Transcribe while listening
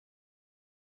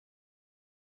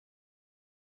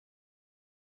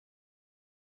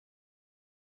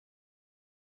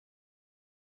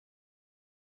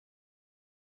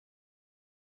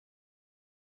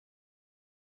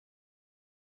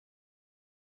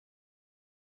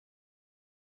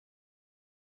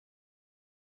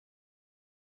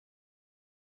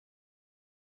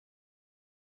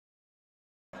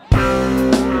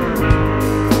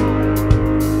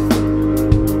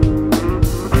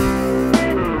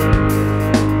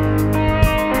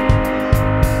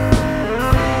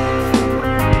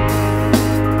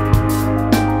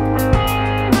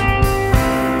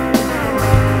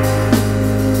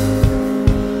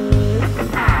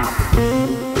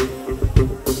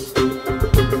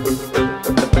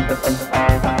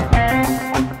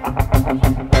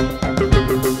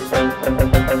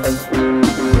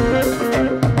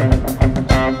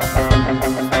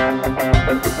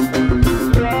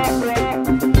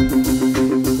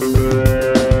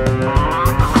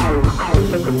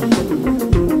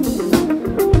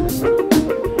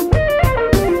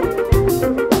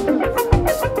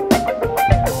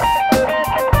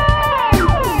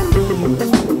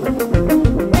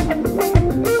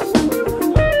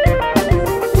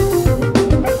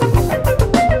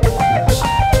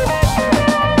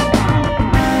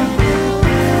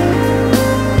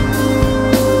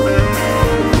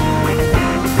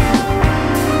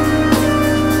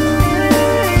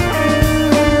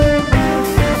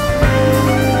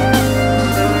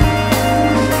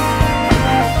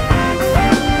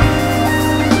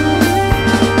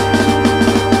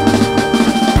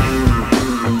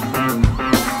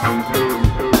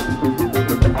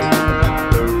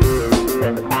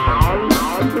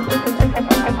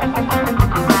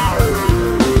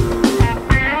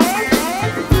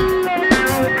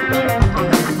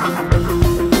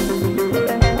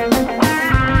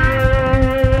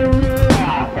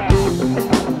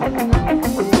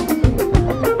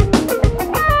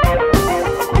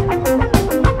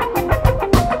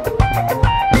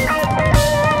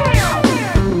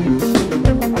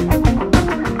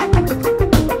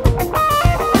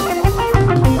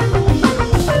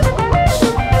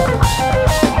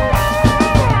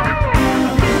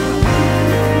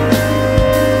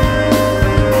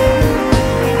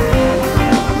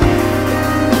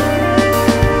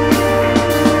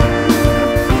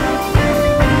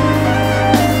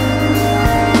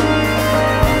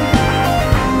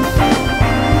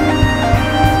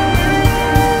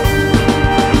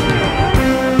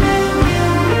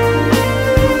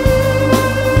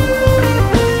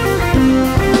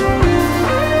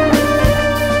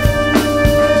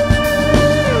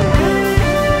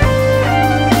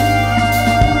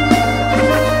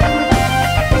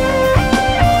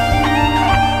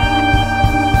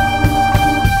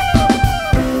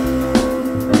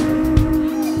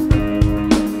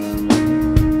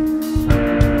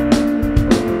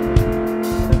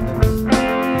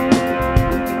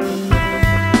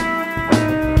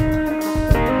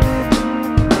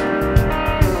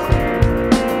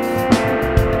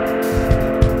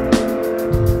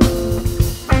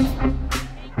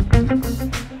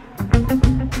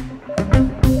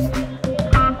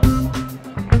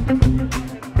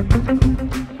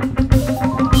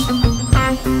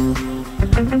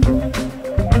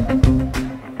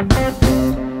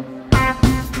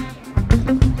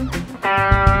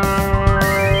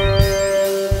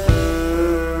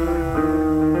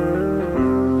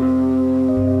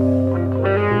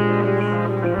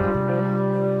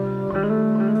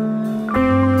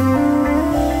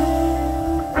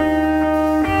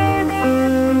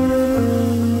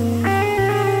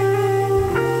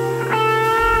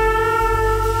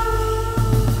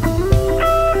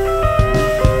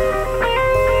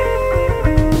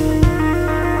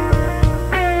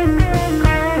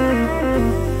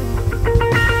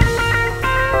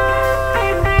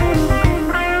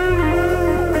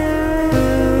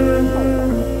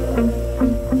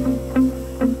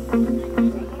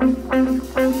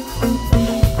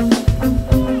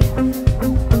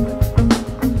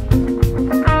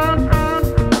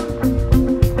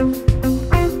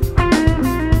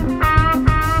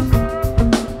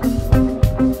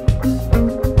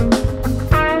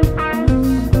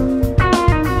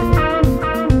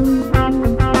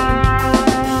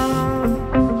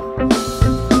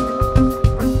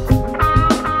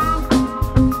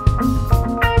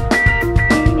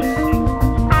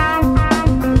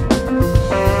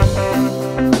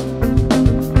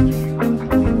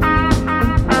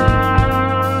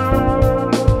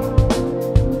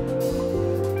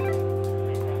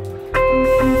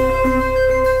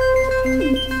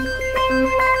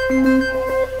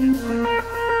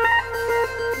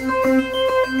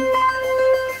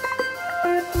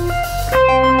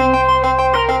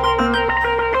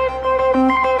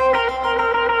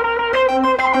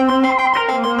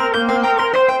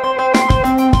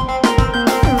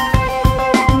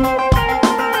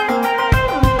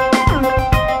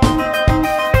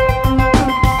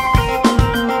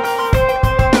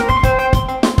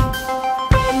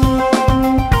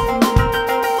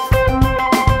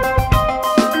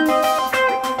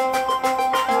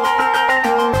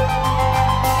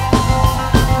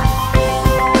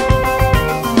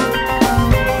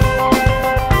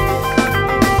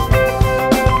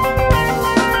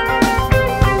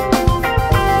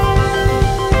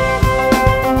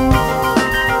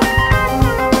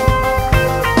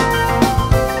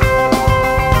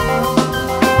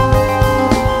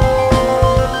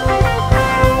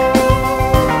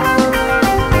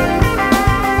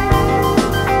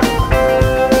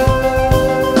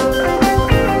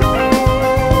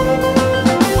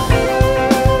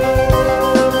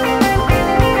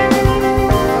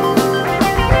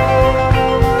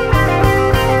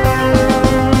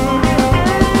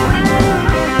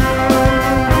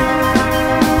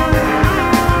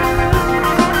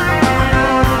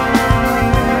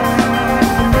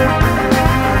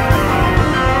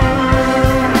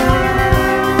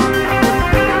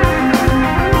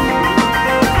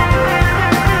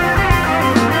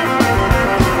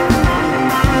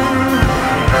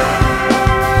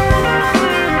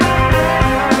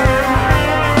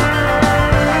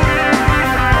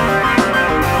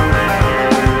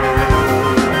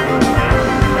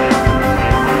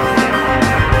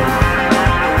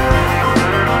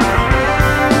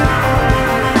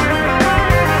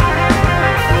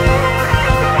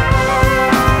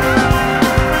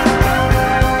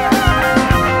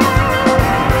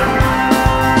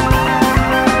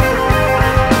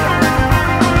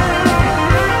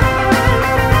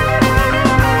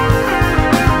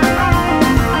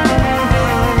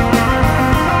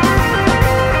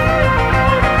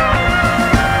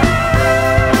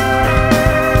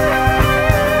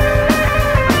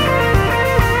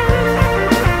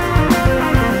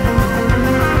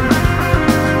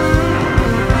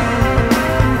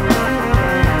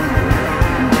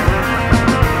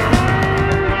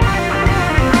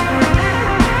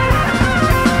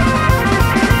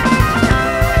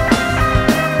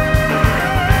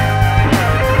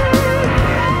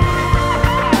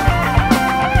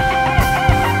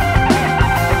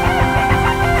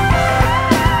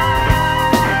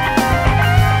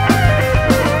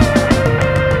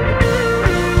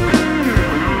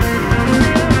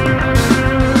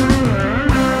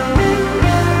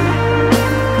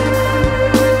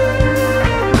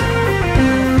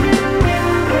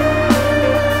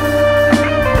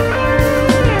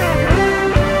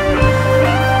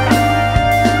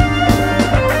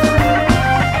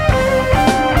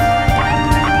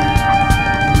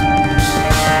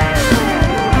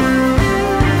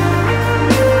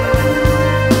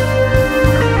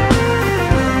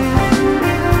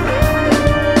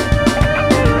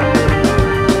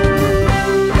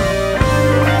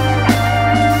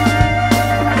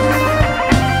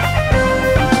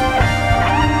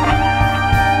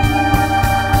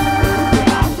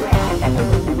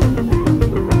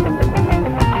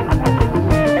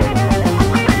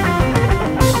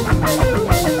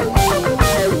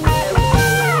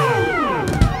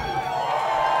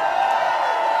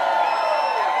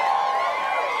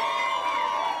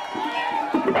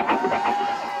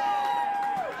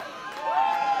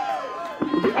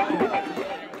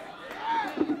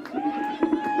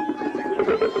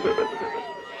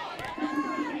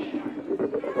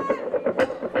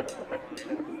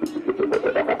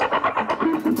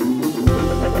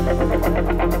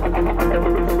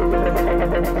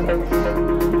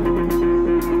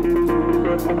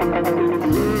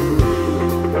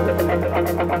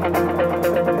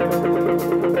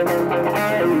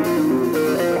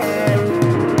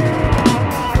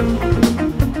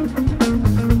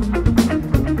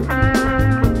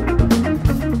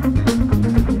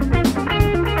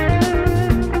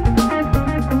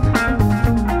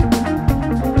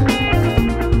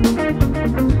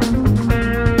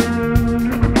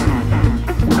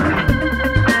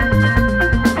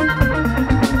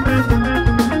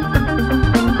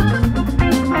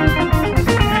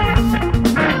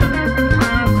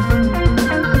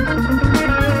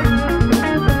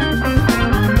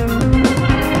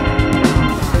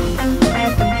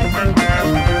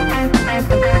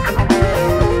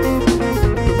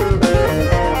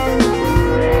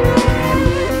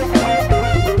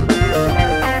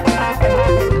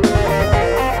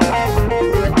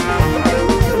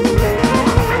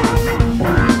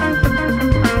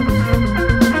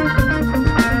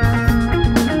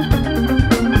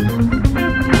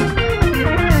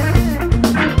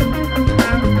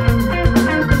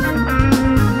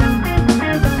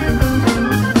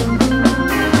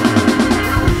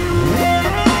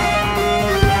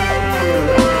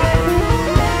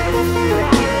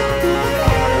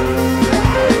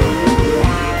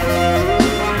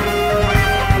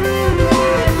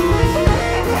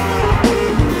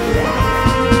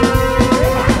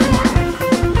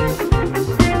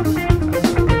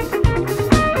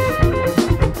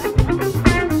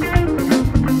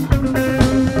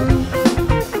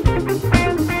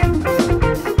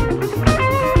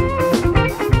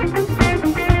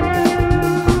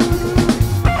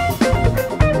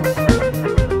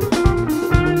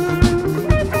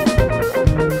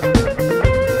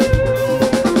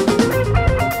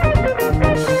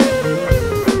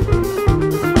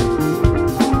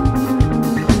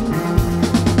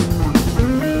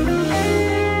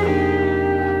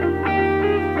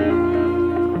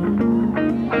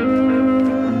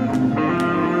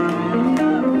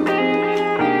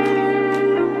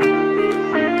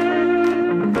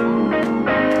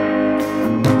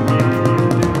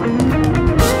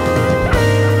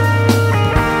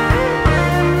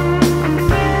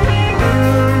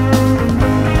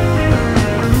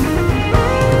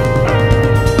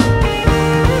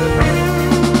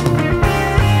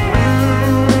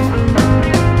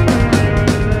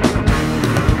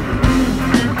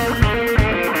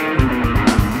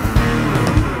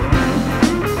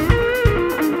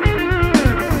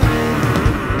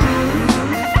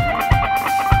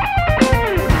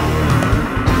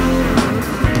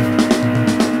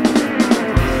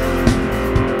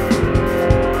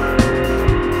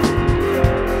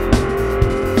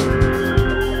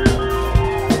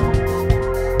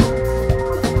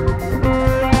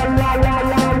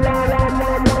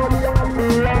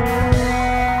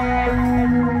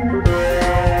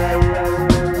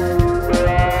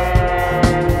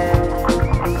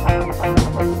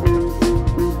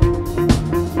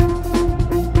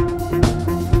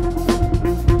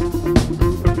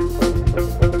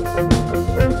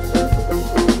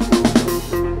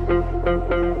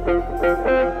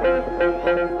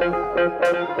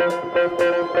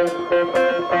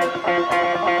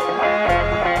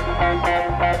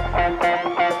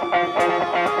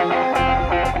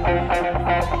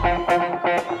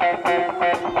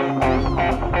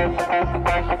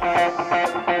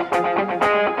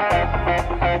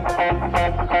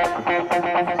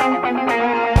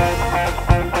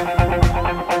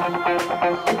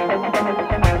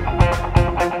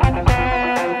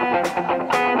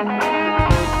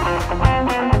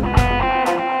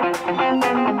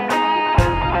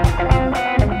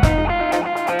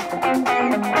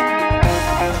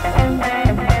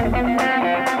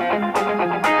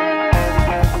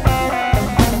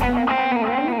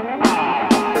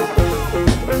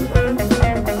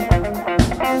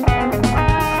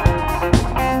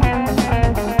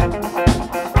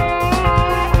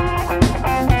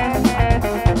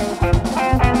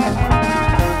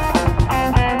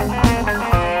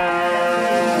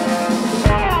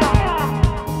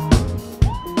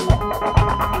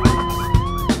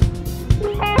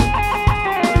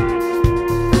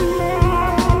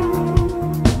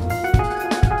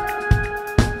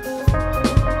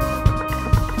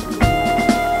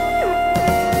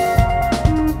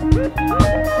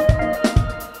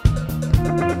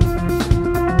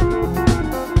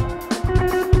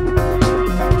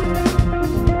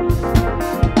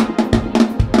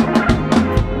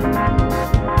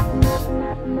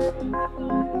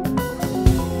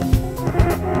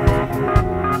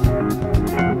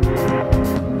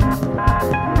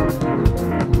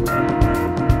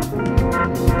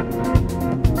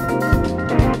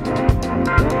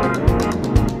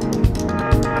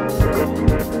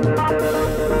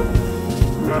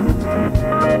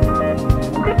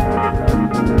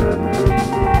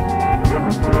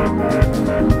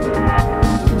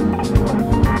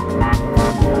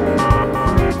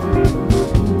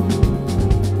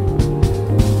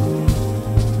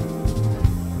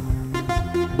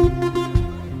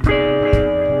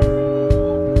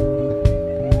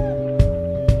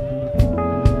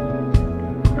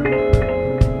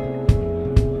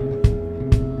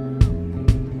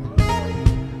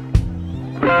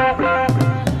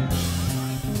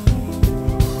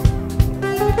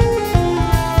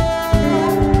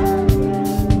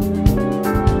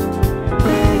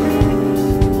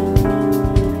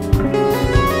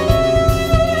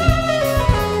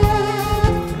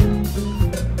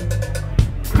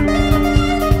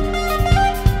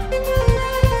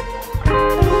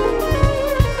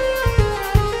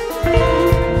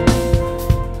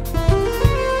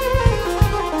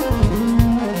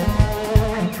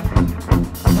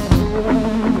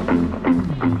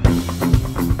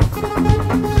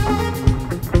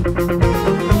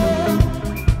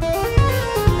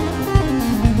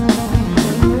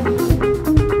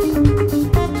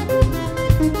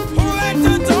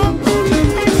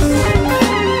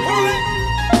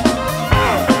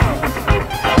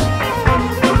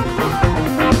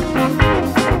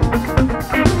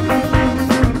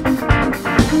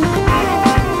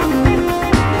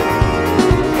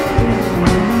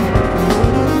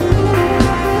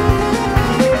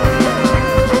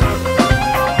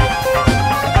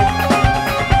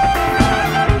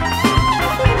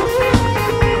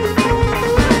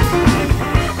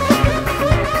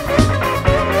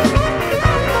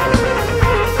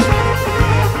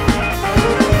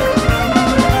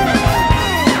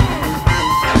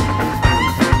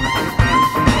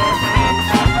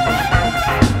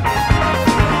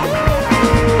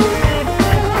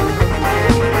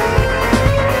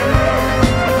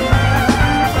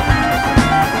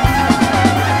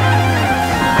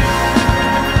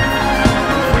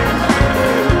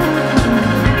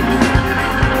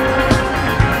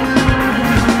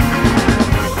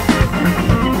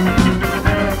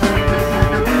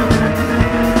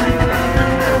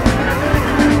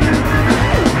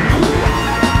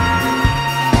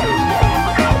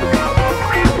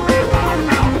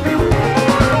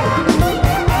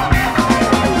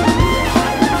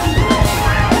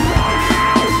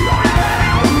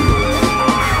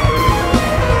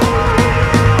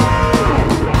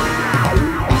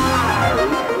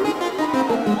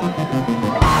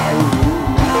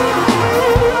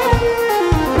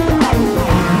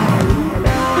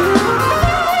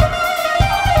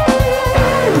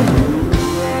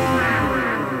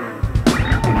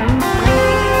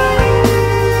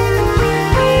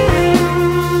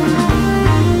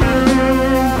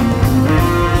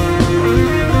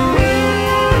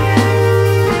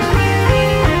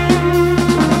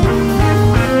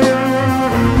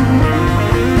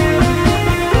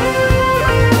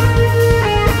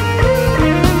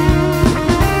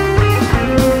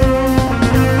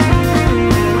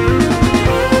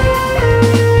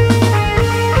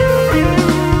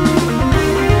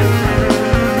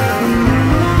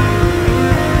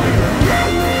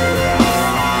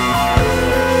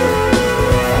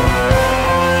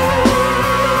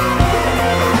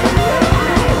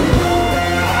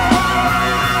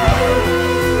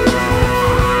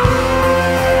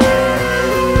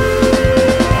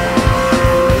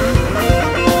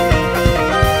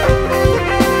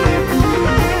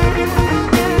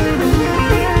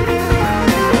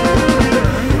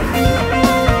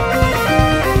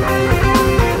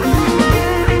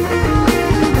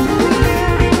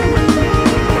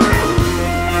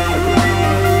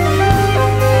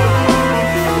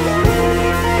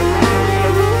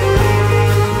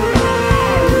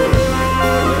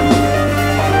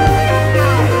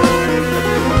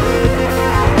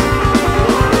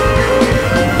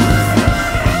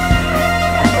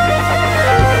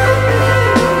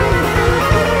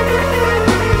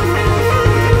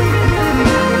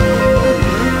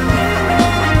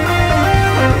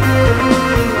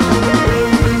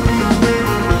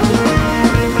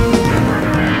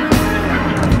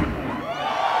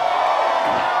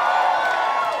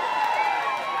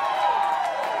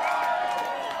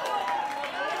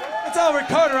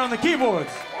Carter on the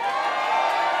keyboards.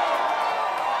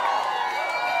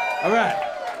 All right.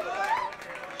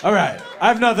 All right. I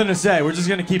have nothing to say. We're just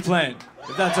going to keep playing.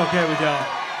 If that's okay with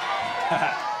y'all.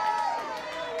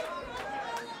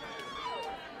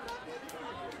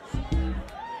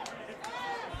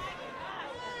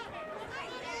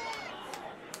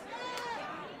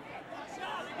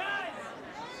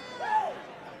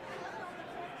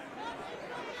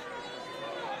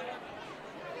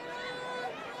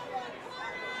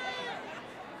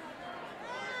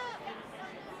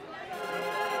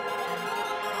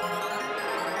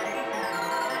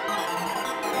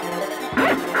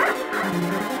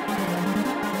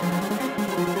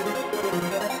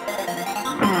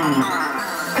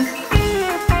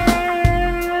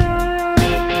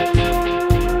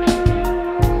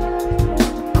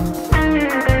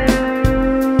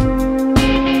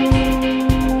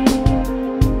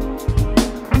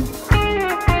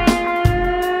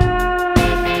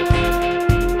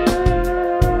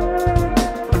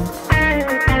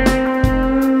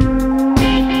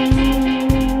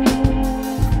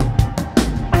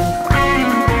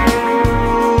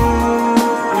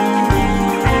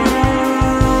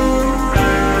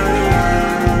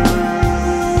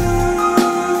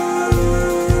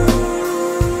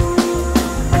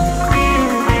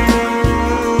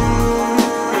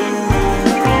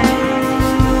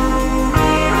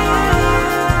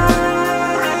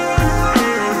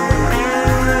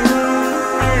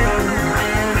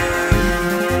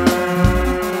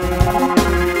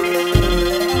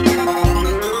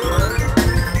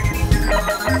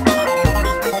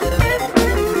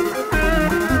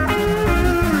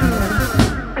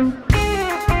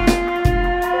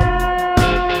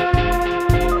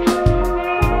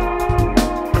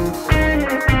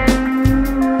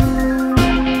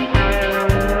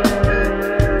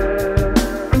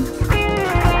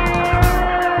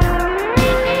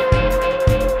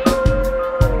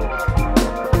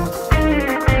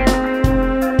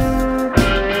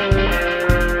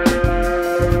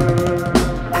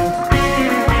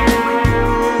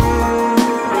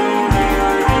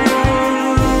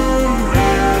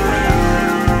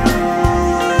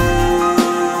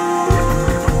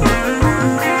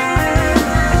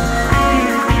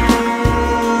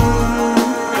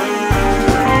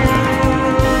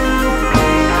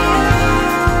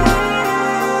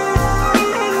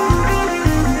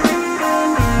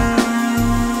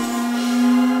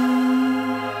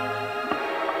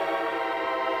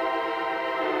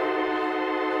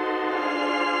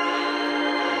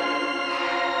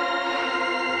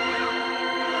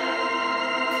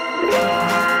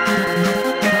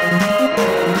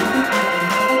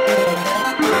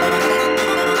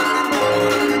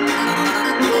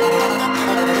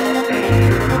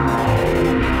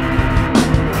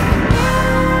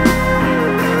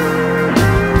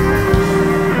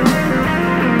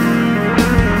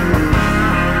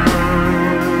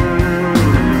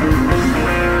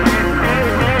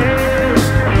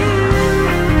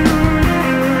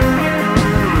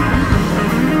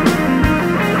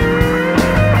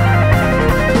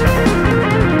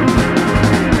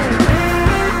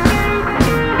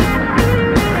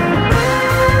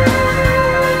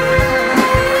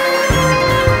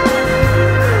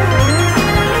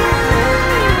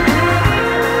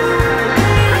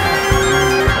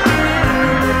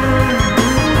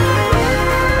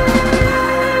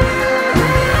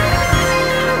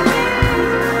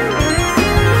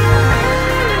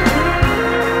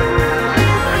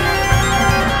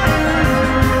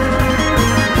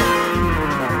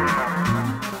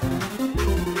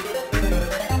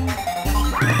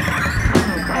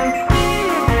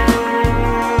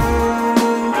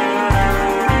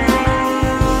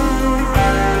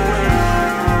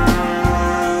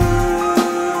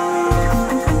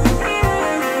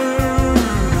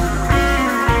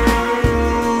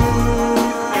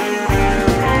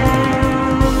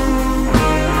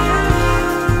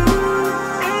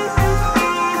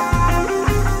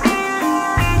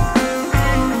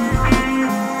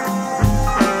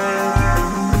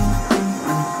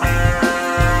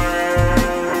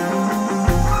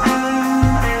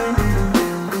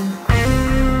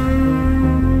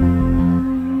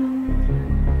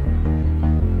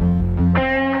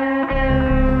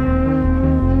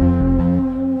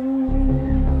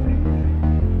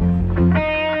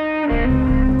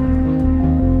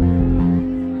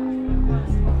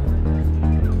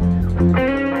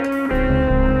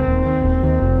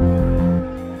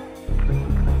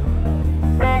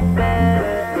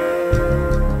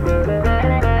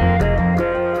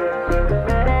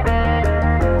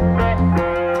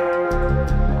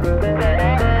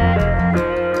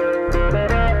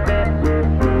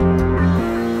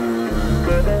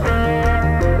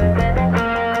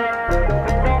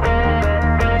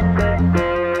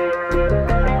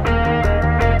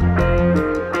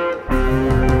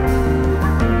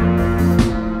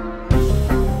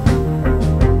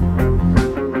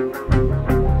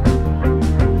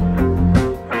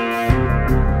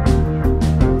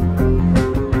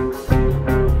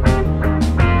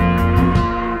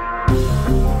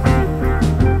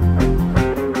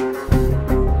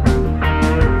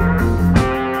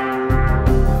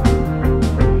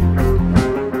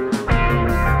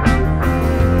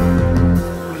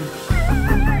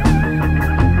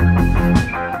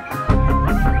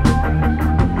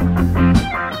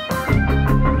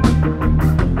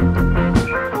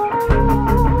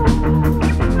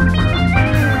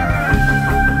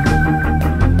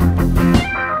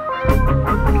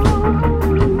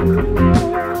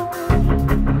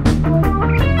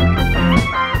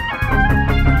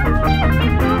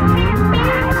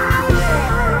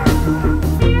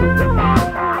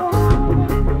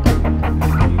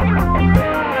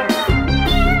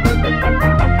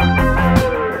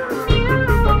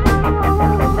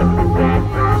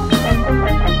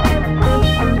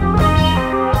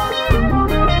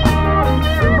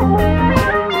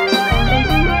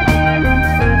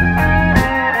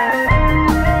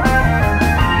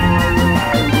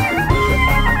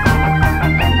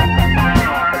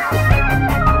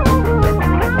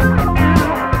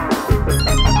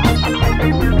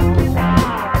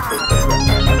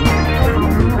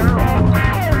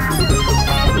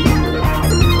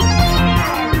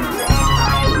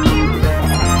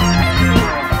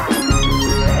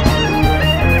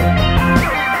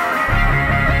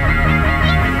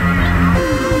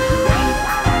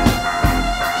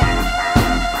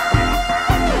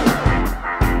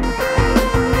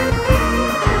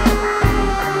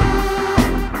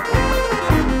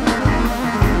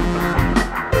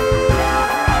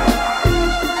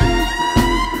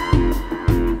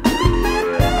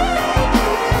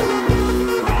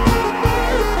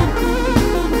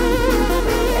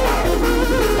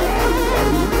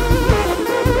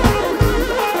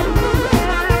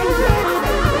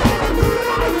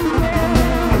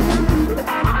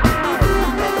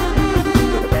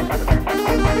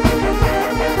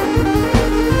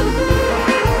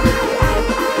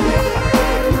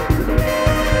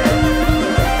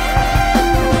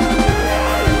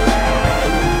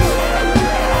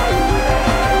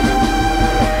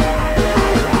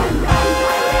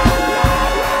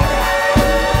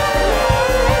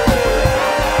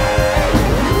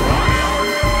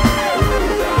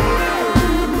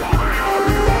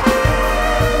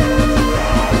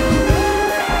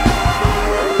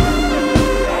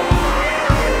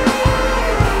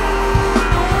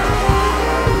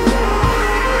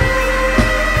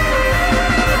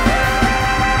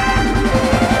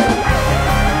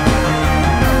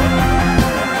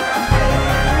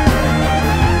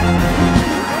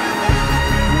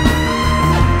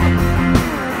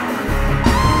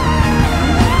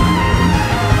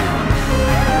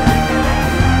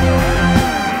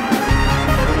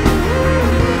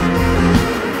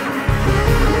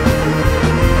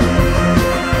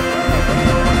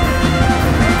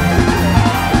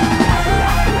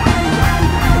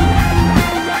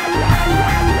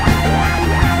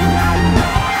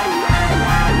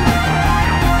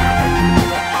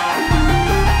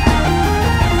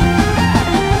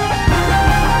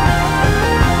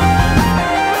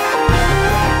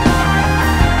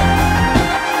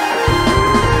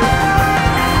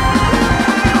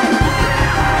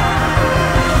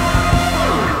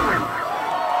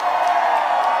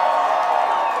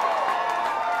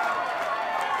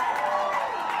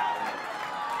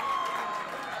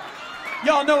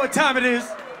 Y'all know what time it is.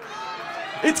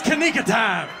 It's Kanika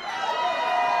time.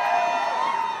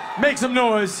 Make some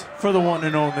noise for the one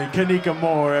and only Kanika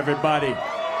Moore, everybody.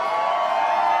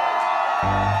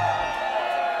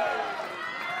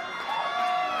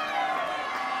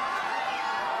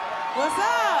 What's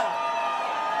up?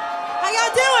 How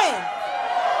y'all doing?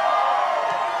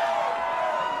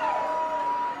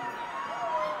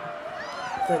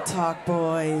 The TAUK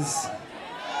boys.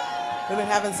 We've been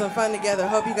having some fun together.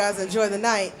 Hope you guys enjoy the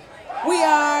night. We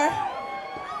are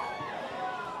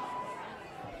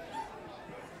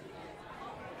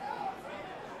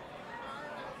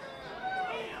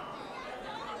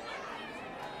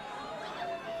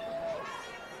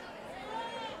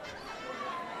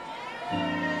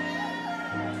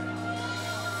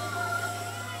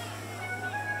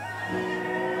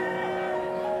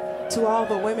to all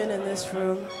the women in this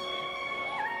room.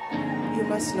 You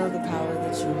must know the power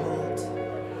that you hold.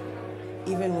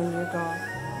 Even when you're gone,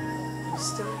 you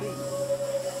still be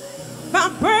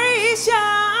vibration.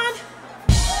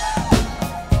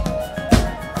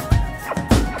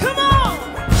 Come on.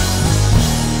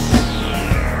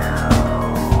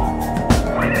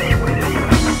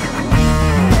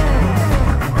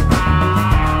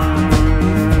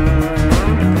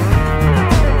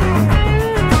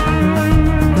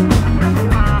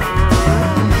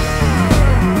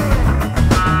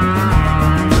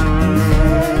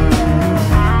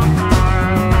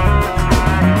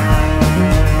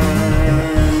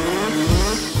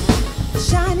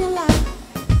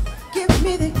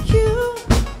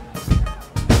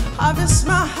 Harvest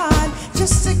my heart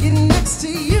just to get next to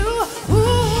you.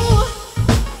 Ooh,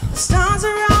 the stars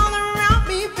are all around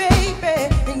me, baby,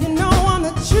 and you know I'm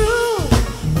the truth.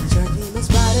 But your dream is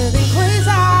brighter than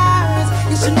quasars.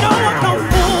 You should know I'm no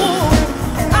fool.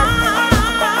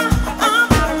 I'm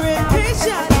very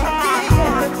patient.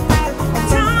 Yeah.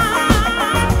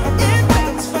 Time, it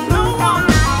waits for no one.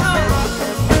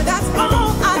 That's all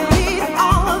I need.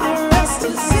 All of the rest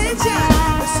is attention.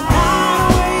 It's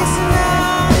always enough.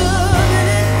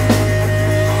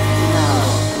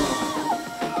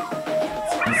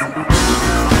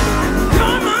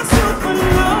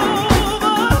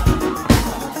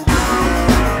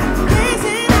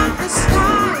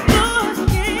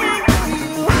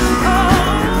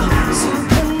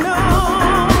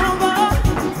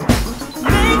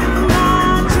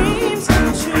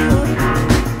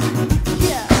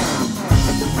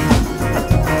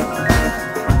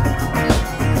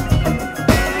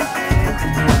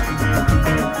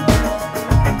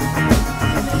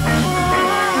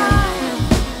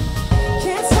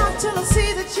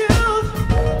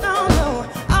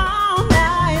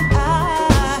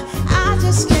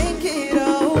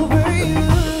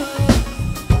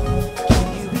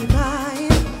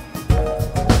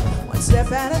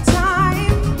 At a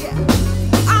time, yeah.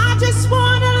 I just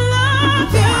wanna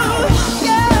love you,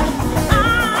 yeah.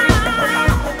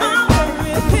 I'm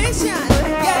very patient,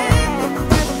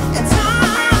 yeah. And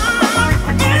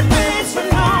time, it waits for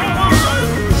no one.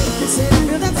 Listen,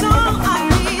 that's all I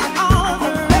need. All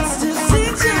the rest is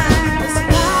attention. It's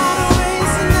not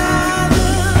always another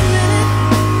minute.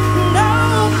 No,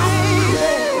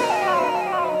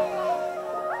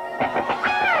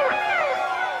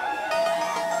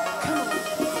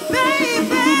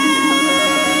 baby.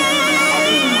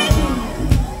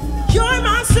 You're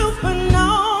my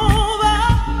supernova,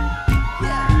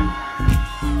 yeah.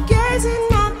 Gazing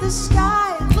at the sky,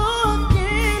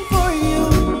 looking for you.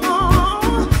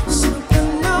 Oh,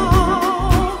 supernova,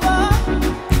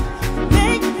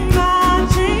 make my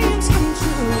dreams come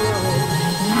true.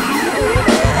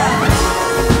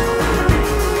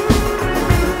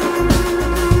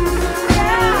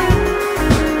 Yeah.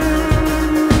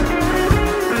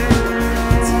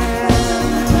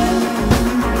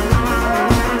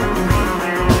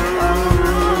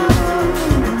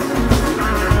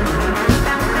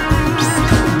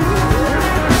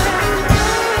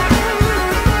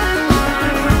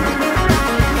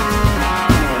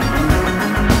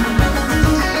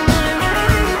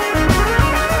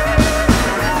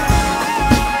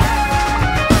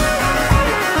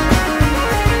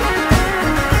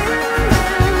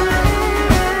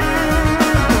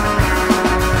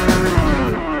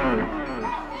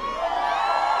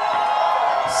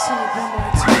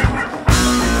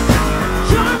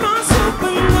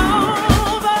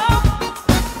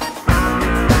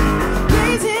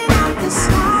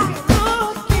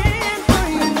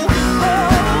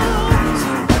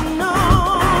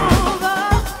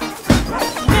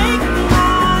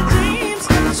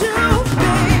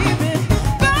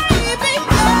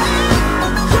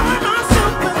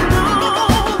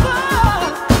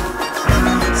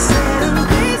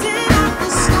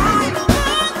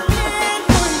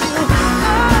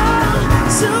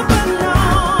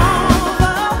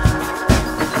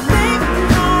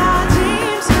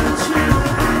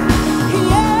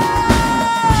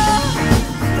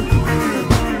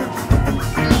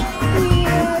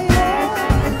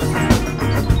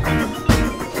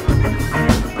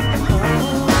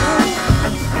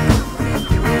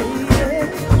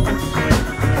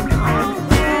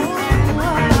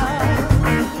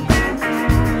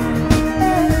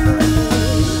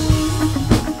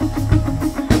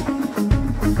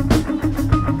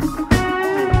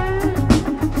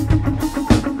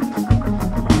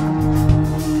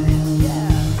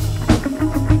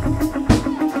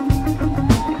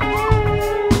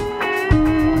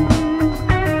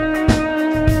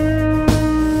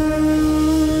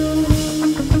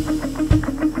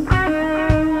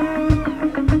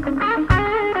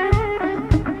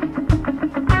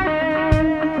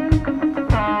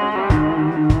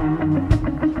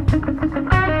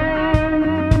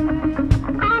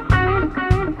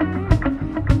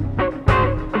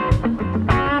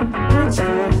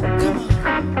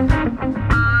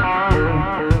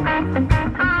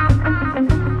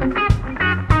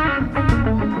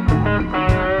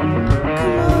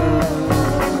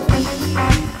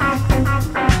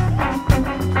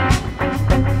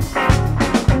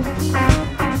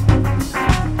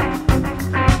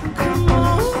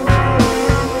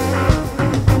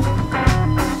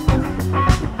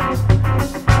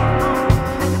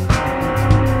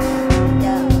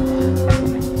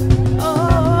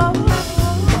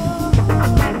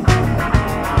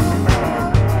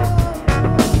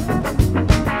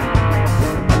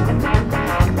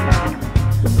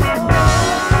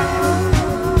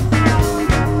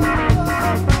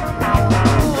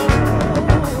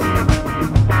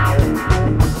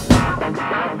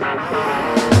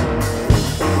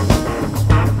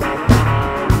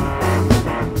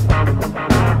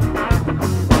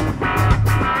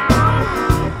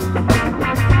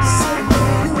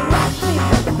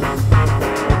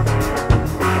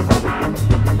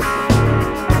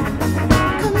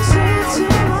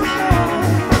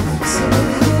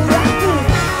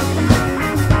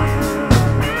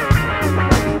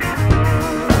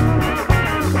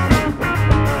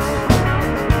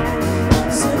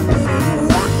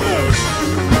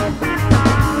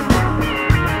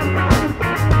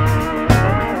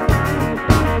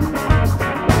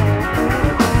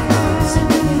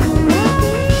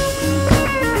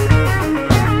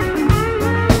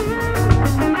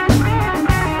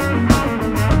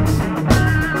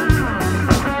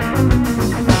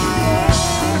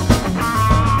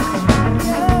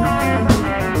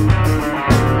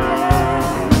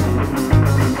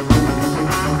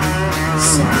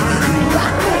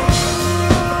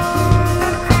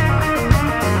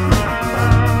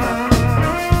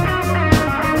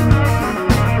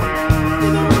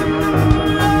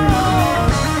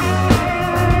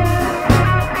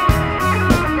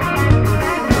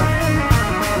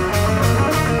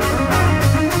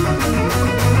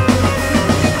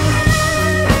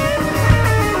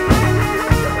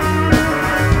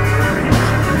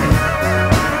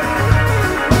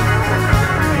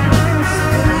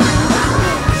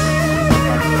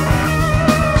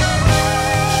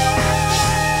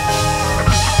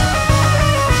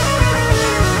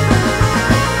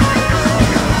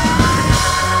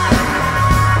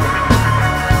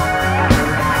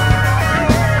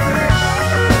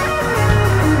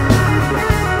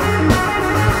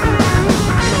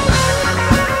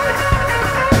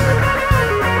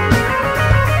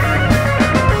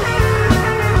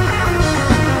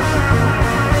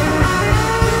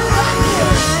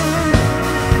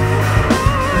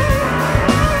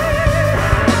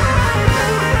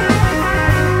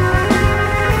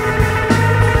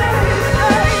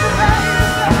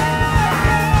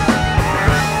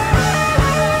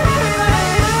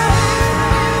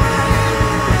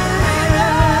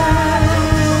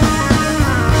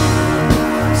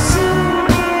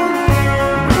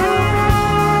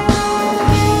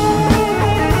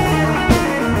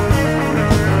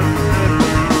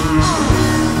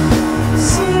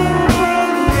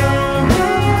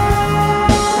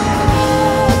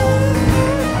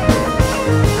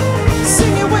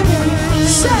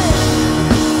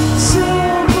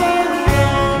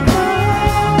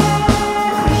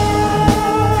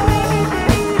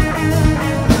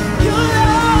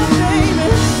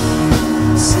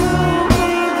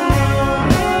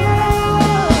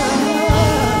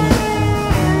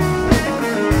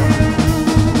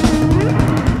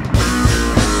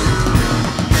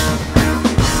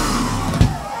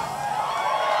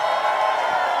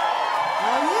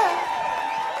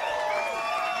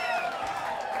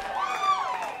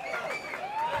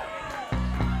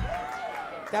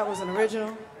 That was an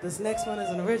original. This next one is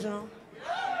an original.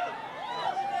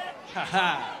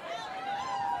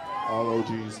 All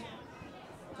OGs.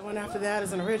 The one after that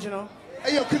is an original.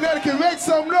 Hey, yo, Connecticut, make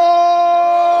some noise!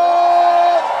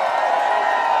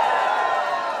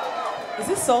 Is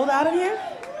this sold out in here?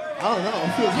 I don't know.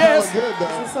 It feels Yes. hella good, Is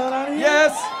though. this sold out in here?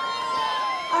 Yes.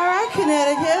 All right,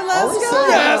 Connecticut, let's we go.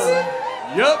 sold out.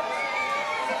 Yes. Yup.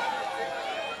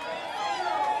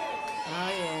 Oh,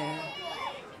 yeah.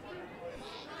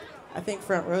 I think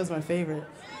front row is my favorite.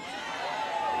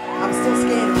 I'm still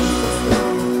scanning.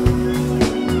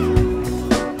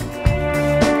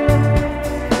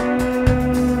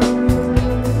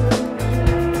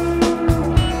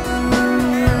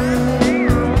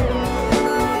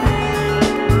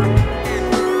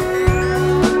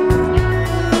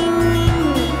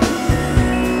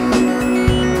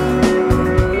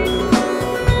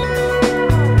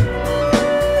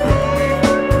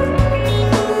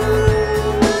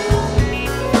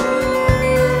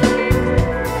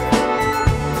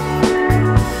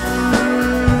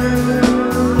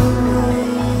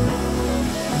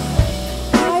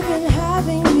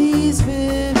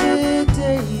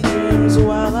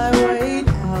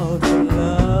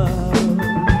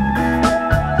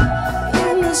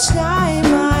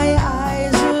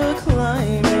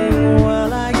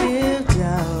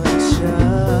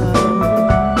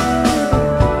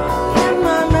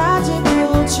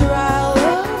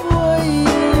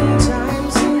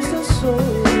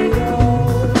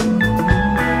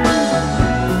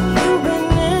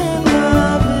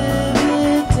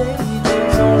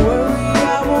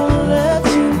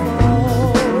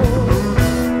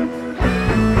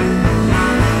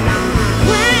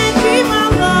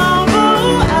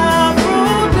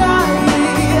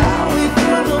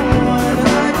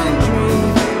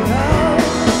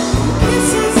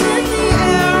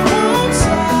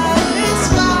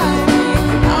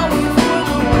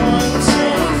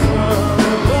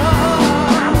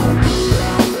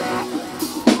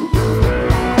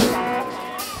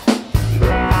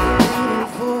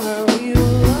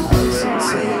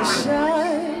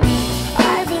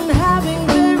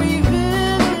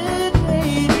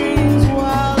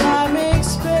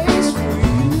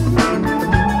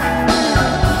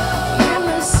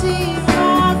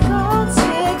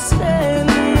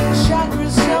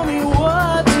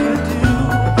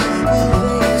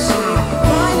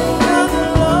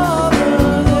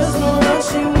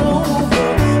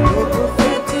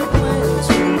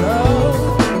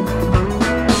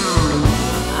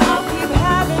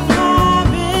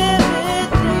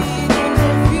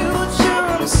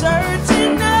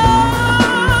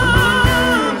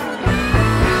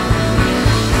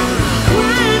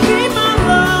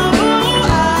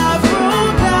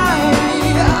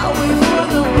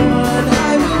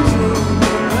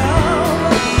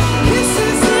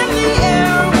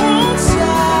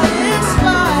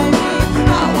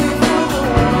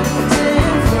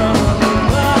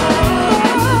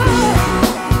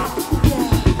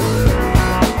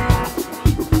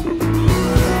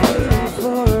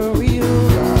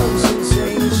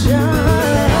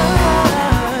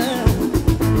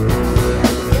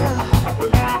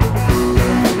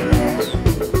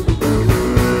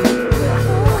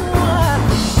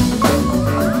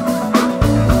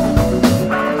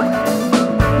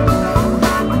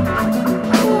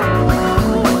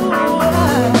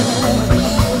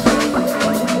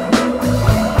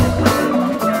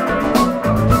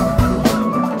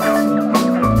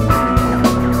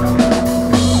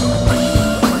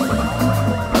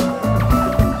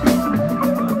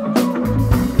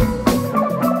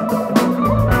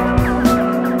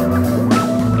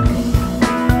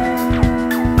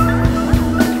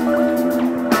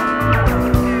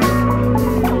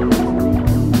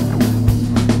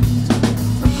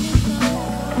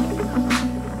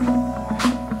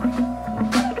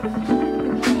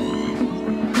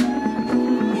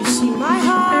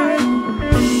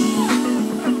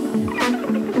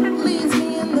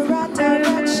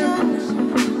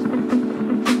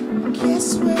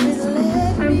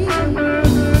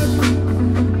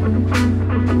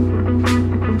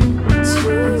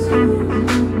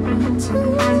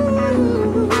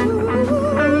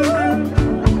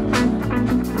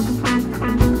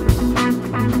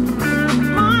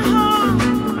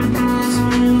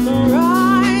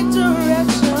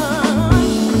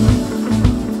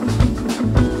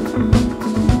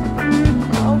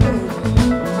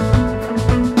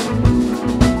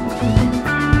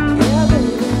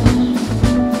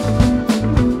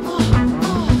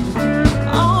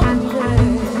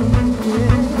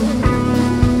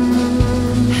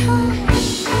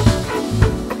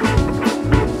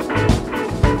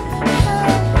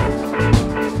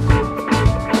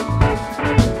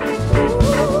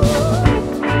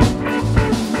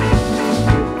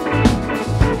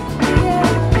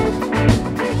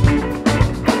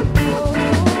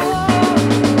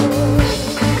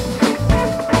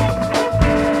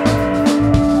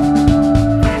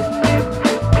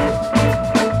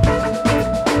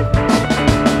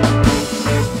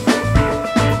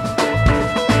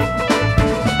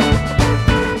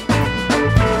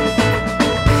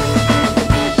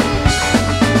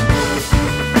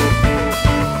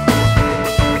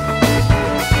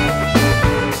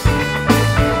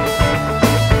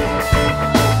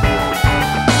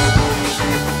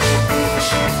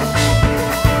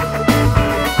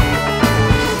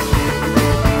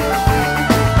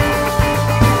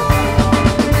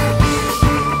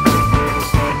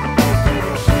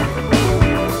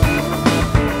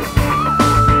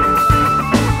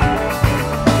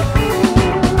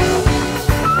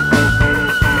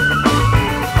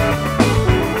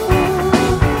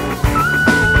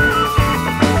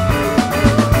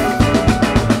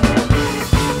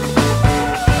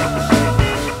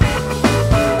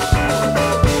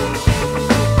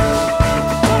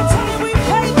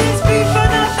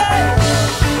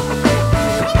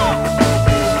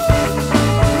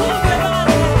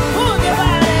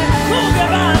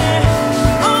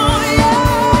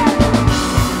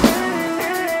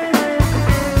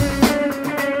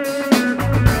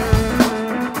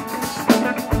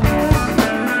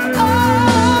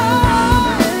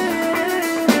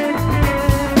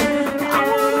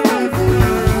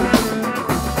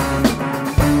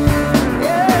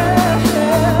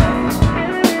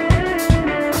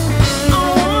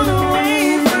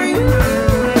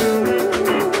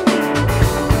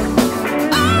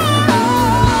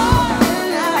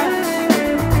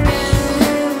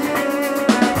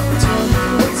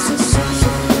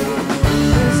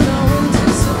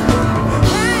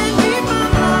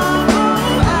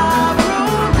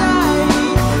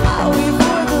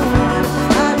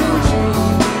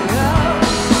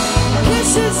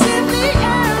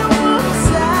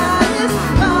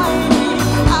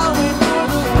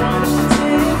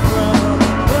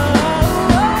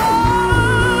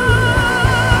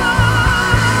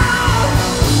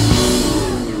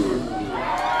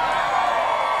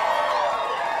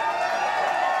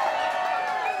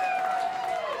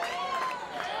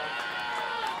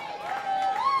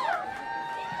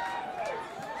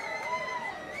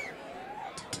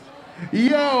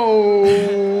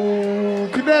 Yo,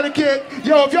 Connecticut.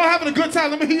 Yo, if y'all having a good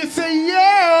time, let me hear you say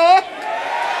yeah.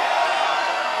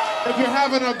 If you're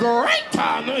having a great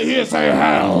time, let me hear you say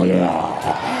hell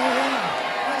yeah.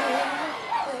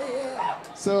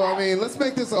 So, I mean, let's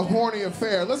make this a horny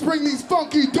affair. Let's bring these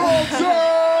funky dogs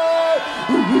up.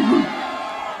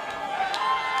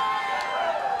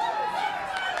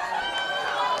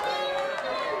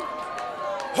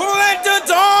 Who let the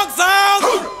dogs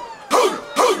out?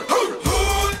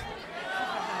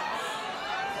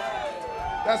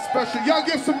 That's special. Y'all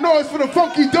give some noise for the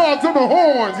funky dogs on the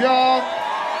horns, y'all.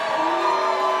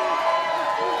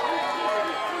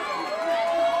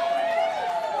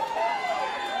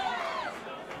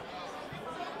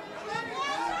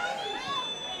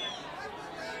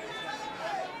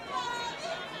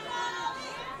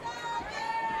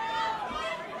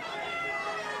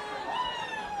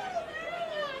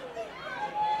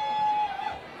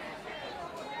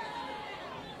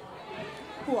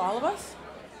 Who, all of us?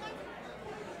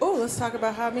 Oh, let's talk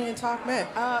about how me and TAUK met.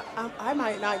 I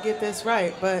might not get this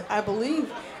right, but I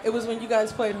believe it was when you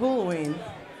guys played Halloween.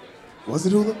 Was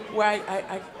it Hula? Where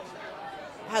I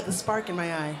had the spark in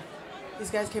my eye. These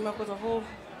guys came up with a whole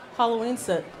Halloween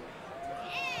set.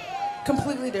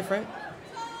 Completely different.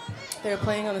 They were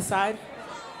playing on the side.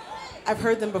 I've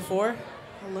heard them before.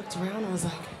 I looked around and was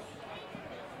like,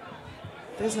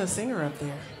 there's no singer up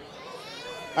there.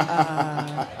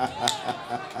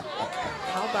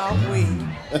 How about we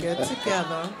get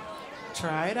together,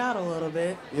 try it out a little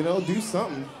bit. You know, do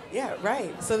something. Yeah,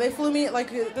 right. So they flew me, like,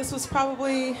 this was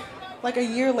probably like a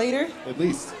year later. At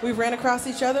least. We ran across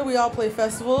each other. We all play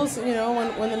festivals. You know,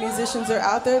 when the musicians are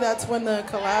out there, that's when the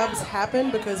collabs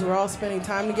happen because we're all spending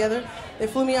time together. They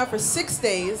flew me out for 6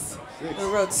 days. We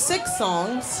wrote 6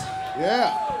 songs.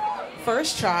 Yeah.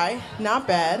 First try, not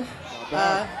bad. Not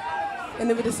bad. And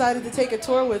then we decided to take a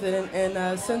tour with it,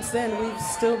 and since then we've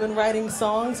still been writing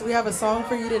songs. We have a song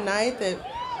for you tonight that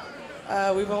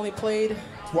we've only played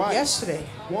Twice. yesterday.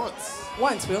 Once.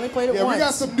 We only played it Yeah, once. we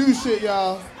got some new shit,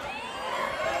 y'all.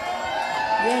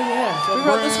 Yeah. Some We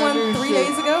wrote this brand one new 3 shit.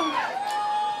 days ago.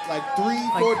 Like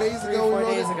 4 days Three ago. or we 4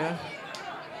 wrote days it. ago.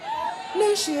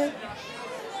 New shit.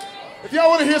 If y'all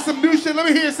want to hear some new shit, let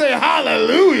me hear you say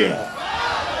hallelujah.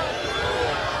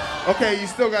 Okay, you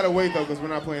still gotta wait though, because we're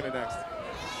not playing it next.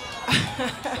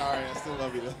 Sorry, I still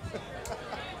love you though.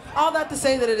 All that to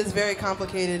say that it is very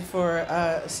complicated for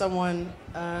someone,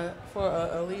 for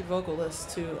a lead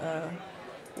vocalist to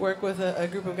work with a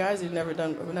group of guys who've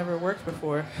never worked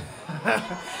before.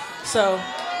 So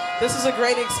this was a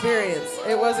great experience.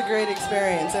 It was a great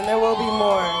experience, and there will be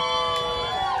more.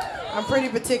 I'm pretty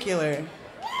particular.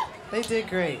 They did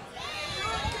great.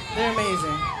 They're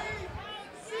amazing.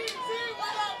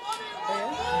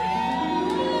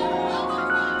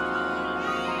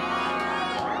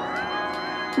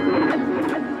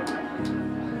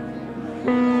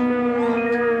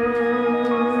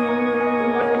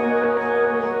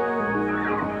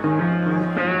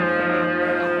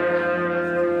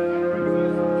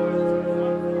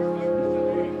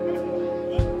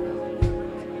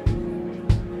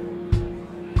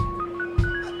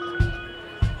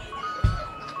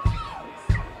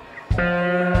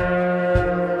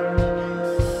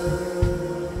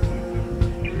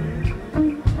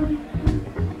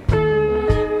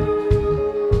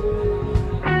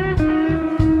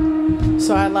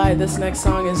 So I lied, this next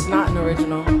song is not an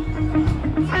original.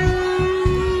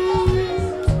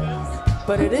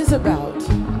 But it is about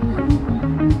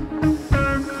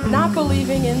not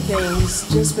believing in things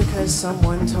just because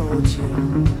someone told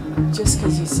you. Just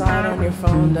because you saw it on your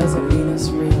phone doesn't mean it's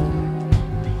real.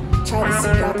 Try to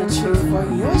seek out the truth for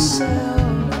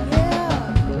yourself,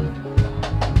 yeah.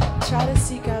 Try to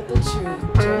seek out the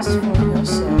truth just for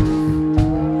yourself,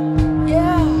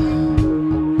 yeah.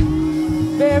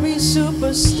 Very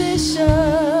superstitious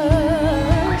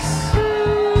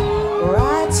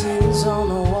writings on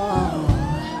the wall.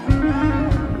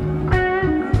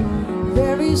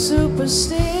 Very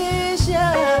superstitious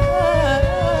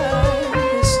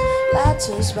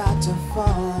letters about to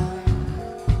fall.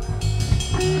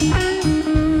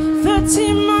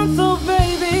 13-month-old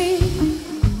baby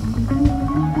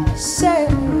said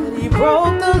he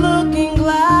broke the looking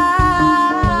glass.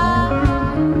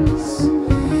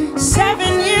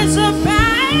 7 years of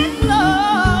bad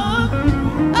luck.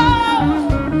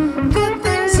 Oh, good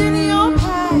things in your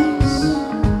past.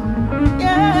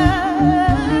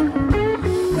 Yeah.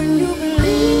 When you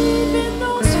believe in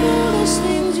those foolish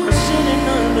things you shouldn't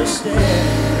understand,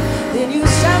 then you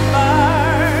suffer.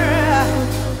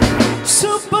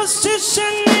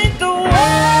 Superstition ain't the way.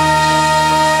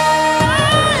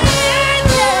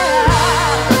 Yeah.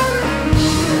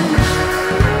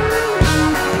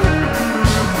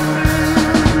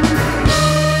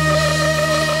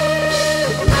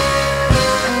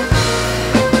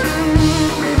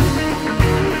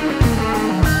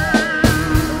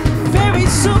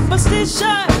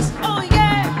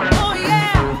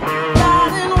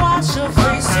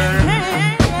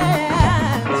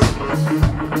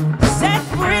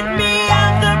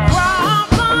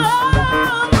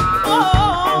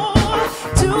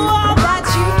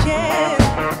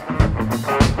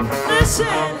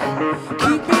 listen,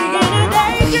 keep me in a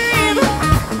daydream.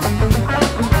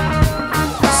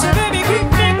 So baby, keep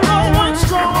me going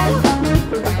strong.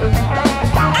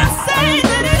 I say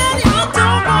that you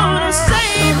don't wanna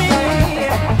save me.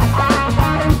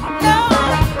 No,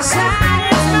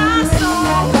 silence my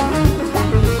soul.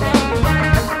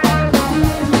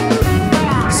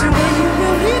 So when you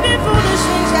believe in foolish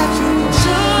things that you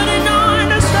shouldn't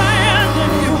understand,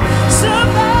 then you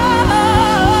suffer.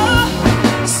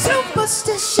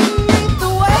 Superstition ain't the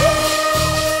way.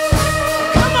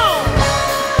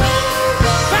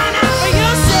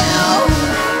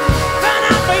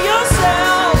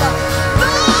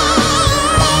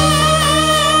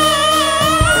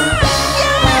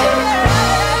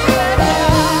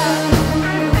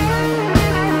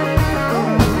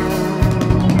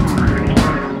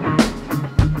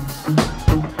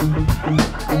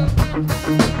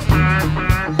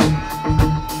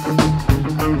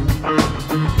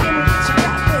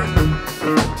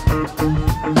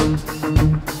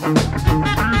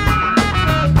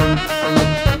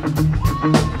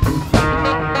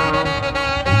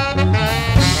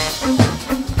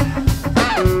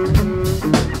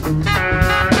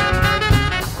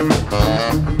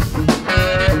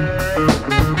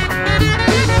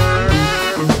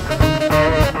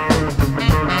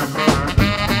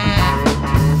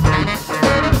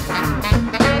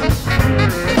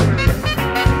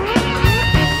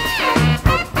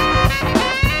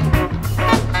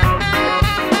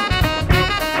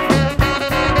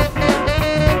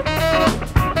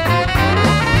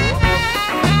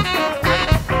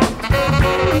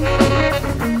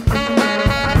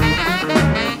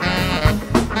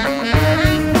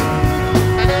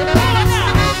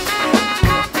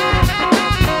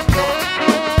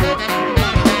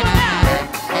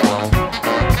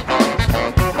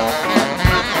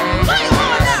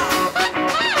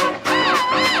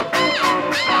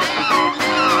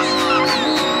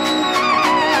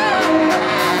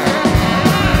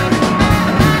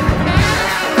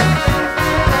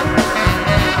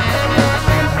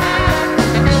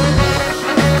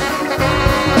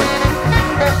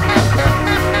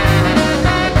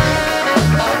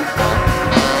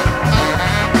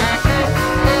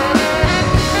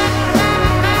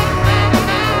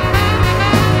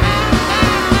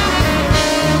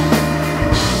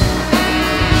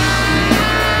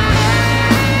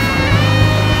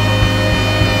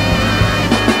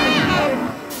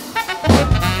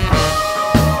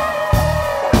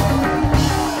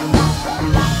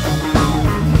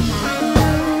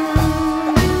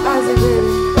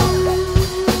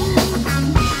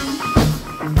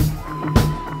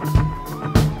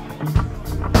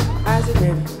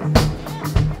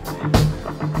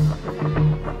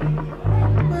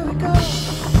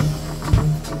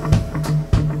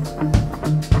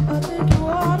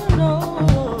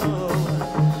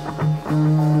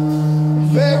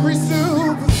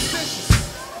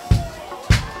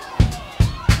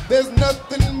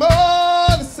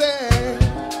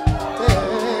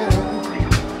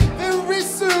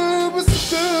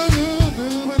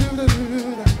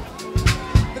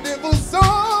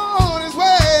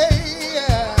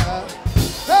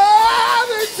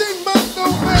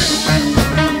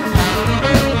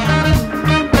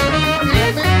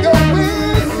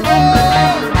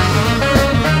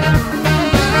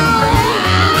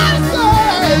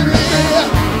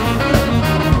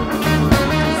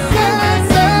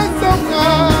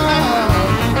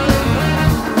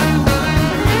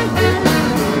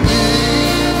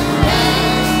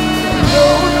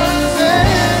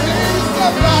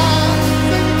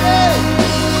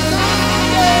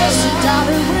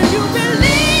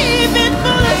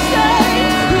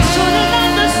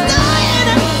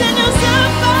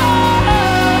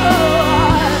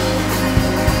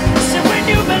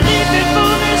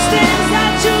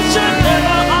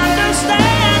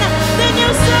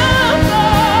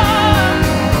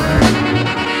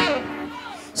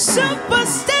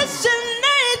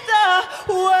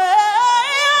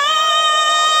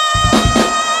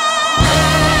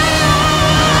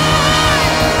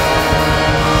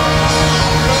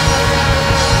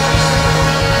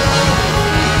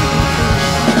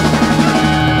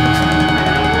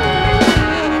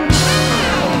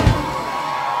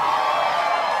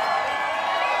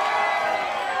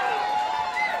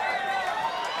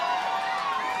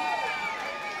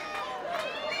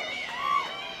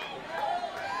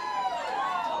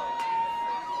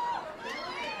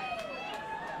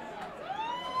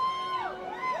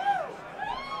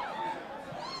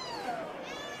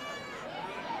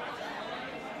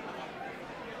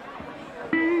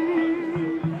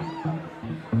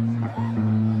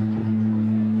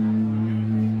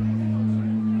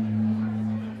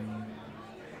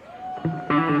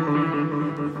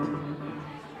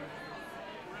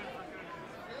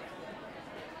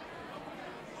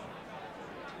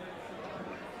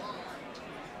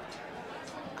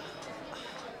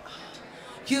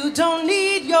 You don't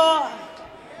need your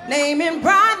name in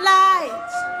bright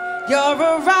lights. You're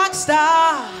a rock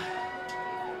star.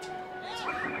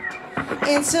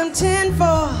 In some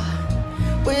tinfoil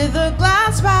with a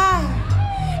glass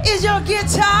pipe is your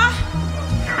guitar.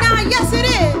 Now, yes, it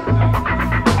is.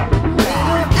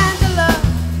 Little Angela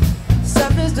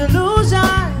suffers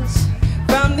delusions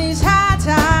from these high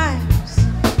times.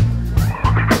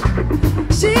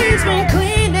 She's been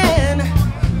cleaning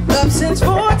up since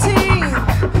 14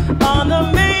 on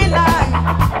the main line.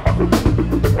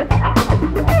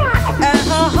 And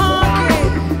a honky,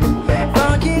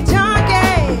 funky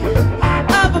junkie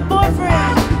of a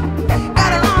boyfriend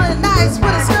got it on at nights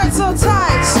with a skirt so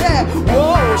tight. Said,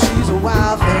 whoa, she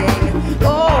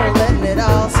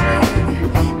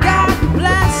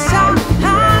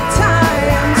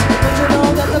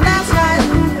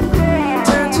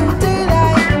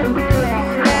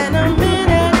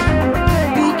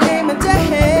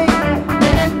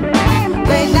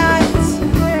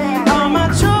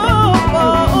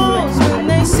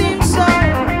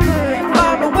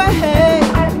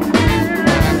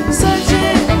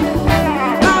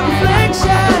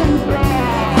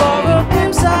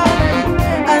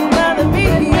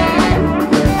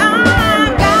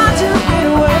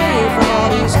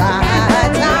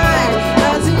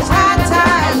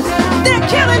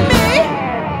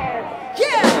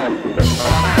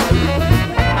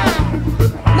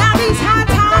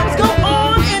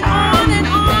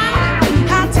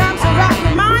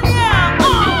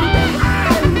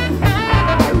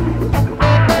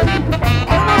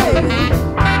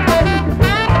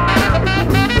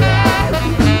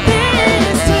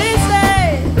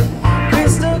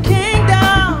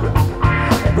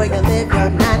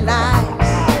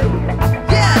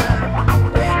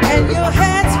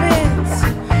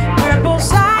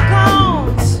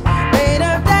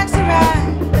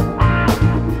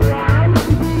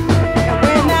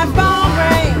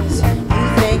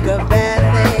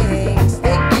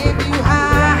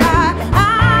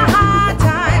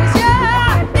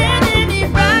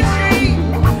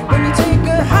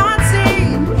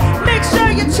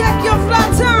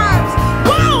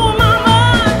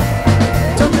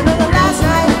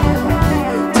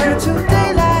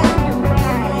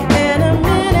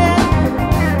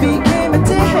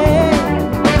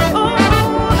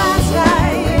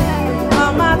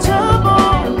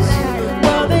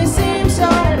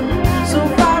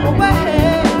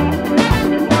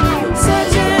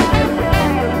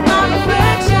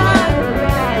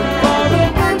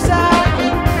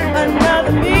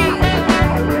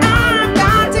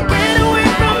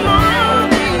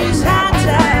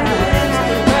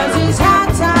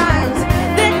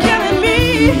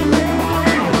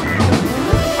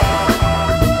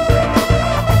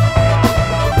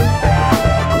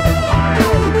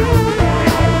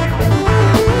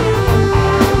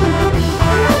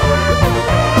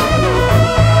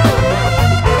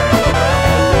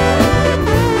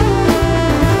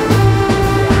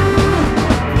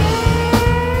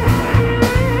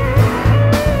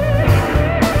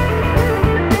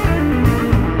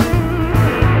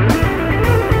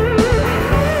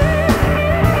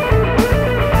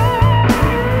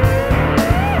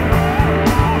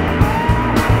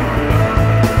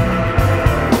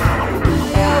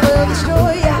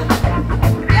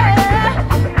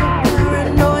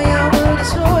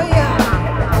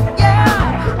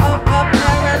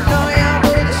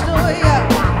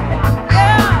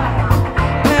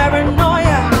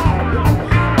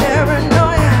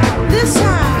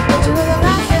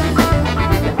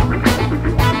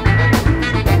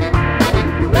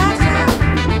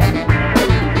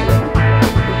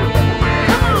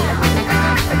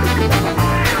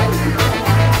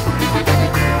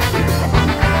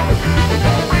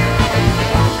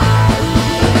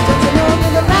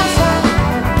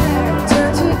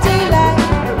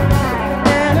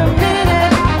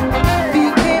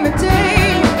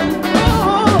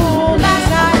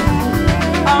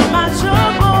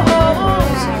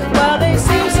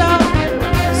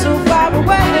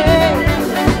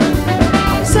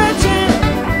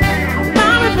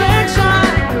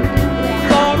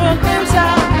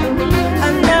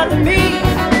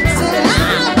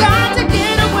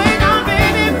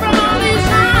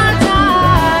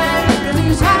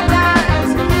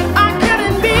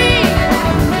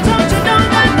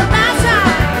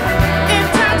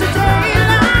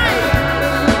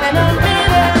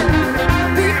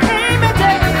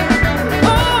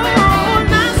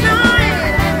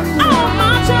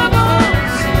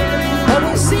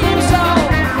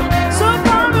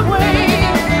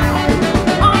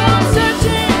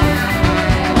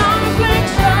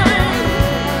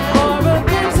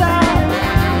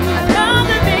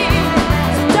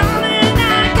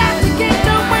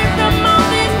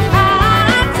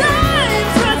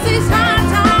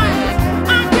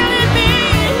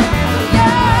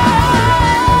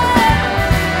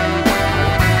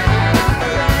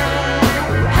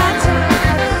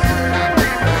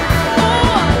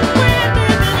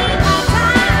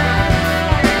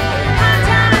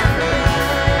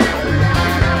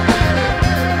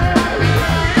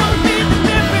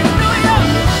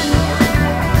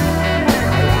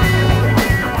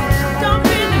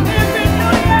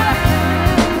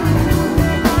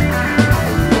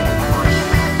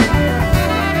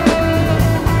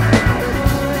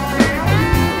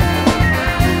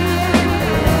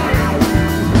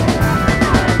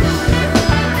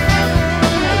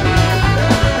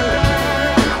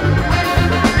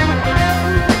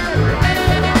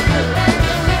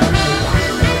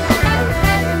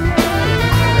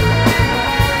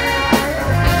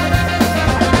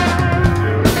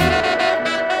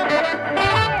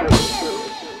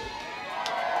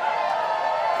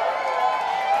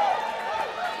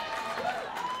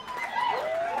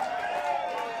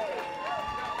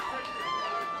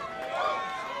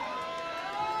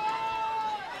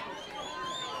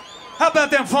How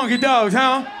about them funky dogs,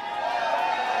 huh?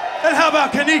 And how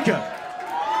about Kanika?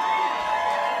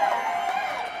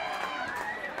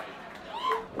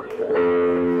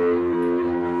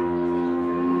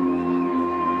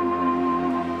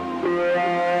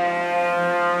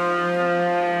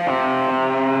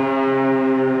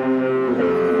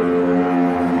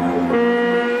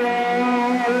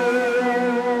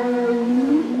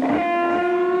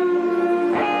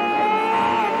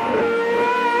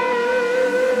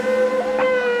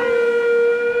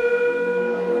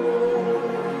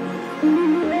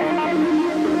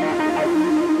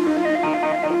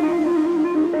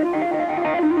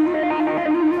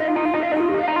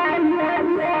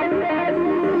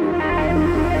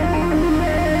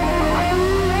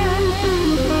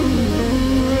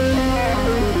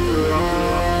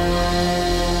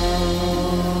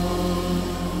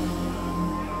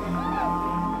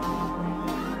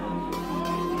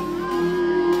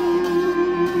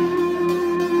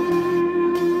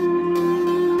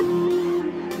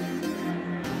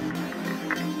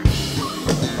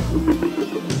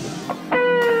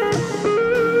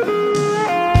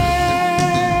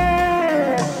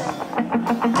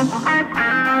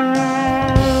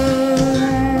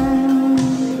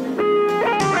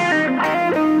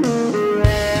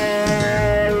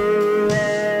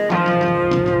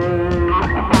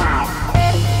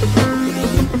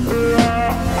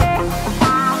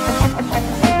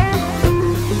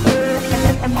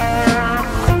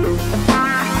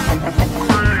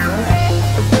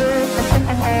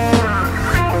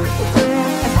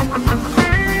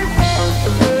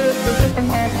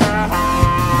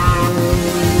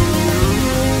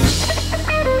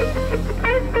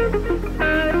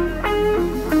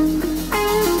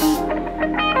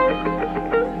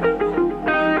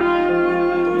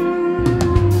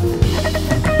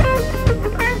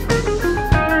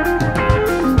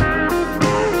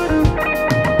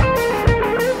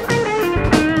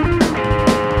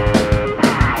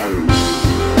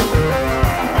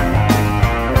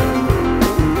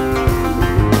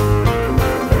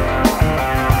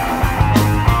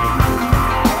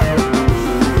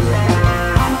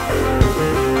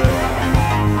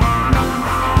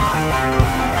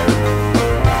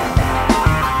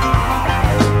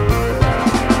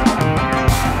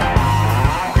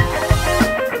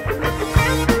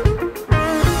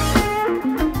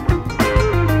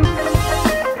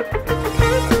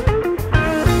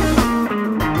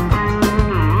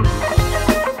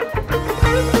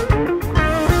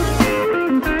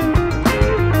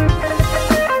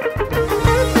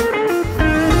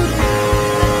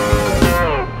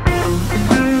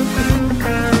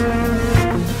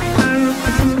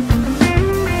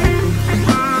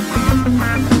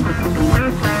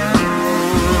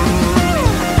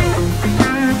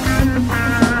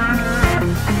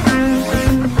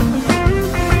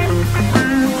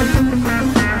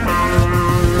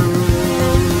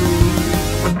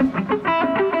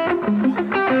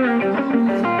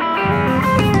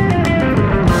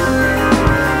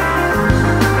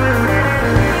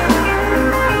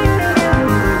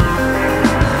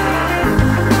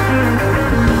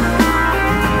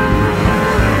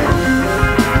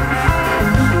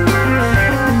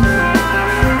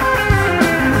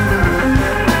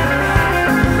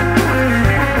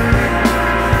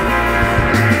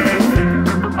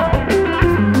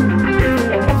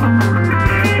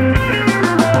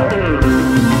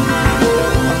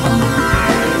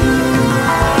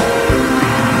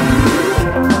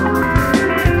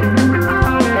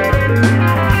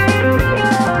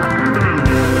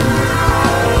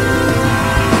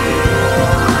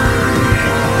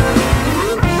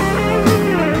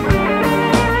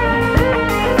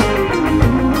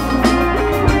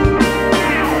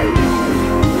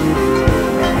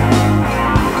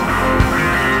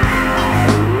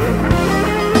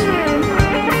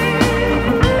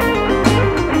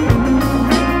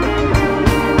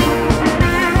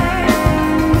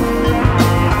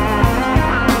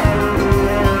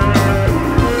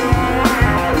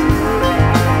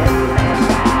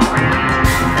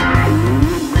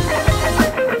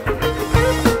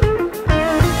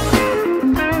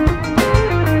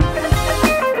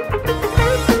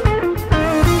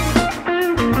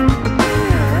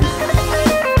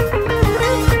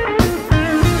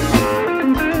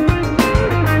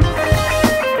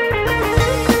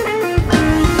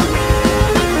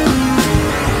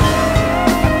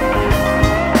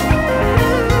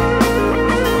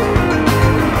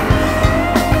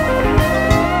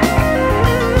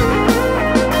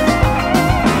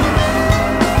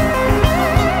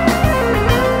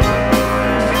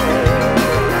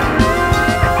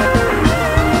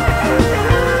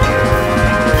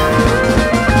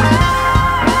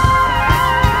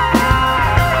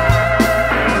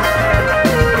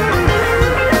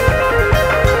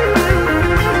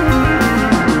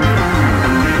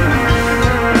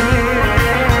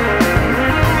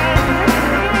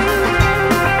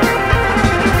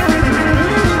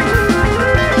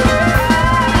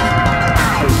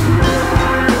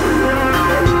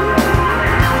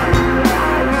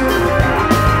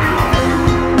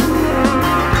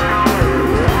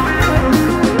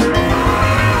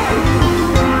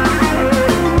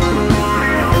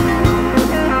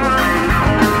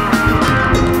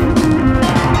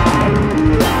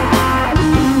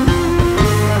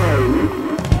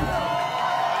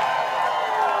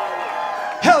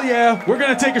 Hell yeah. We're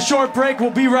going to take a short break. We'll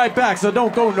be right back, so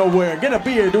don't go nowhere. Get a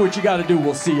beer, do what you got to do.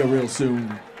 We'll see you real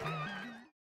soon.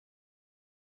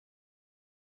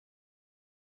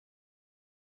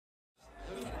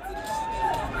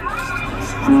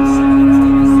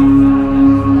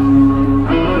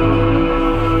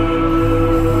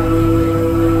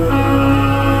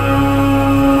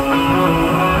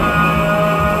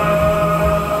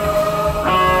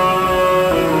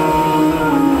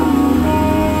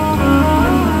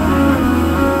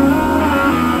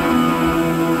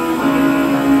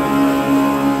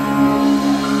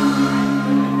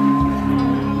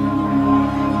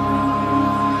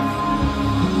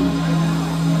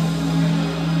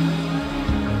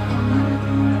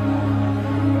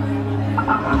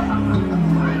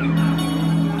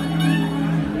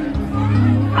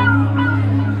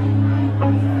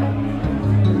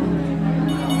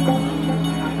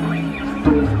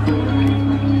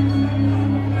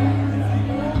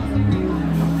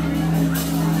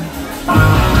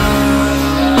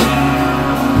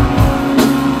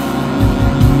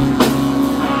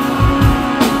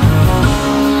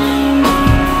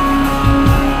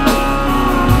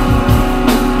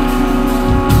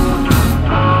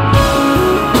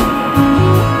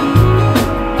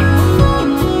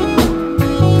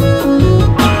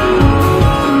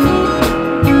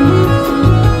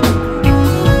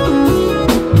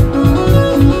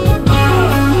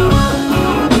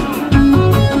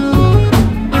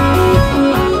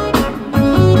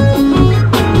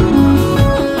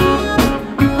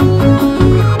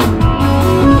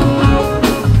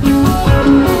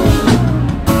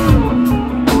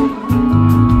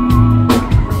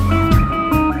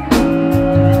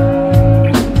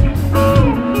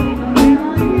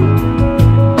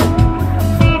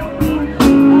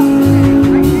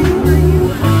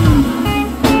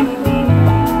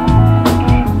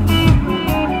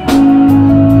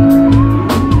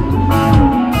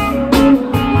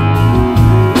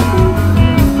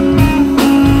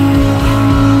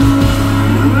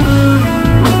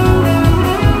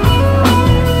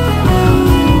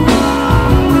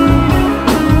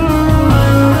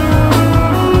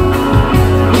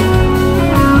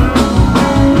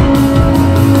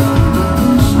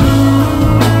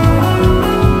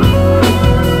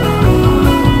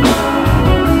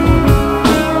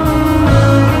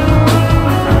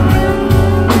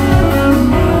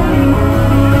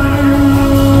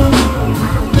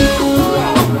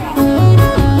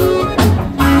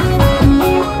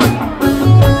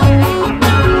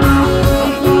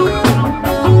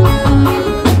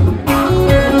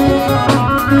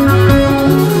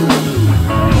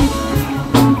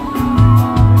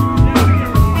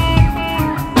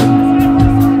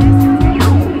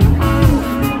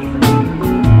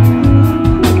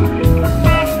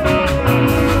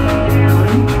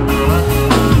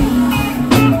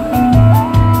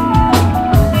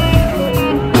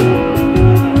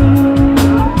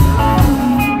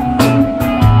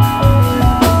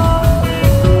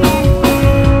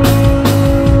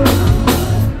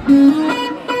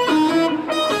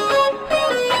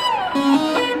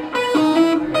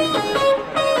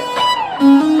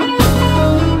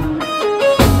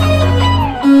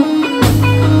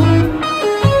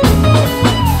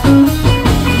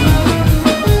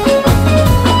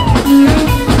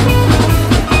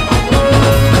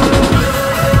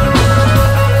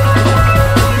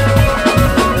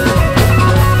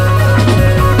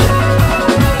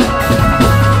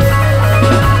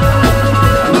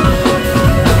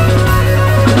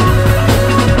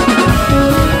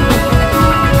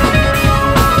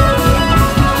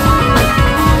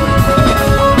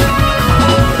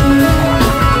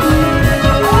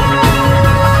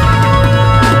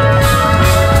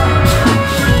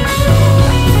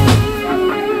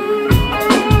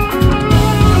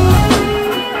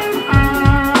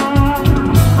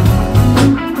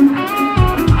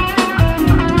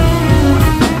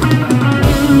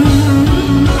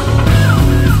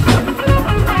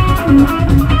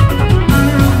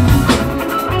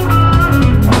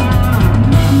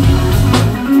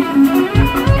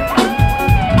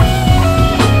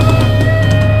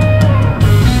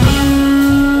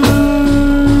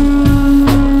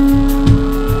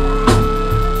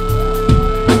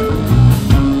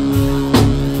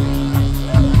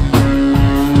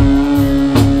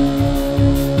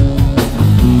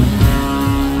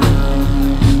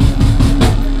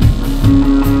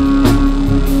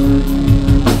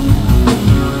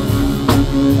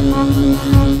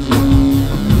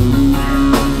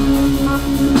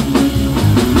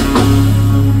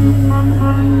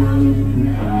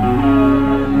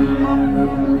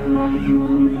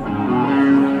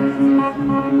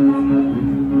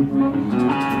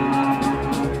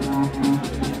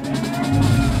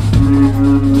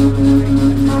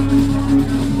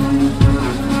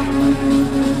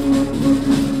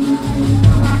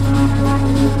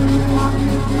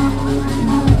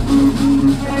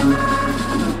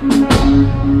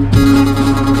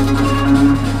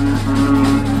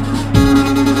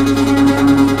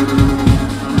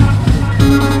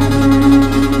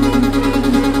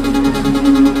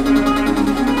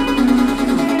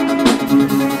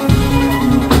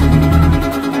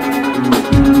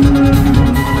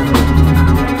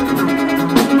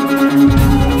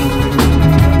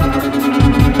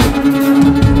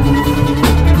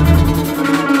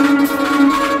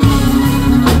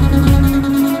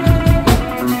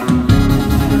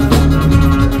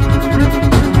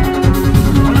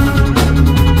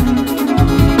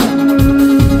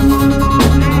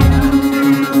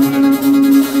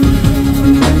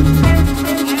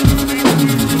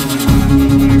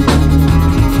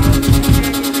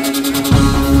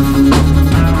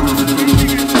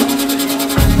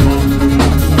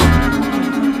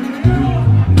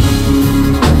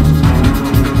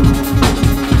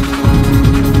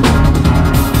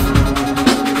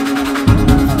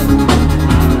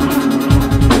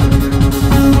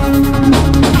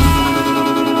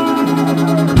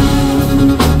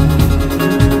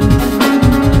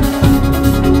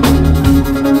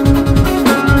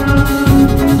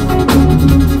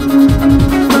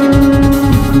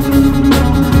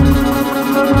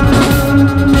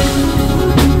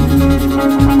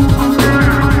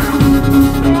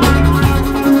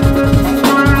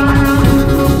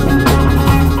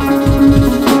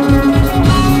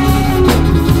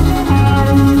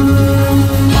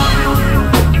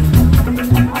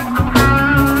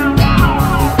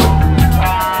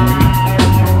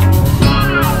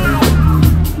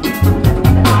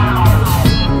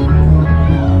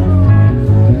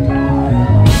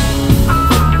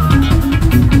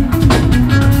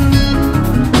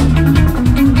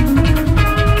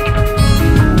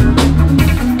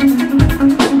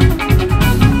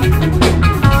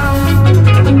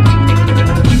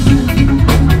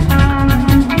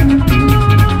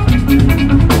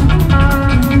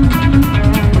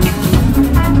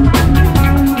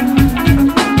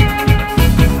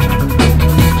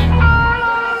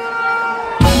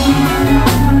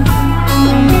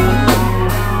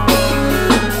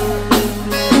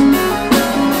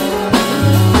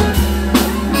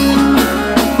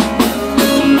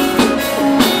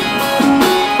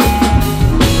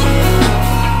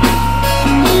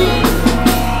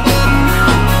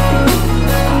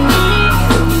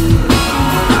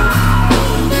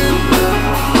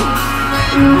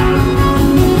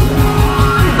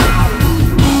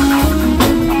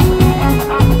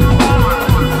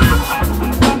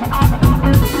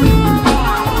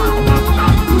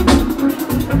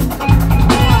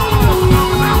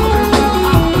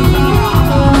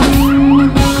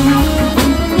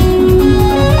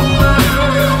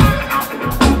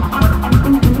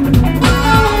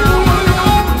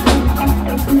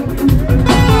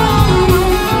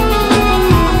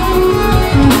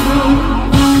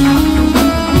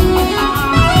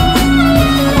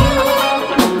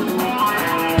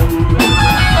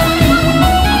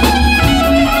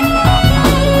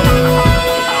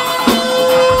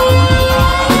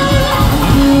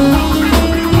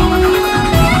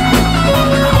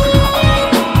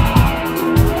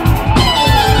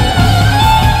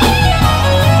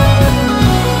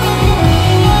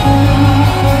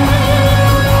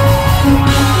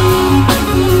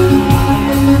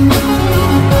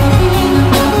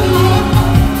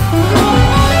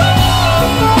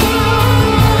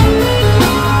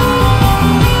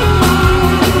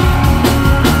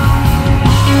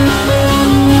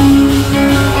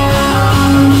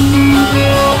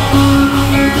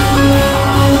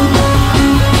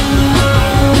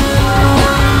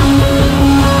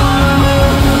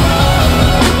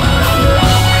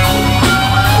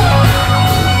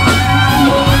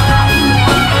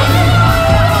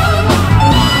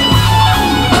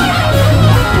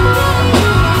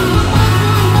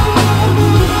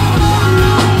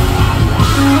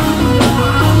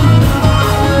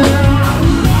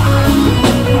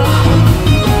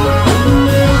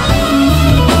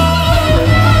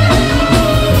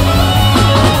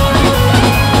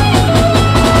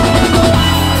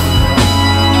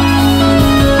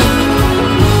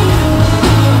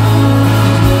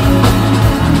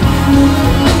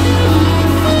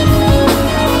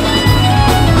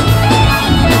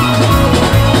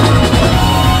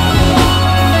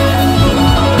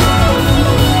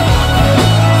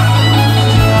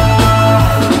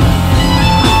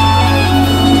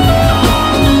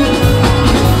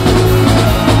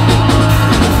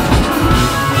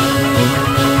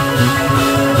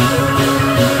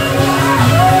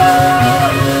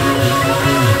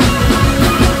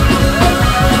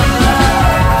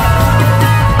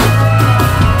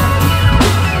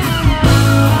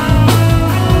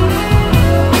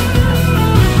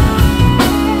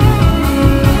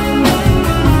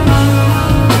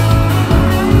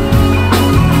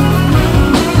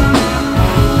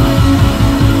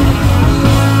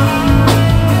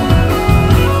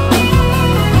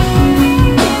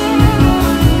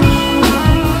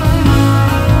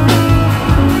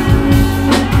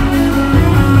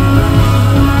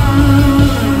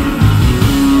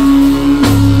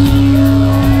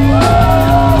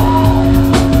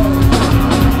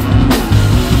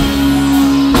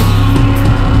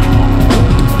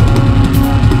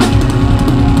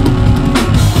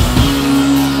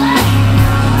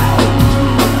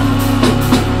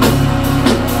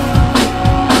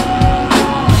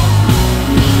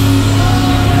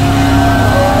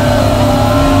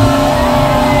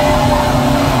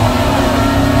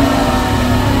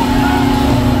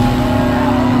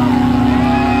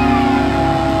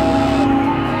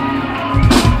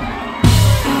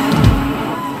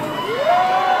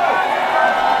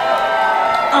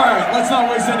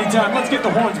 time. Let's get the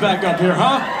horns back up here,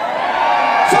 huh?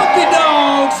 Funky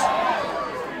Dawgz!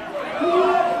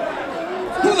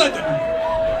 Who let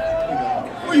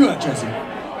them? Where you at, Jesse?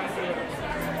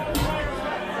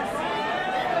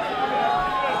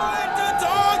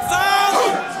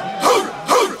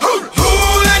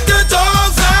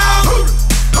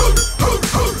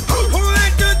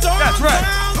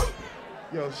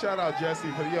 Yo, shout out Jesse.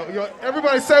 Yo,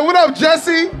 everybody say, what up,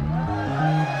 Jesse?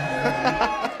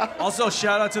 Also,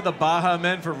 shout out to the Baja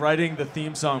Men for writing the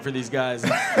theme song for these guys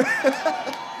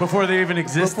before they even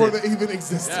existed. Before they even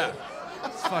existed. Yeah.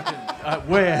 It's fucking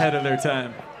way ahead of their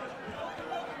time.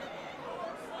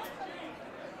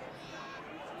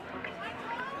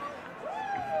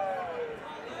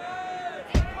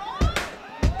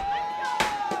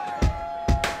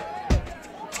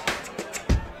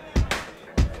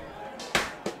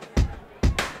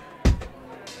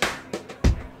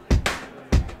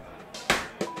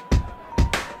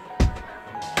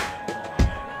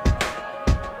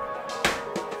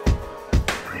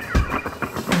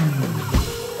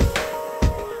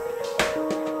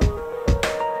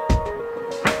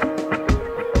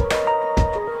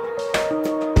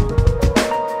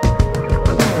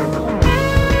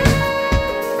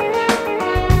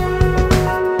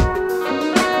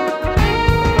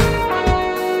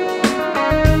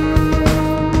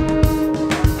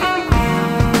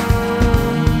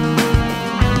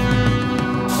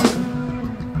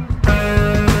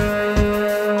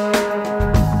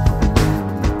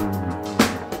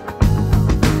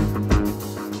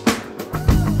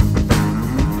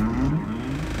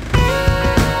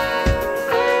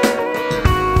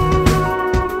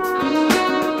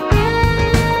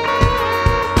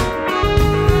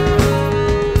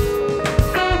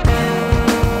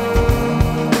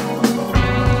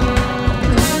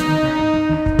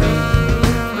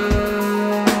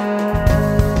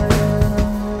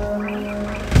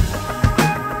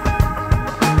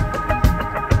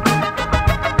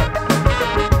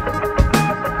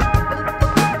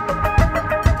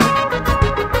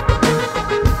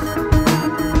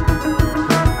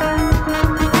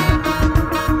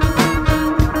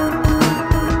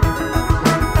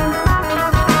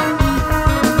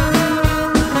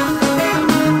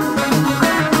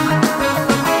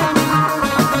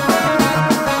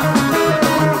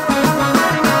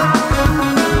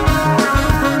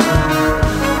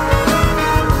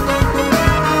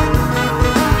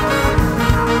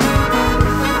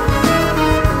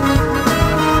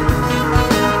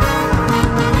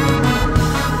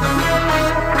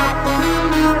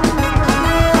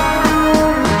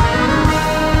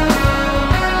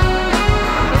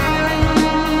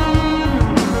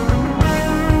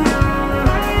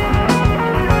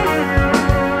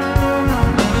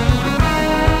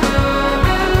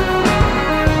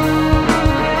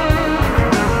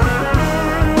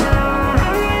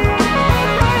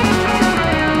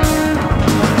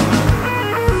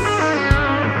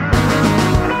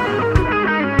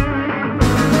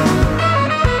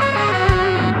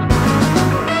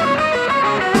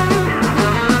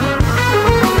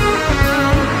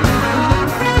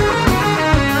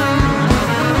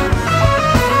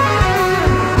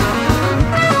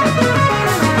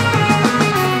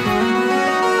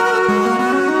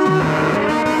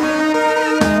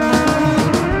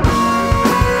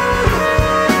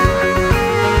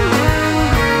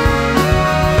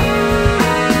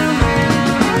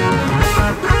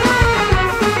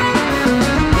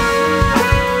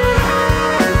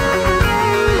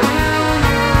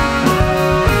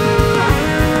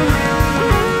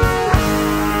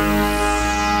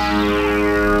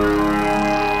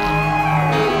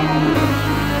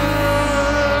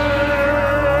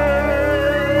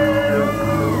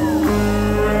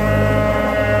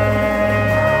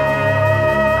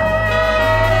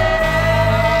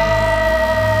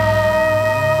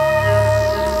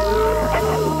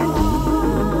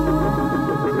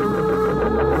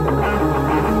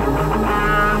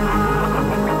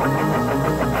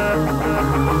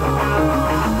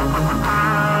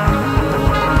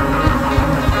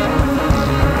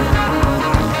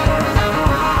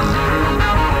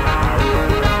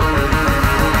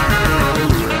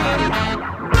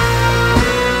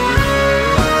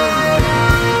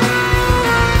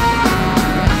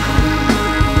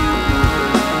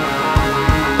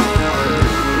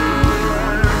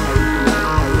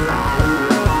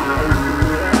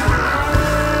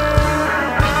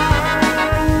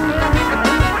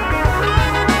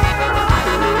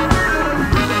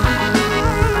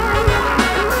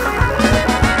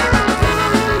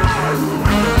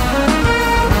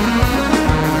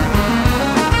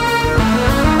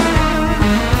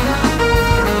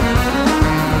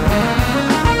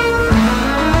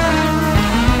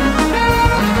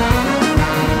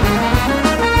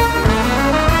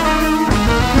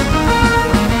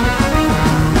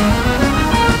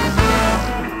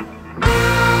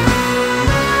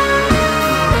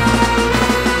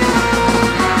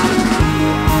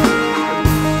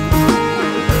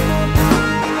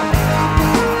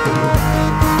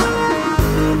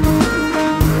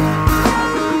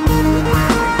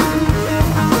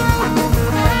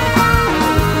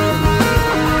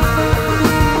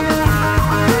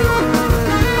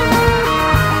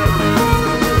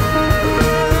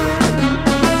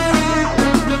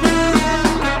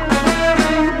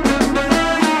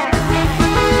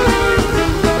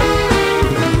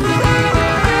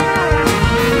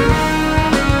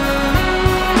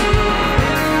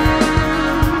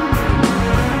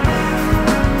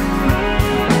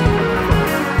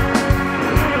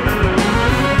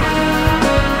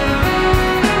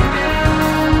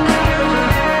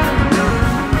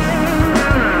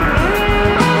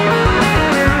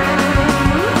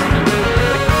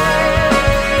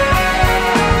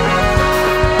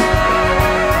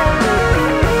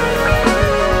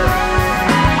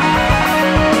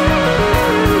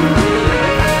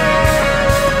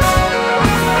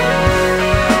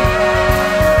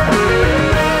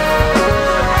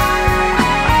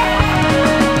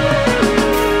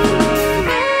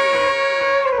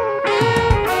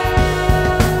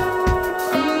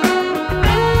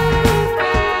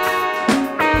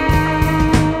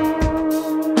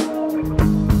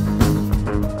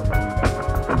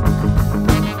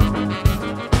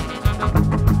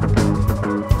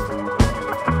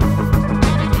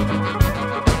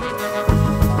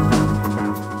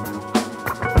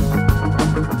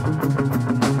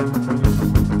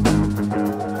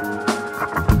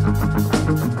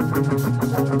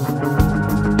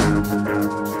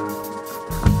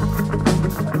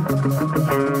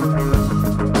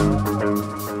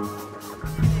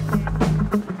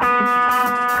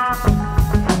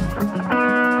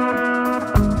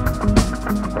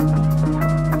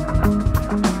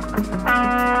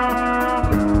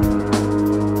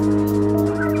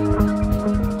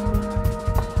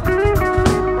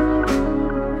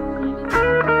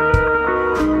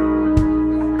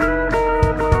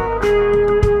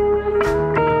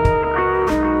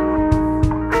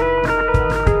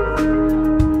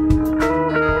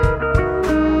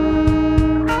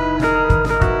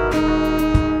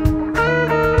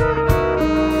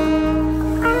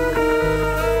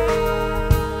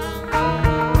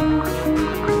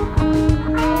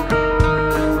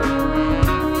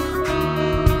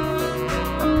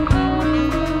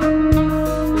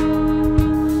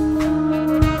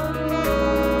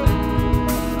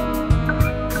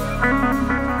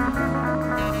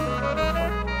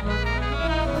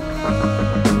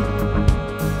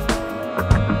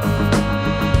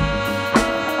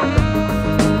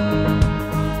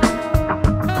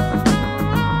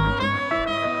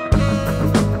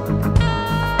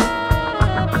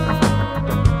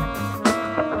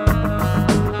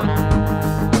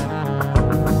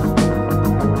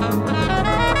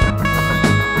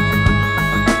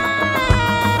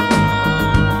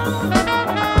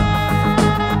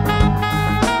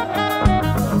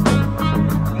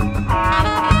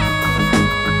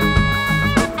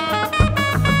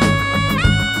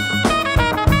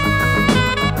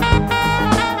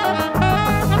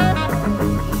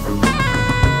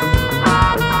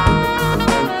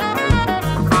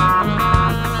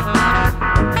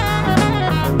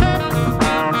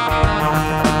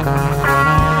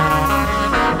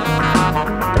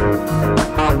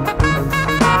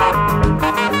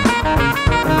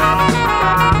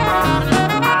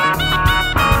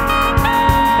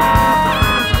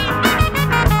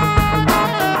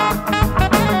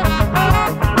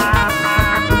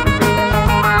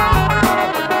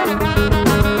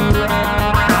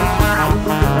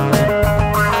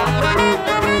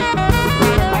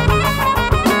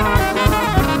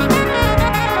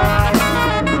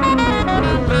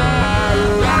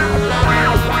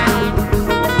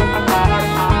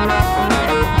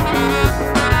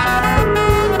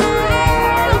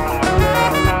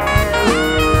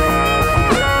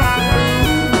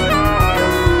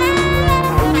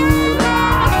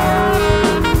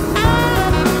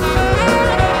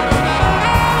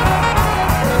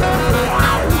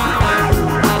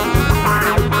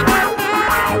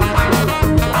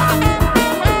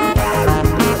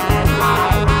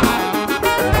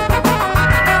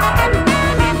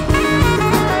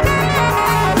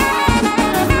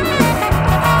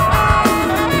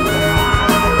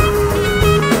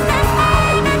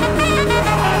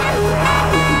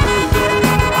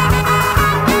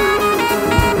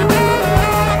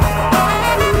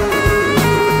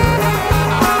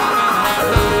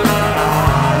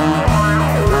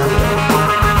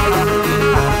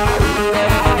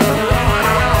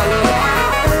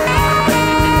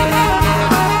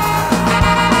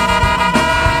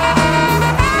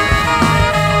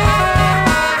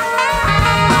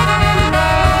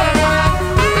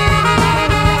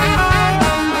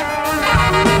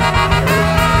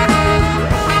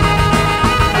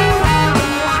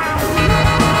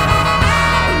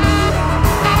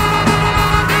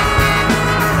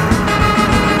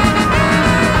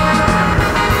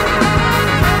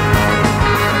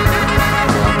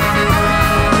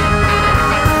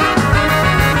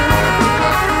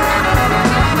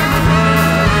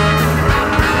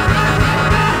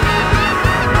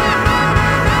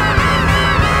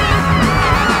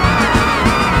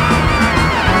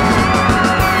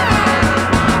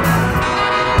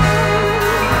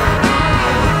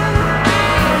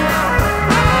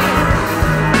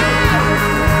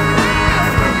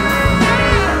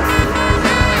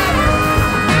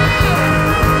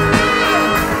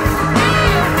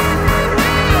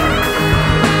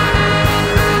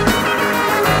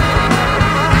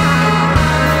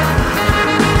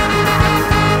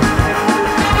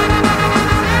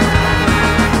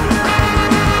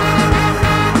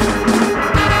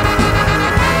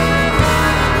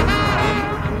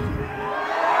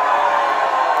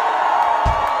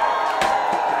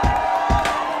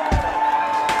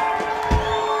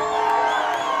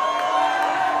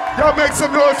 Y'all make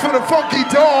some noise for the funky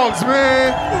Dawgz,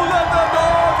 man. Who let the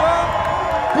dogs out?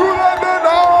 Who let the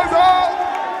dogs out?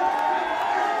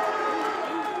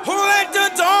 Who let the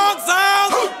dogs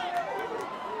out?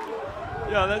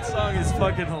 Yo, that song is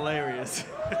fucking hilarious.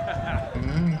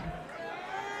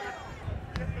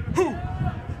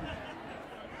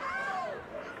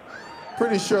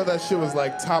 Pretty sure that shit was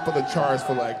like top of the charts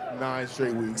for like 9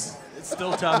 straight weeks. It's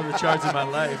still top of the charts in my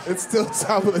life. It's still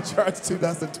top of the charts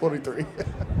 2023.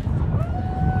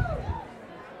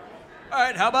 All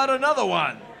right, how about another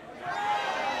one?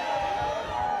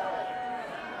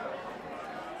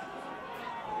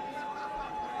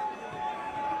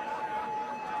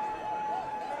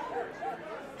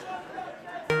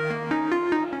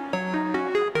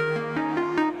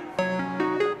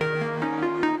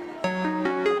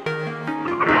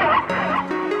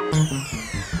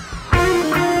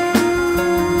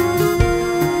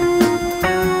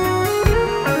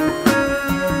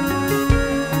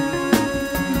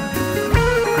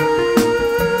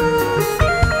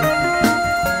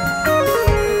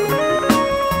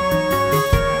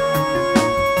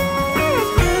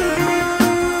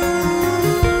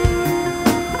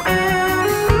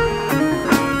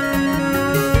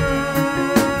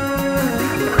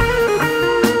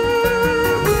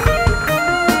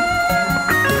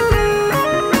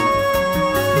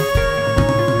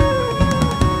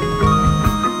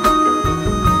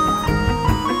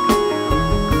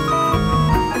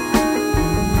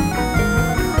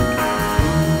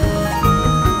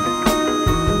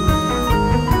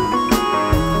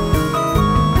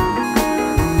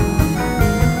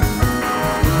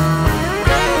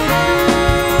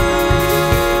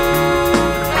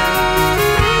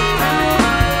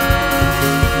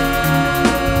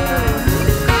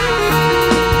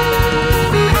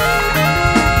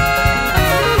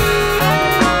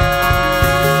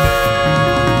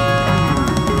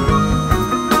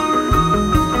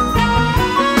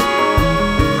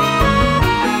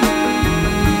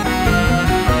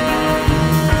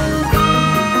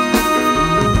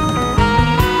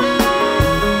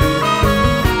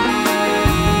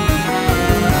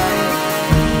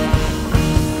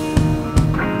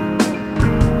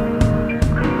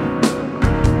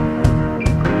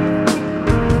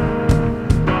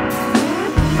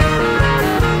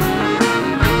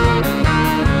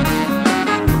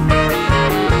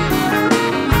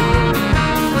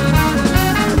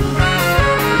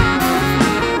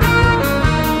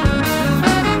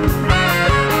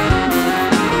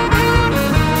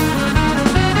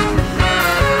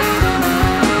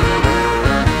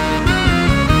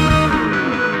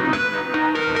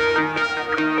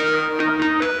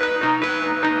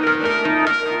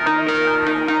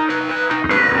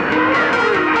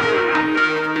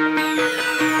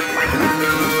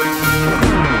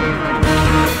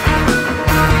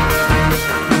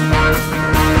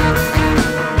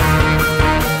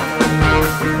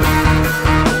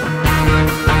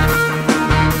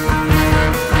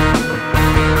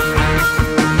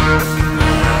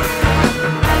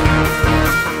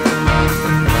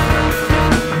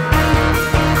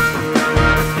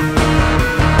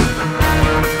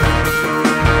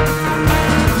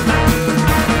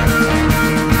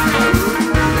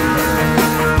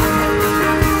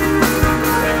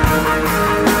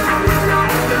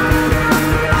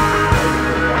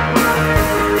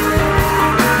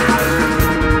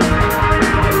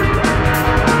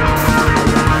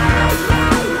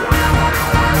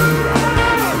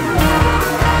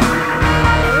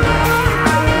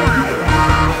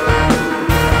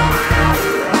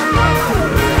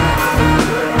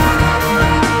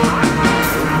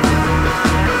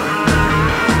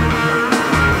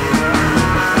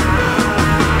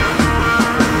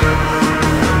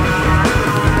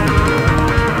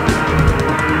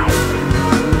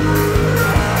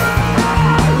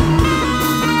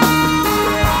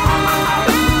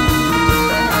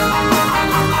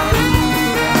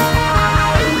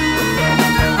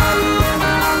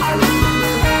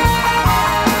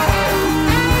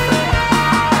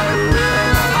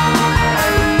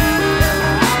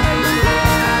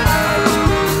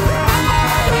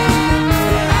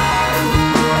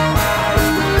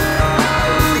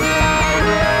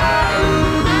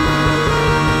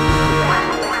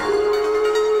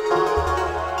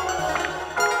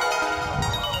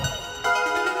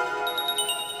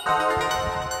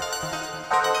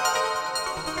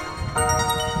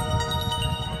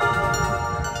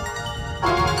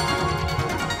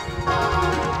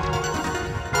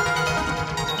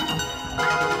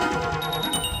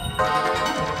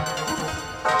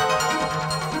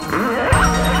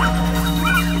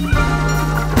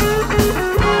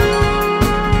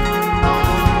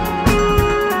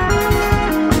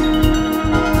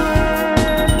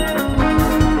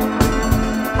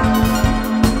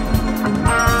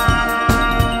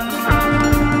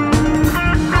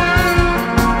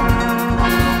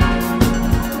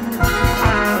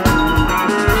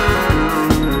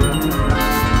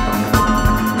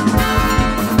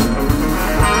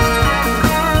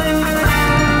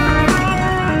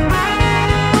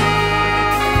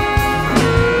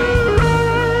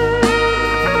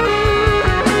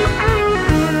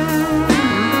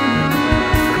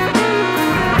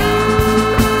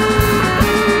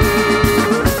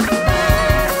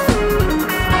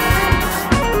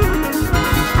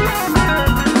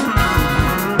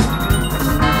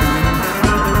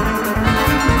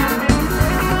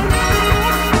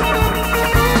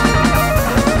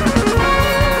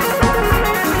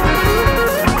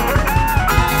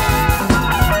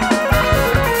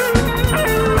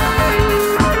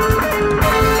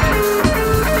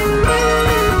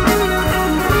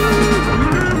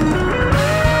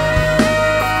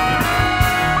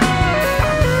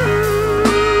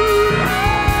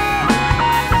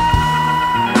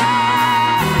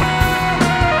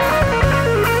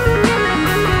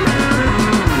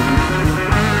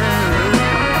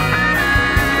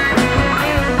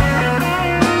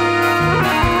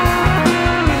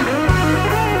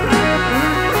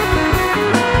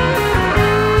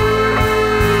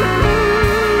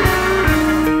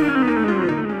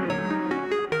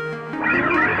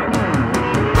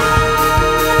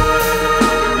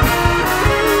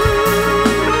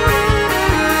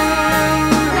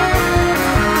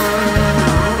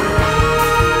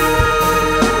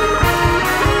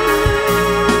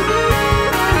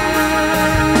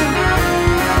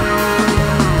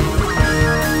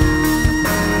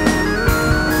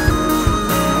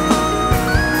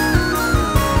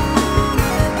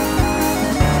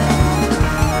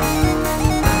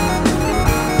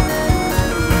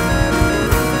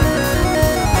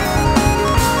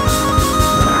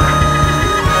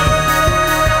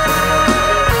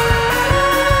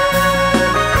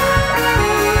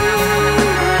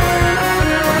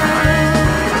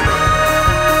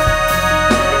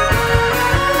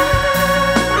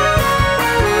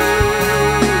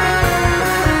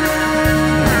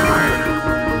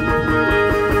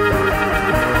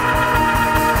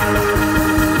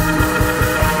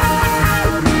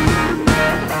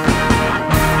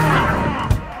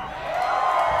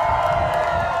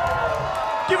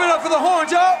 Give it up for the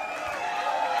horns, y'all.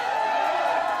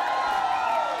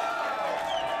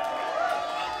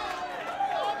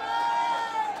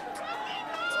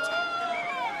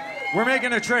 We're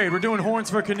making a trade. We're doing horns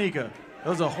for Kanika.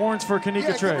 Those are horns for Kanika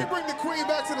Yeah, trade. can we bring the queen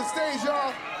back to the stage,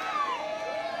 y'all?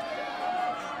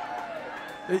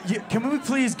 Can we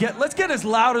please let's get as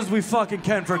loud as we fucking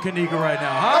can for Kanika right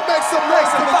now, huh? Make some noise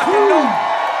for the fucking queen. noise.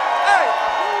 Hey!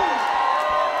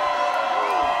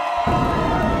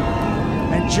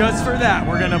 And just for that,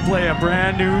 we're gonna play a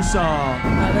brand new song. Oh,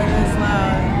 that is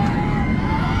loud.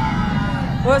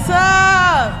 What's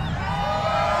up?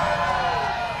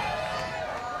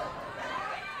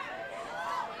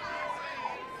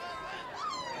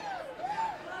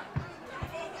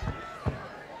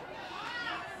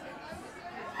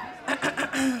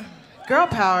 Girl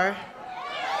power.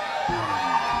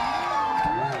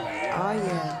 Oh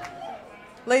yeah.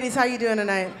 Ladies, how you doing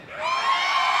tonight?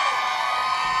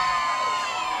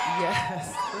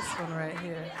 Yes, this one right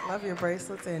here. Love your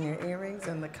bracelets and your earrings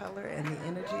and the color and the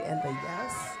energy and the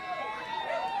yes.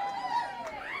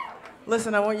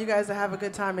 Listen, I want you guys to have a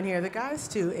good time in here. The guys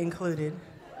too included.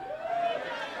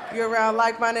 You're around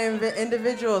like-minded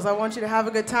individuals. I want you to have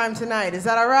a good time tonight. Is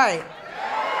that all right?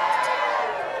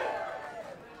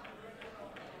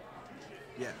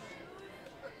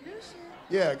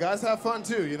 Yeah, guys have fun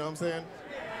too, you know what I'm saying?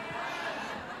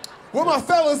 Where my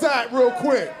fellas at, real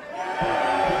quick?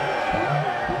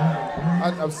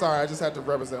 I'm sorry, I just had to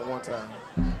represent one time.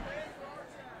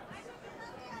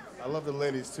 I love the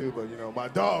ladies too, but you know, my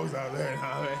dogs out there, you know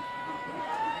what I mean?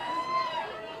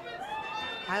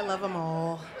 I love them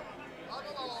all.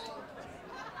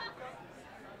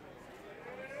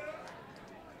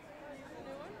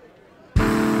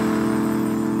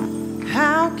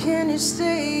 How can you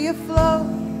stay afloat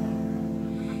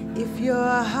if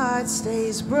your heart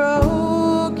stays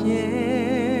broken?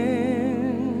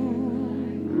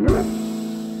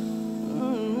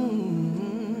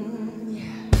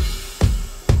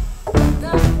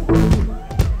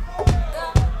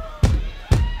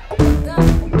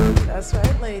 That's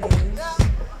right, ladies.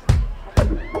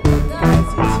 Guys,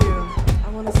 you too. I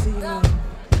want to see you move.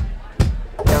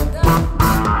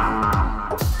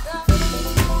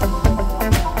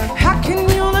 How can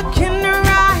you look in her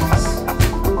eyes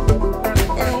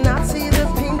and not see the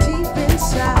pain deep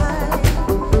inside?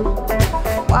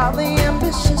 Wildly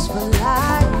ambitious for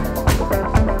life.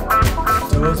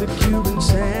 Was it Cuban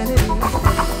sanity?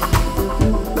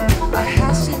 Or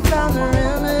has she found the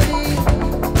remedy?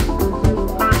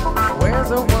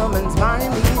 Where's a woman's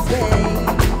mind these days?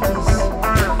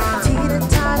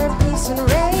 Teeter-totter, peace and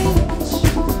rage.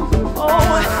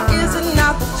 Oh, is it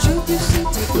not the truth you see?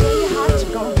 Take care of your heart,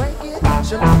 you're gonna break it.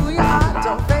 Show me who you are,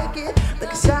 don't fake it. Look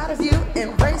inside of you,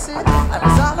 embrace it. Life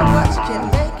is all of what you can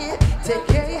make it. Take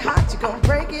care of your heart, you're gonna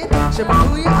break it. Show me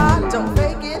who you are, don't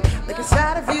fake it. Look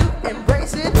inside of you,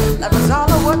 embrace it. Life is all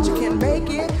of what you can make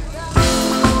it.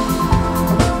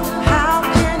 How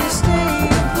can you stay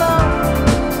afloat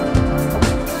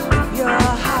if your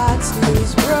heart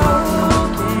stays broken?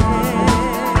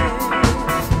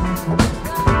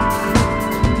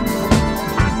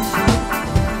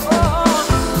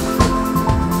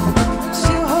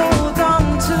 She'll hold on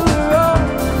to her own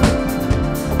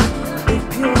if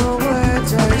pure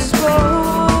words are spoken.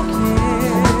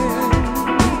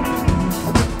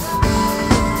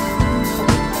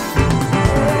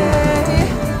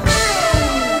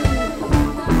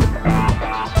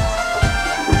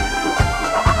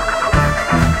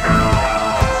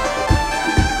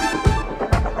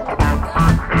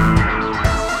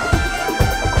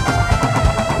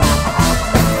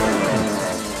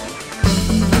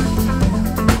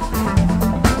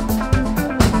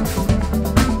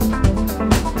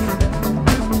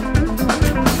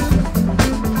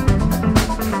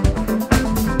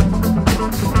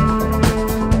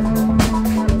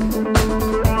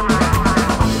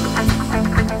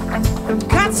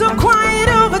 Got so quiet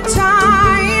over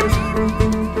time.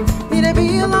 Need to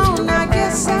be alone, I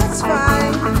guess that's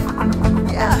fine.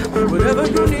 Yeah, whatever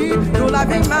you need, your life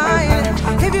ain't mine.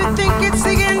 If you think it's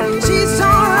the end, she's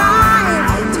alright.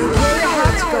 Take care of your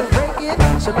heart, you go break it.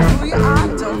 Show me who you are,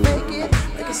 don't fake it.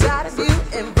 Look inside of you,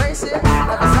 embrace it.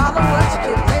 Love is all of what you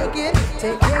can make it.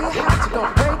 Take care of your heart, you go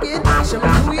break it. Show me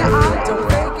who you are, don't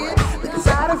fake it. Look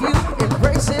inside of you,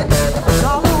 embrace it. Love is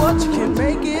all of what you can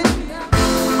make it.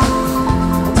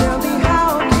 Tell me how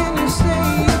can you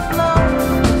stay afloat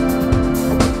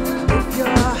if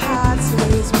your heart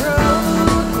stays broken?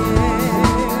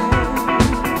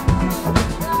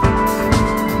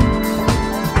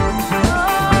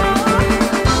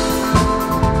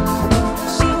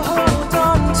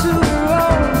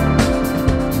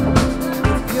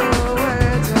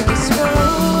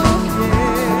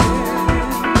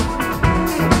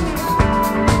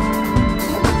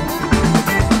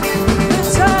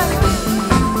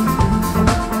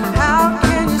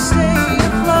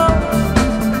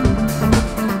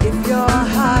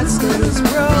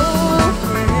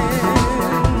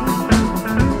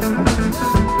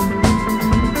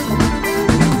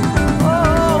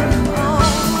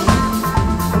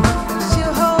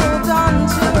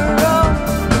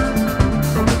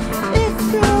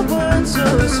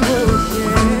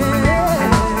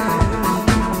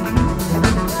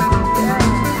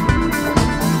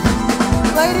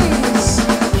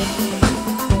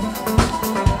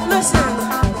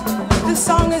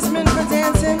 living for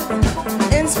dancing,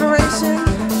 inspiration,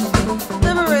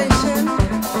 liberation.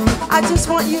 I just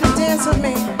want you to dance with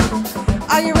me.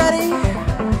 Are you ready?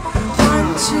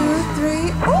 1, 2,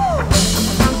 3, ooh!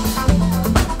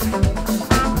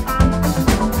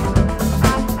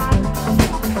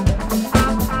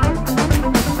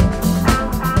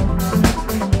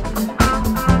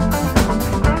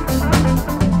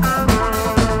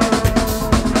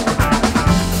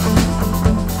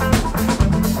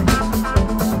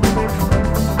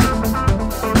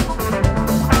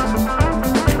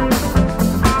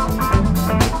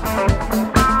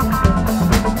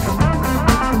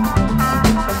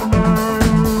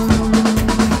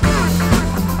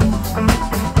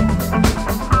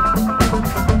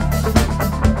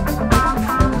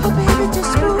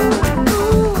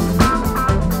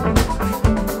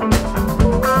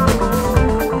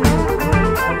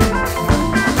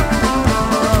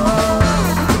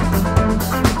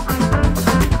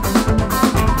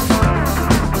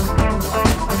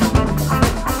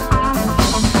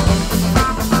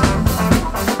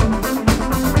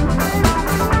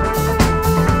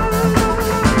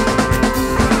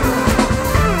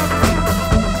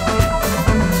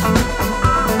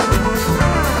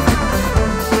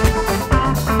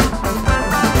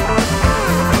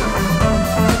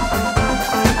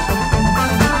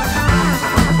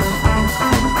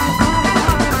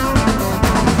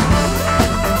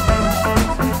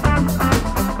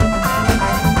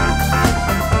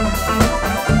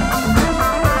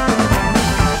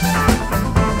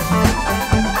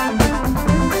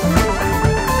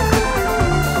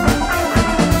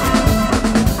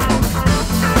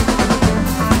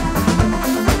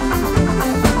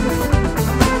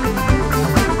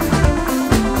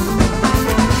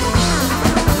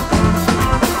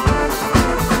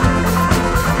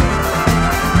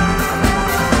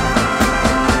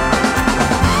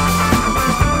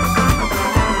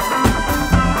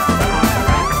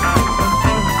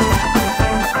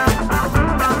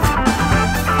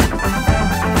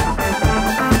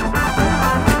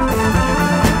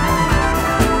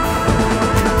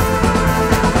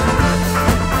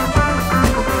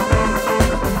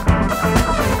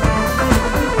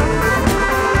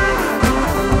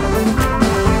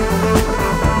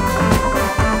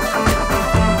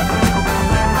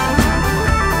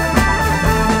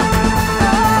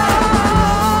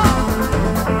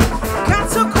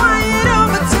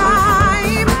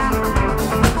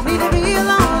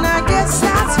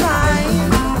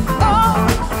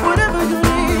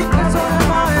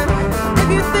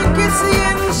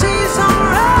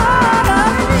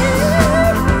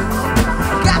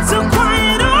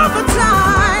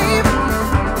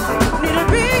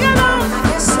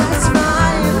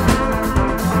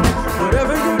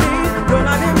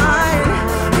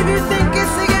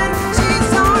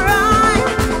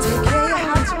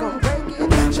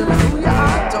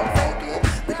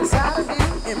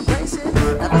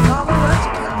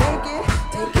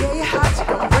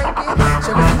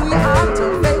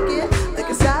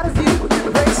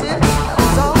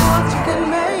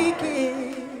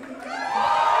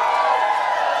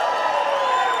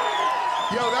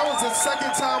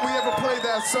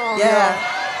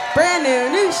 Brand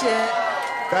new shit.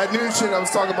 That new shit I was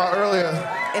talking about earlier.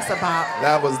 It's about.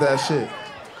 That was that shit.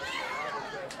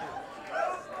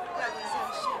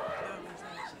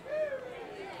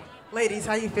 Ladies,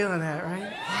 how you feeling that,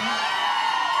 right?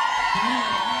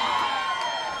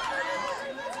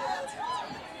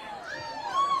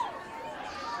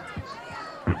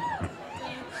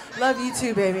 Love you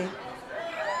too, baby.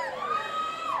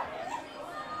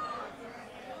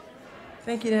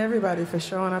 Thank you to everybody for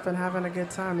showing up and having a good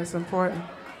time. It's important.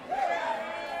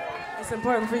 It's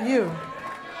important for you.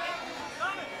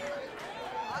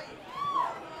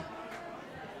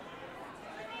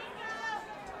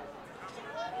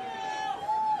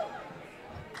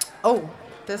 Oh,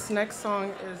 this next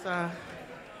song is,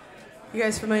 you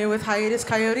guys familiar with Hiatus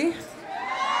Coyote?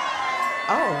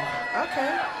 Oh,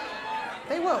 okay.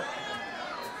 They will.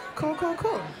 Cool, cool,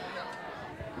 cool.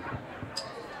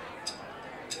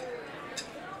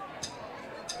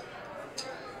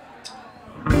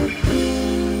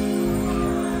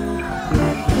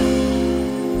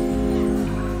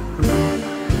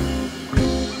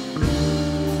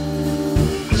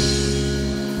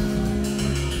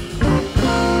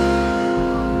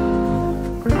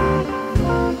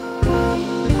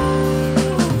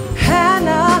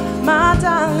 Hannah, my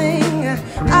darling,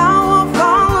 I will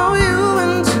follow you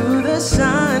into the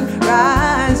sun.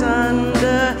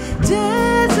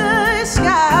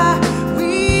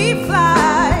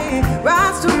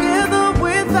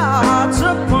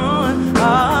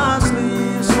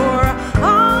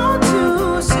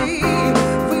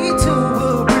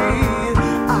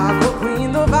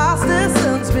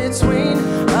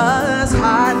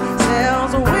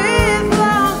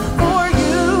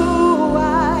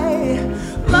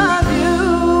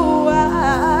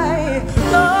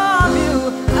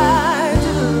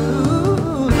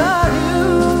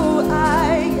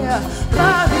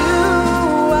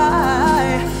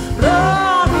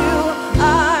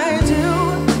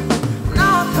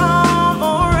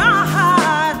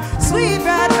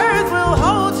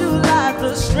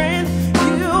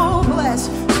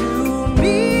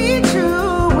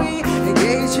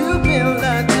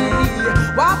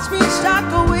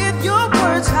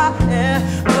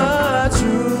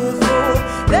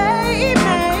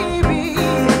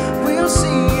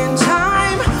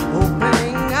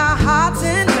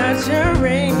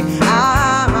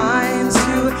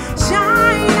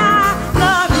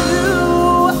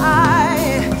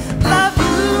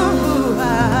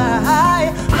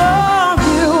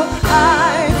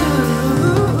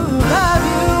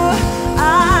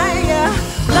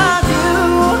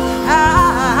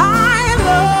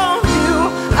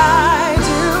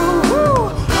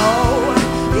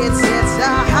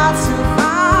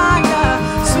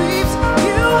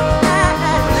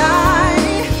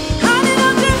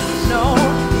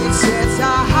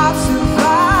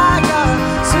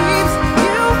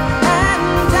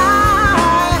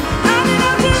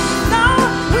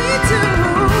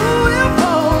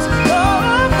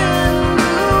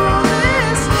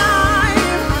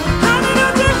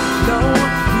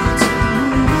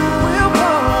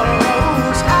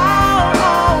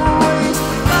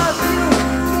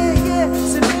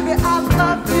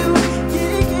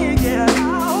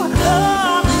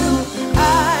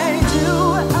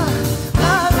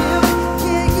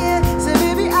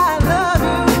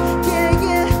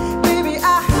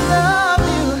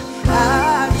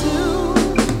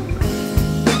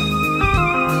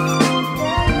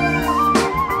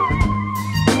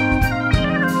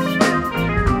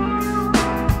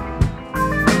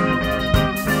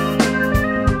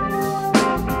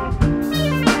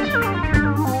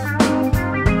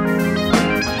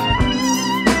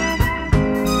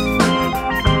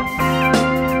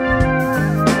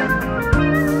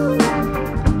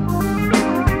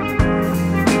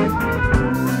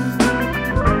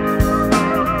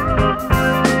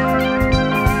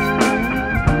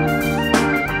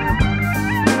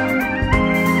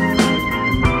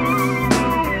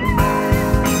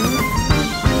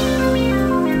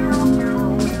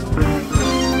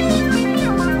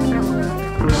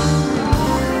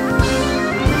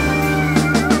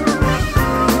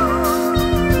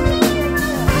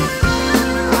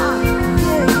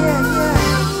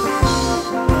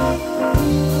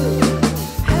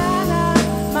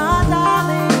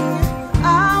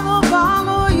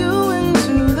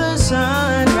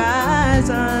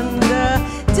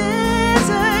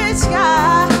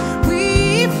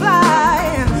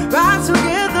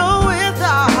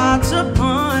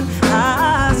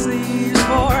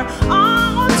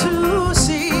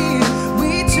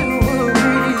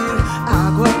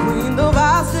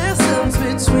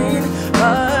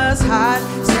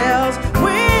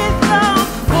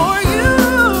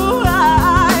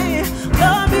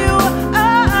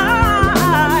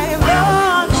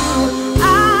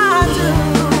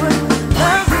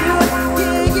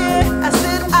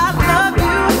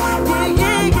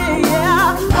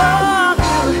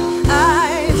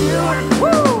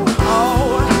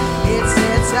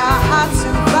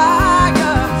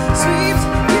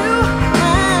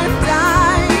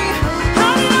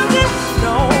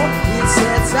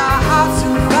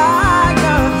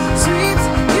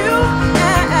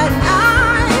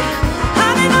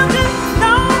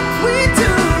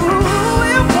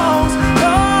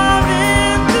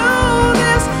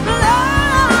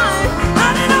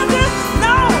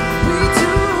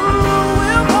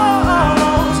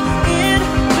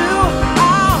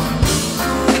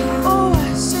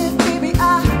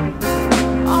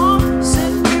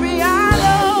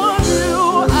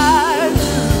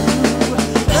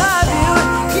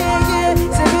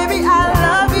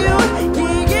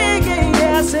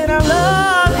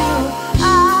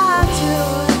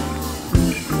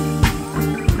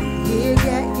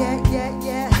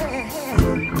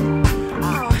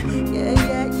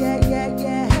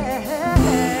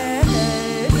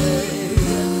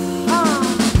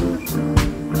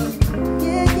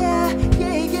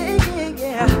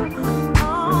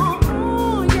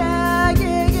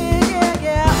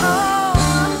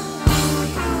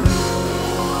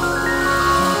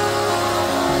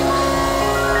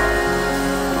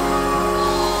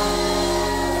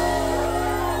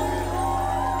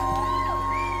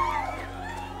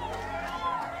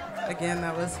 Again,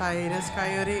 that was Hiatus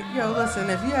Coyote. Yo, listen,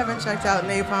 if you haven't checked out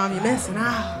Napalm, you're missing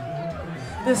out.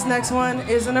 This next one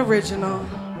is an original.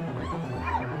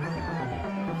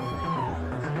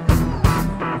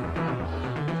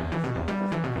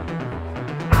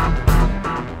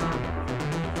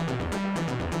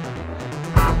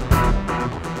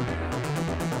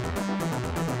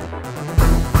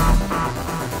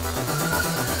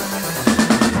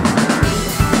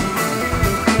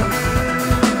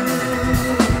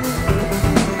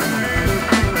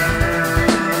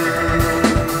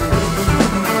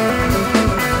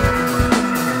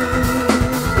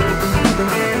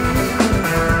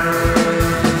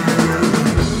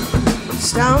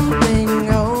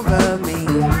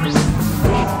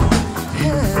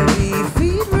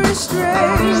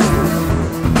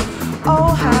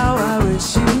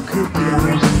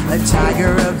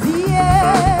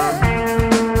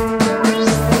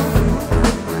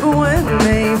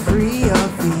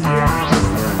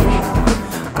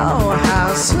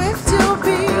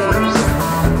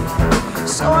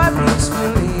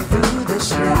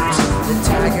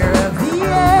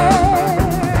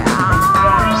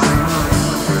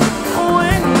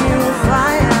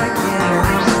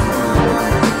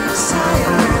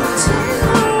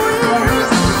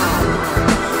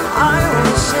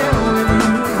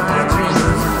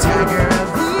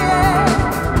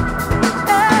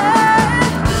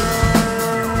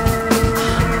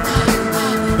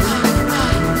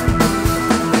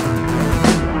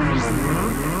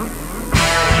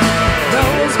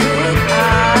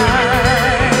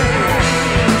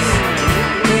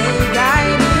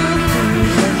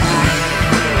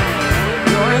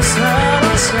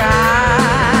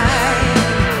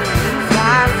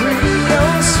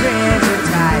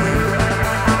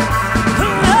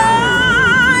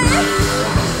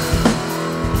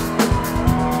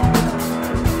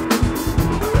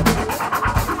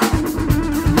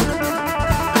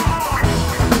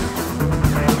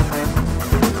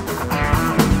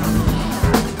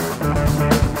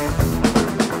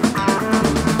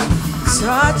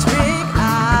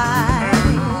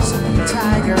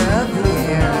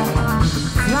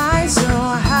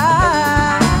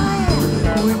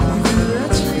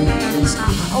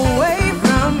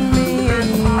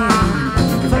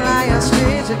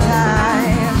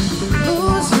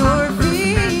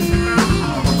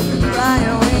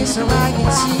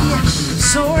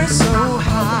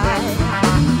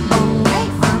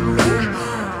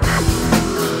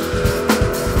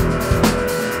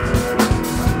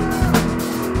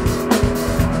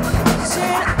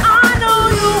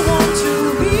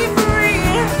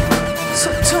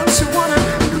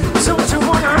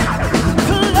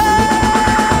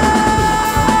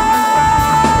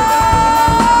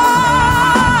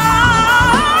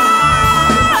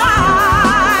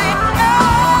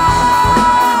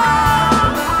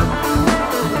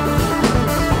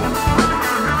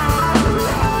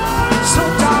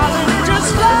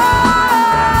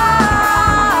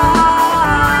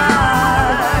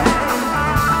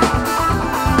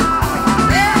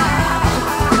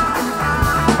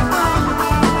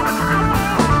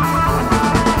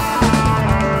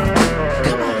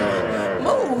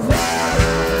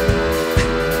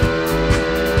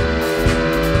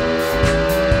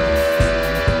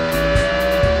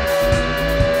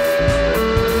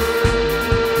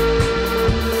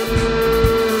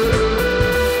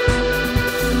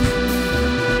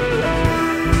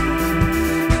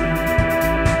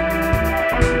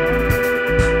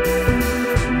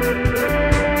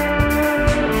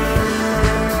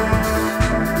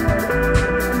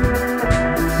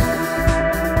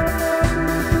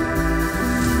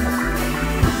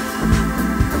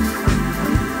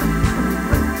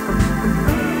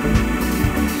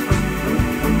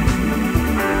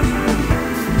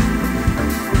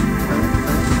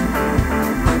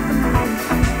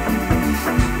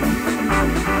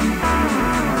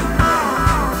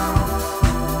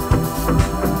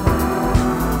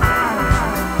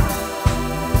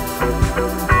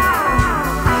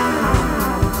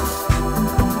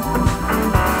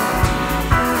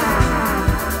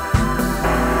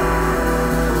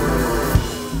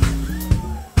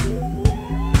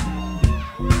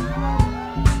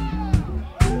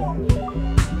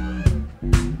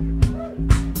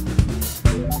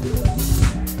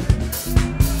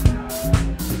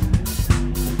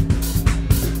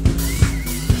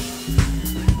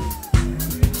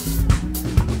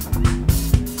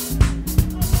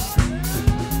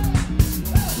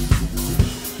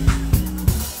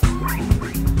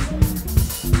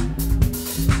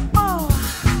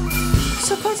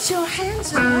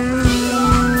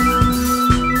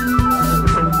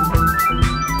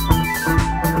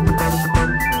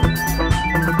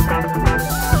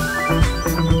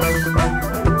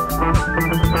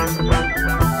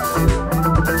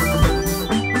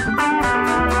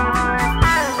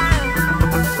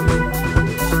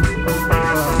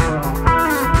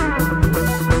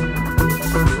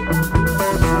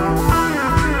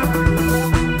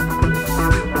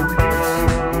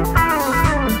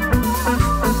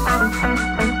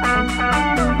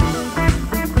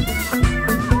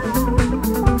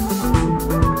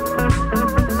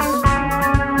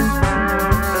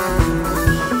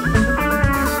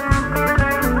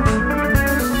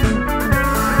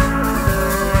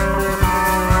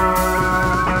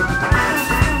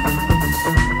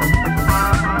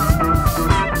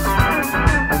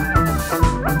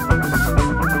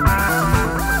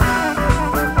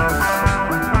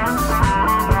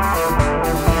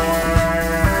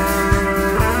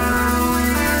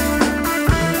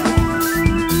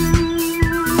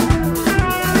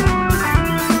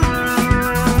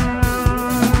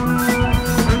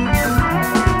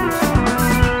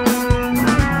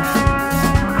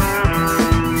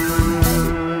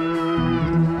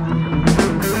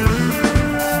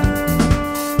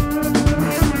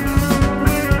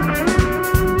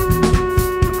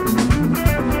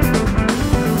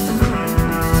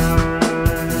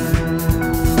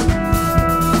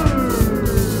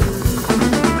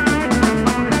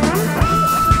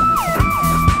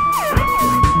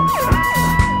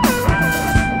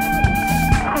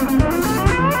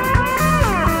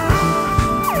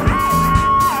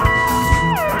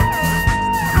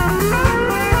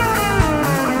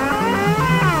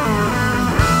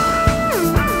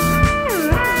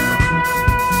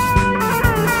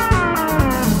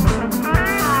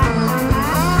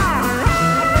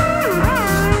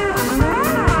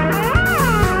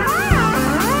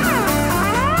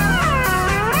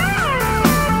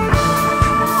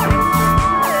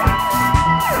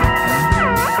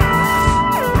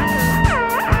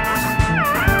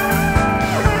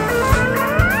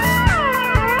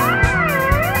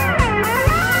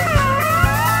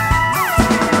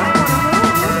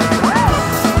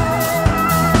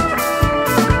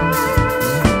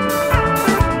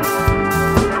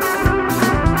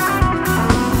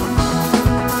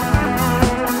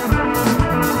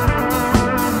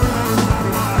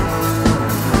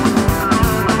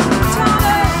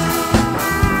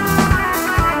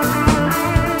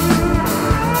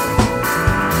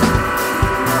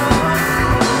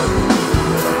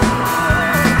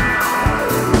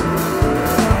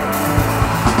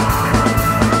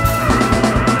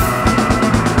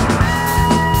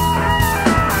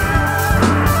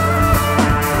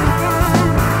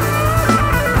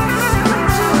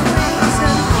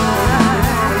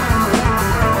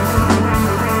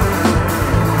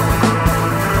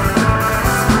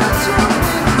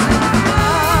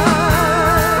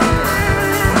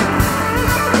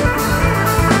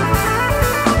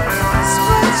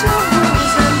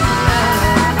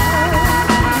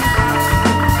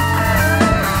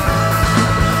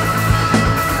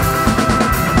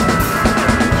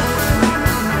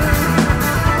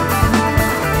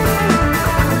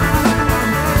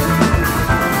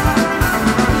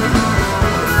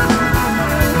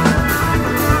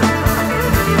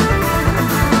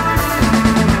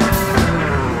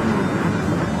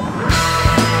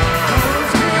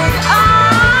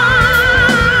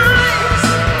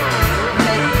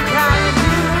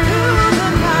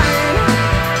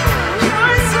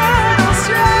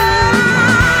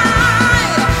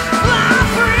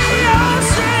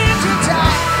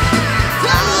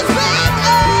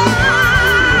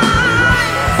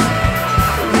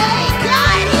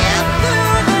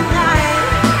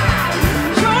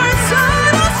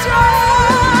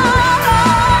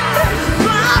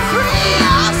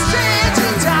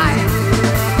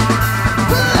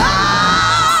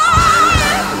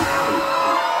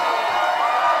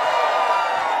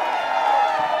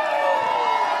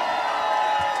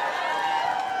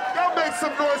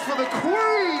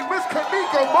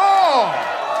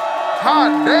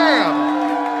 Hot damn.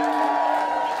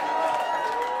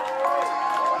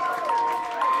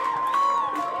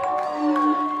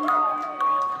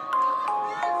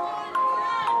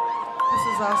 This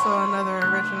is also another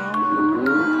original.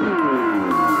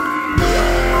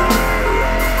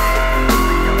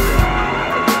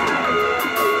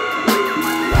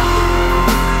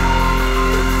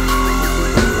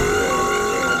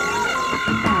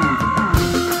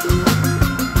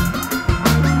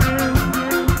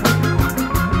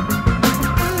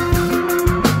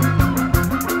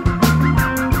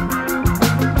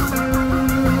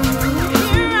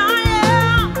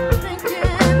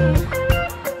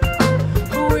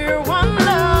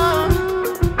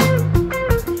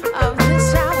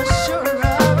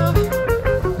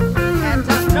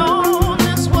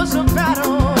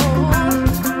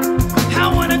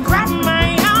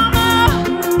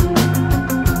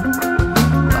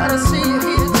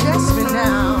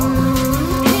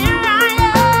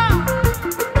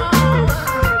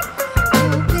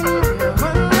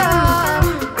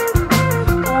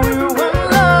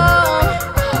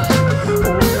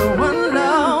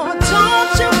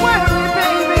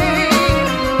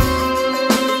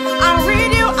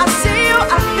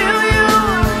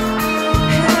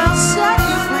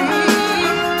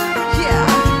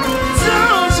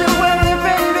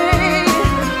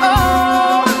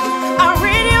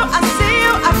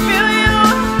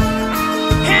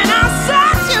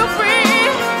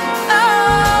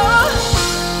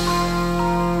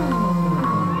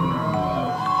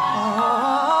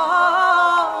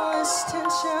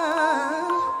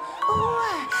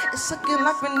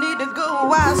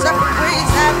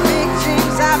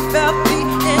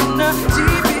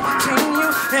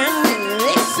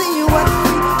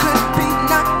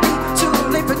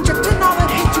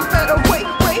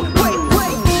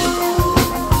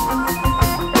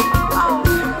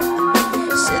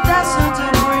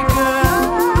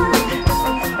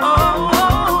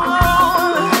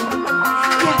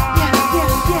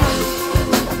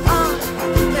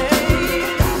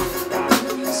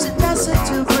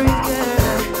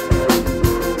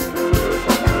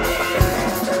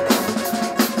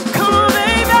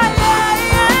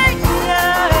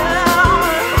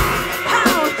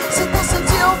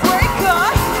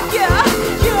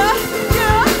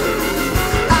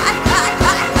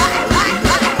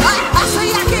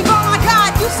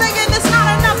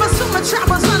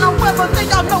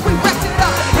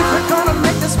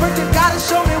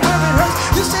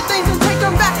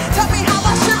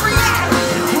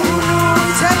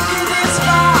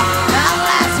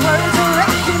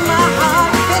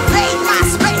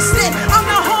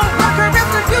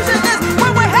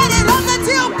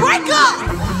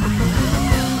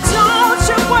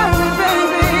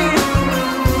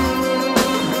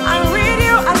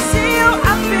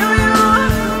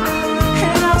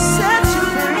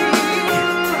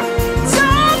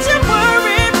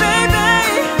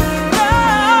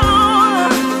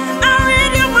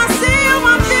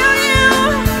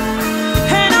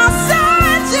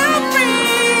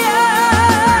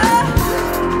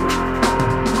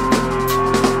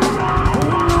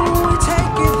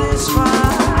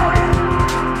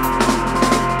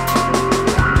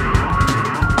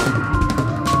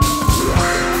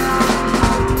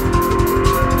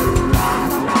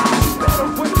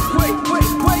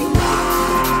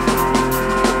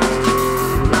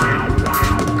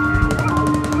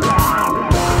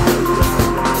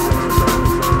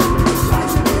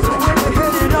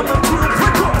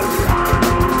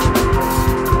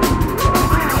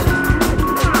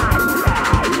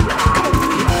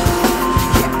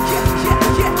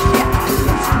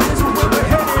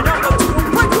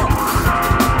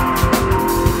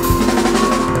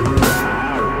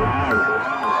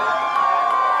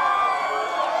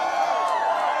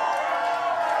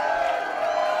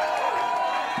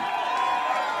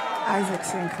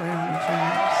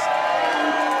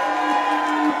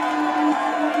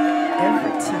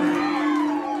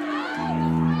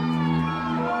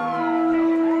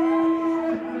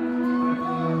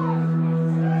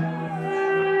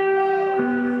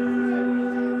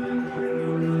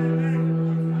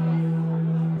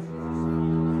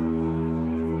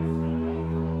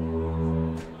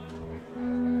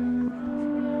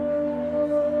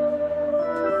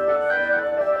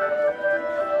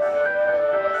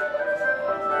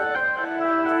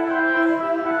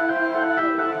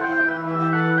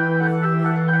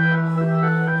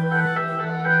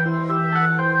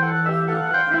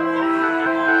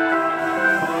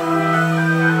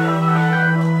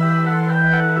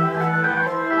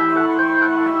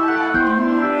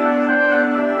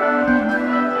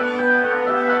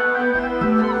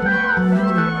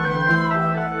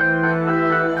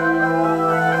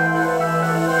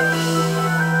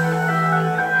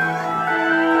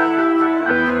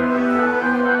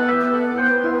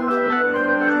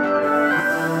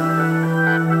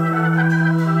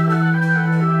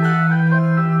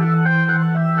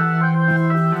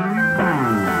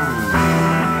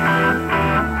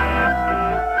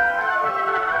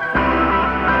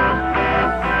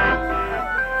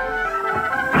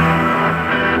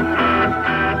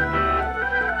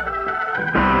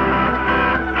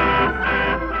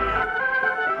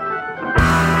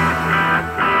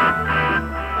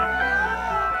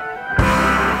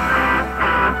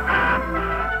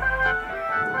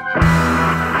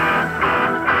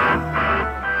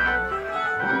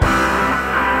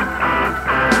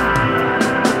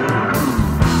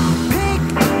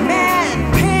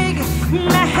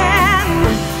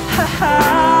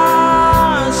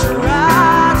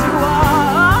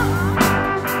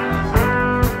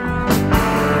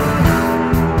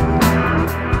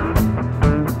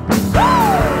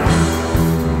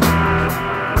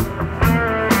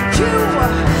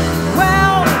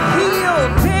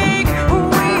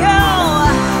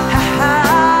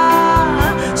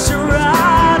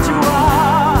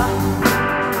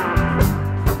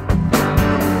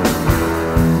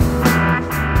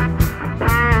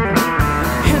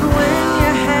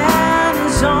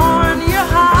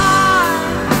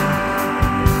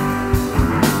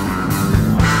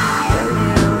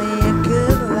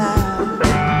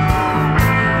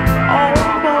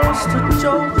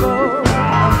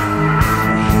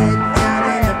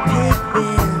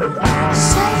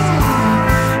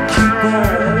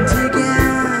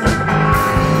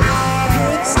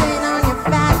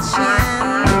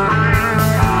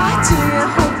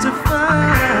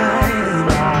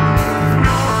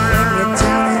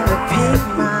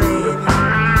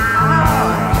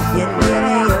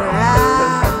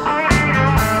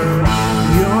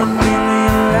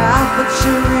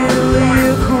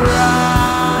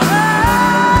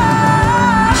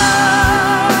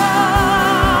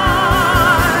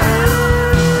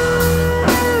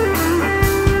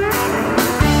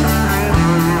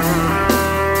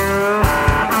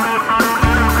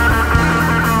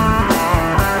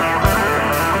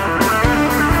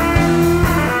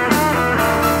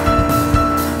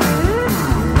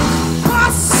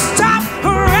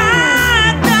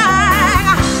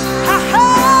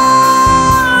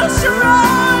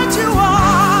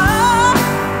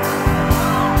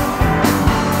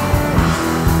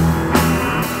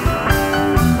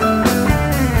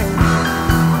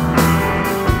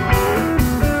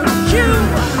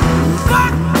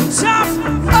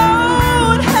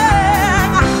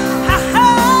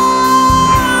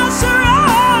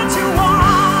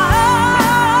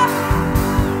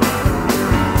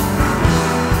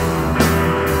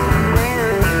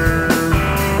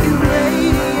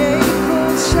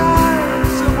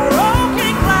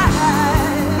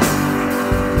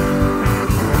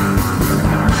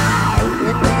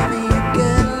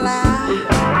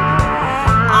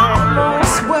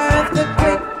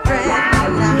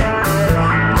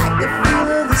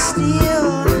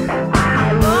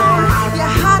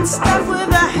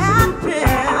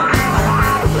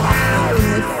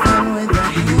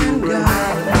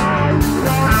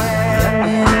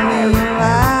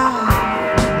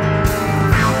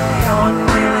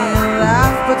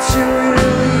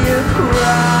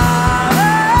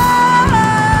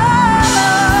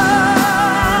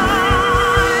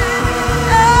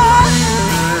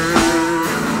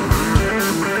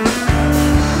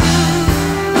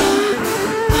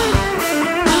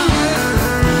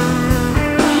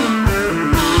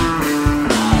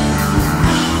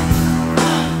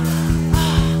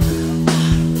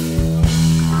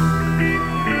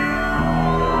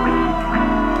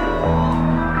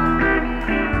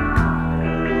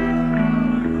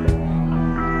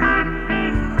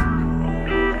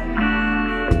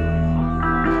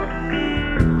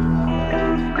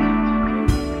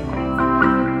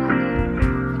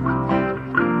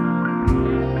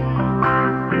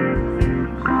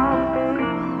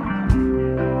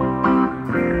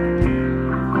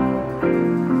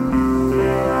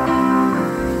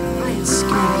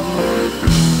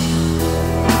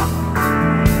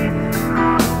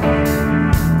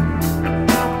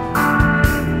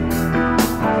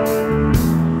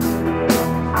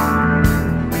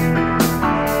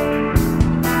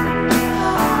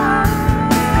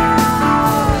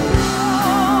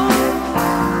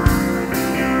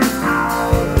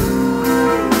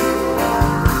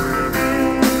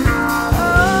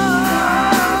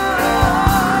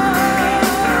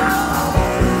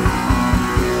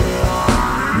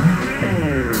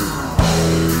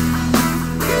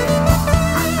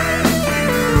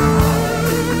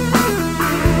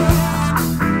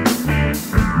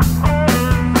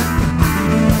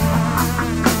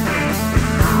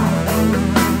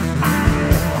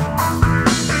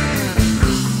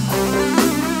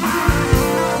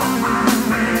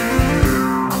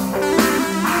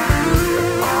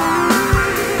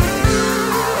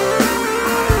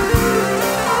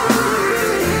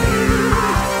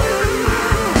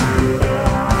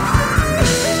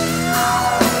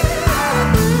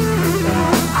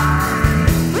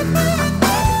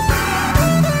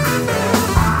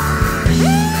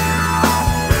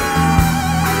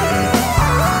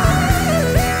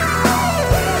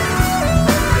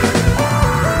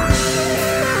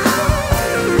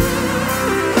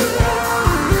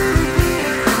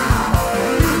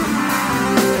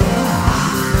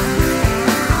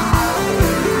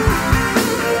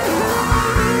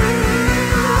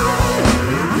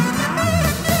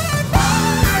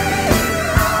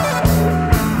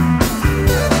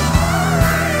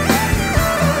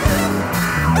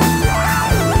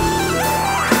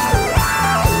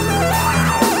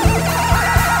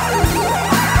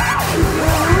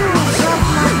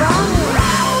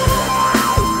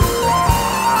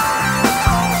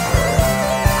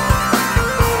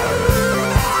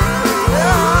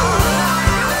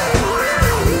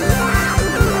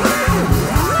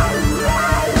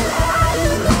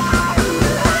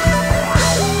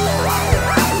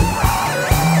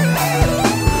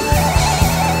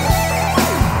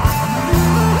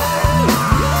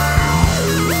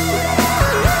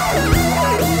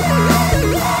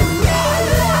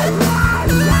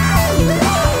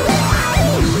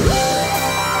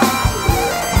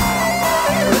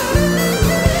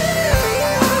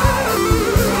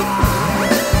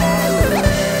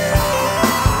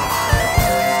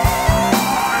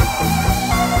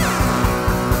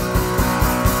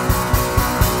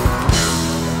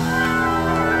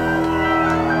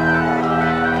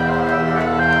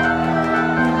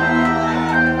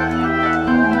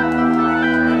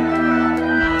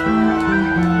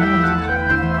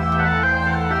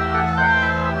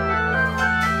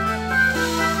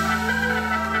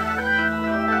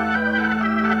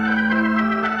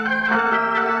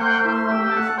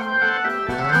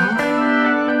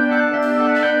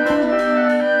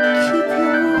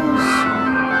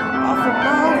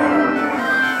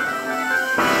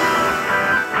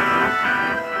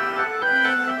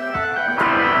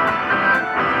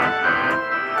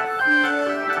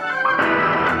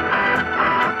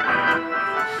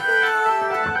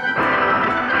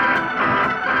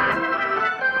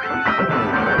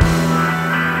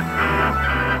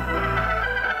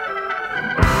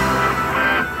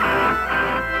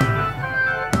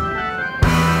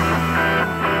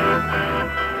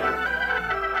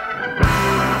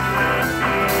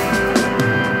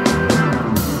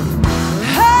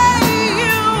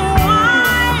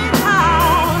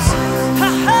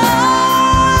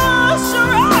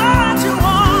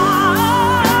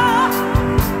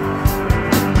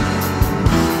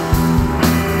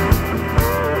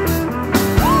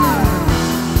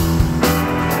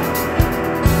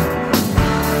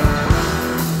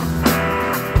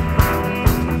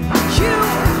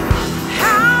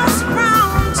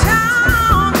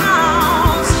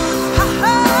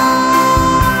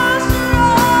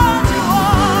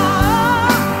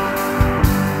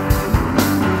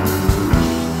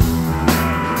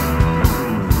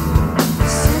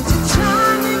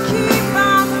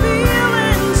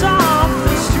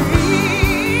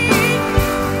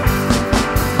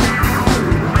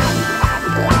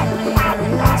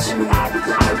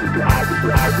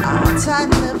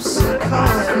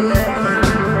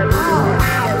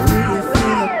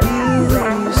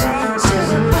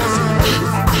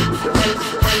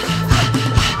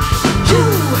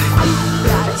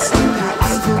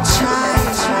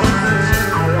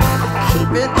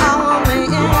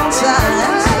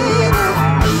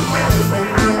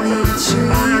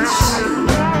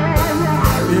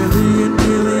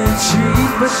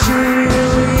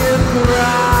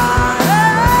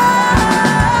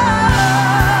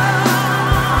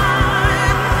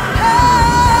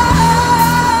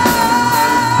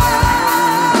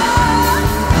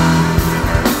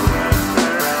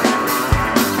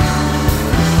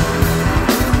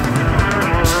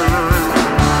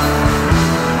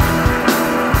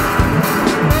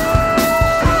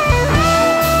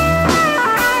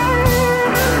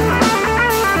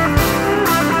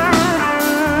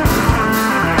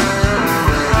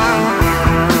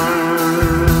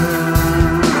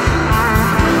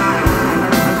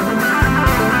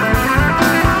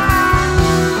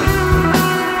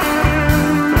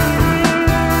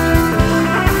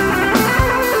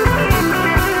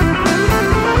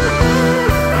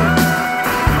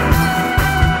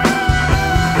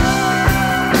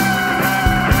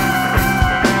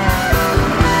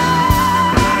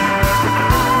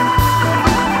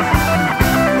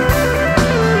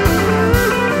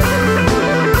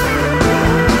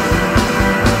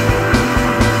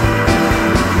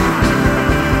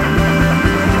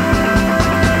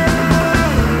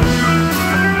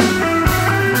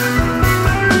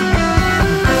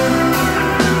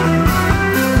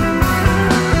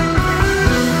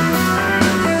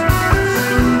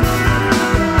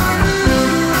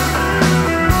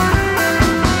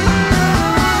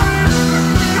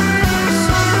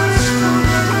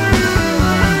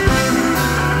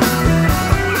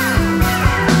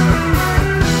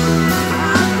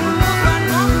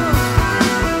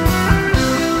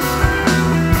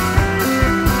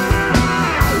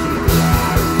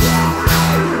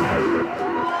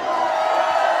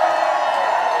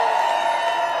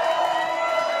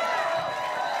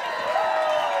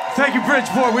 Thank you,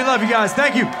 Bridgeport. We love you guys.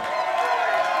 Thank you.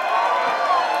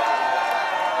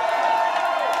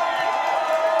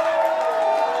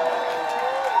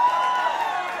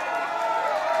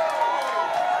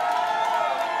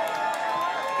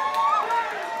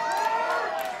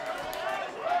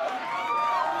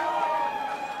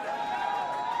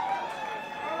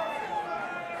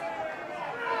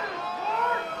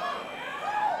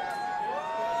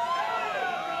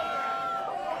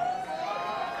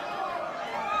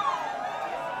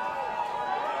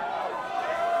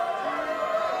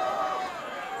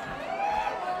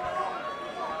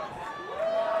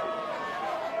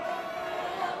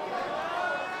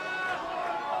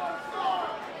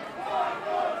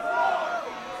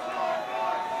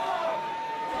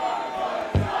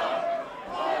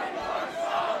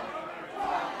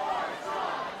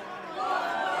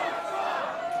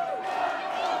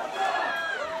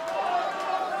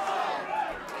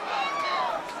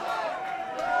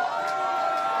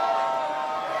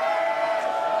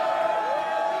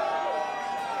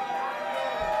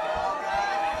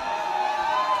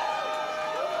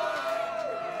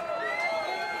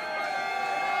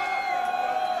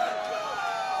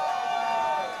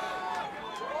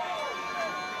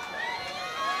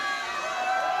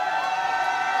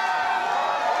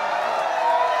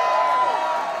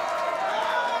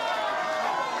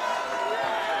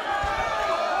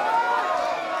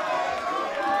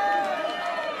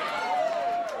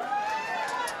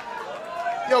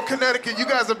 Yo, Connecticut, you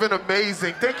guys have been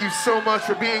amazing. Thank you so much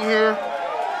for being here.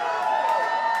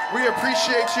 We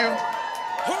appreciate you.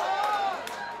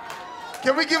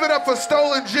 Can we give it up for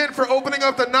Stolen Gin for opening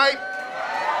up the night?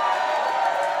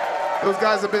 Those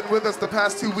guys have been with us the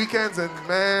past 2 weekends, and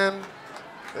man,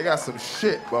 they got some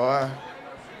shit, boy.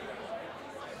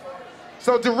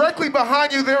 So directly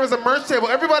behind you, there is a merch table.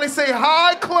 Everybody say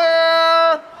hi,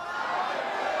 Claire.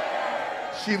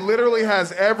 She literally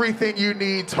has everything you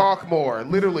need. Talk more.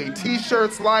 Literally,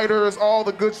 t-shirts, lighters, all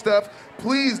the good stuff.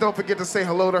 Please don't forget to say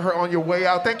hello to her on your way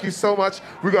out. Thank you so much.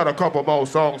 We got a couple more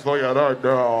songs for you right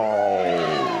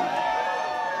now.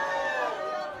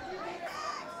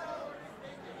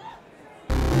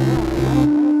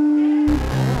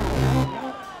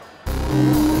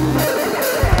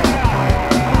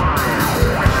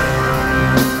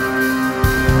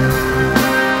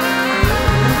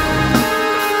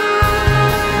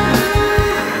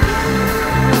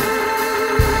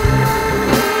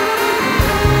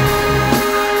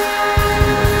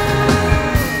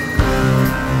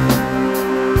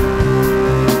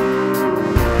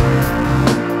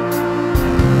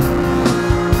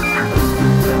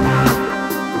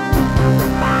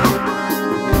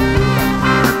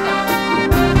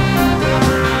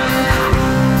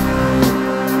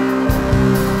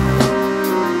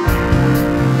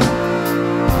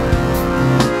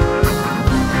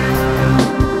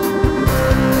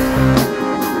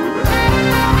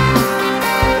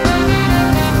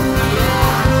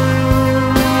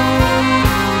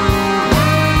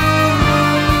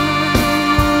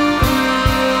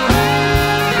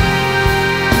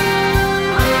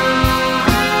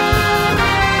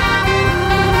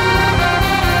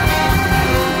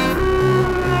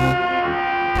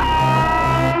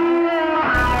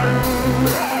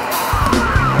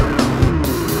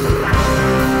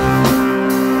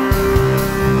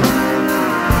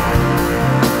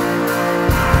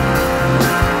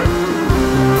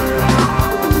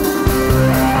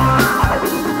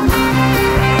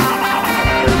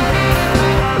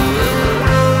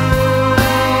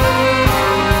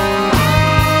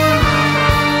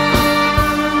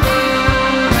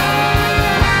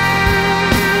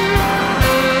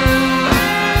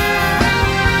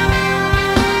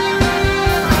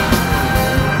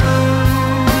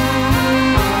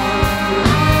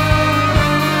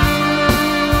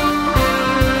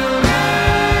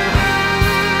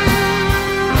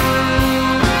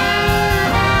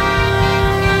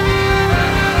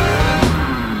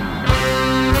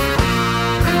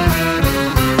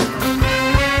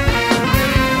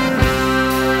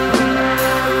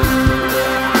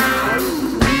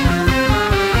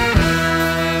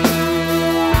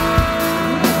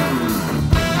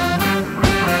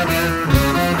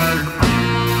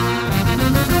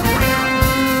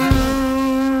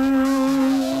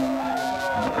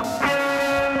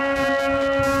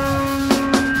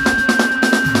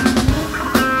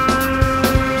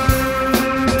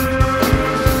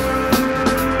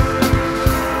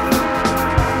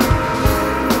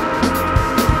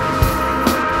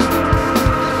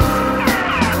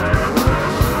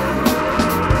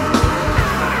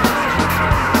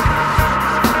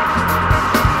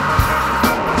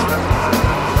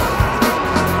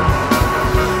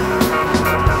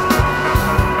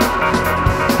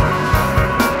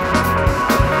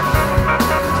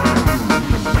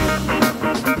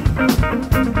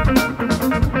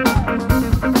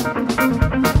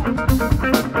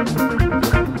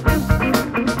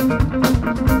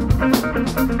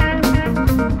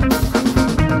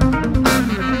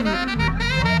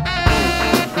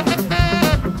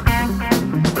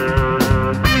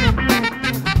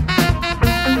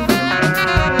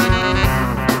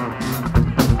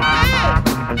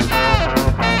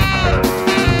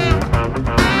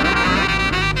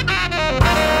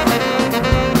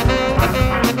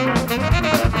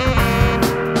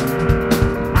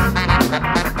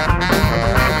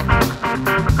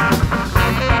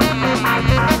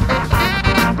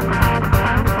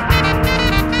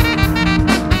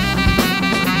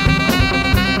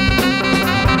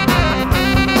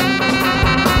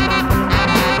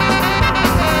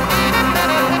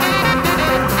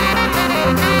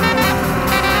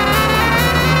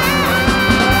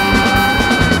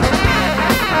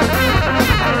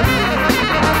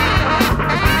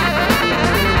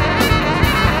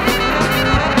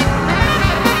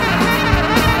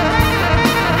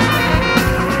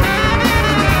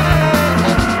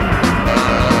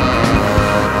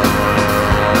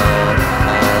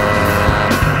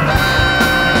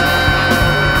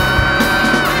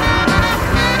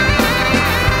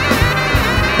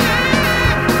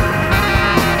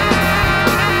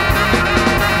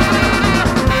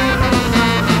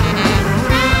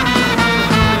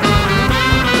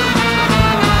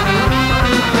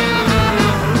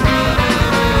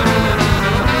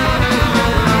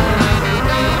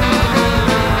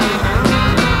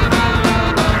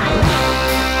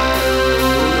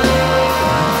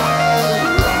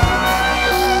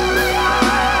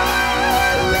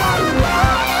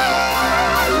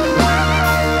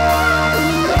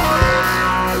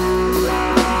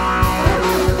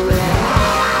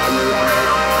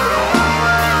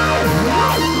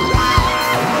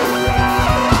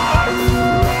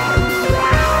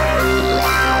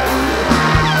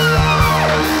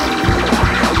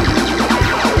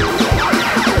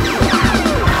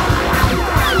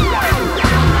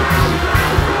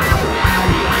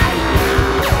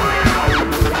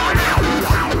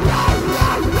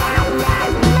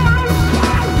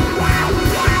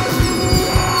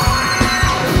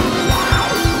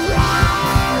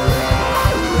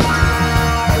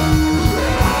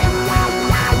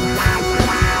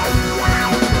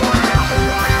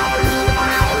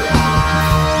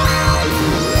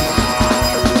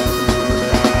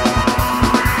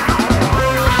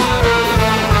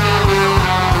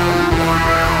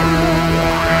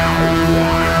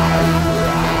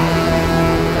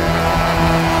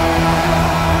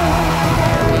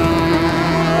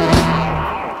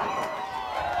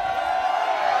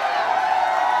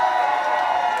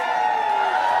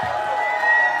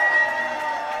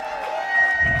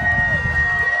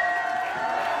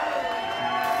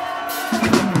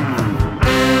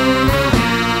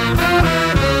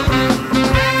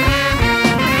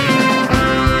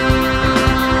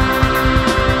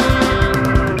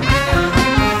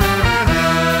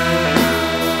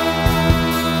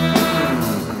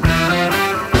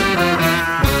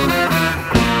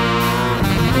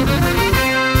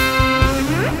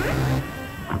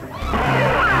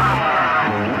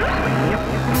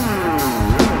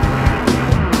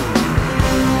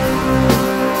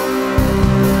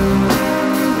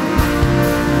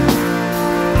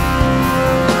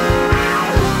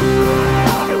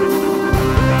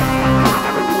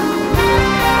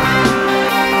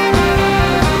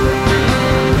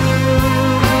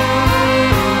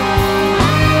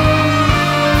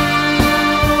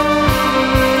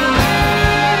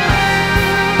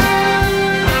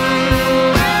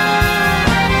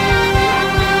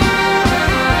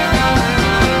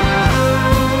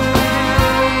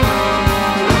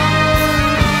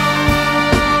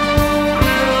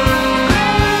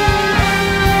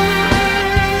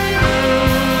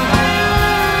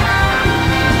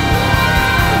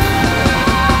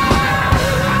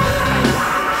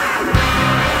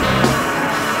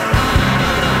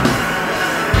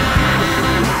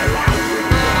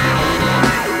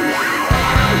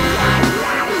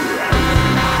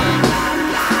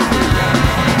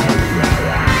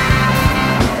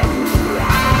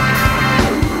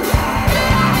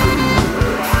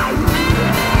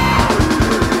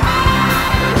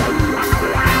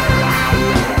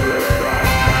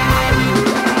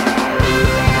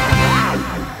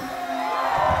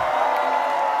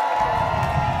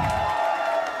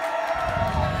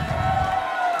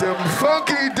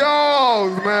 funky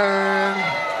Dawgz,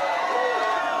 man.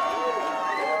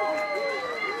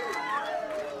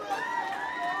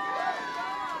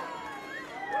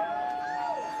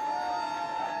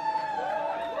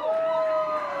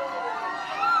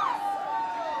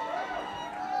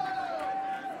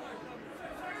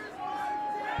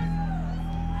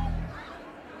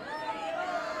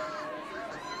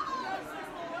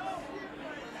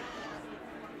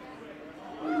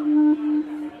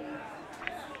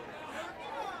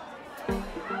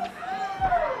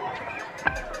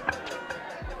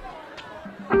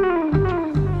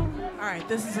 All right,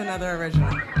 this is another original.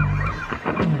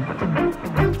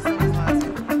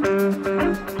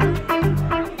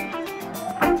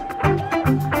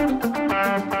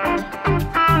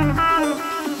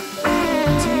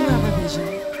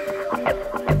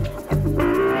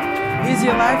 Is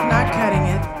your life not cutting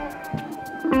it?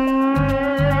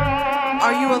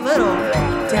 Are you a little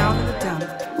down in the dump?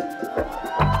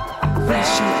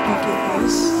 Fresh your picket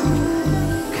face.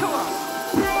 Come on.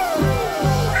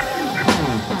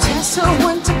 Tessa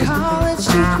went to college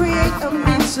to create a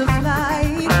means of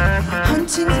life,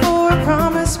 hunting for a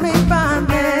promise made by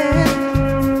men.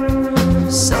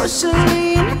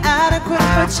 Socially inadequate,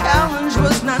 her challenge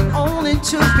was not only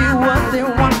to be what they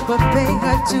want, but pay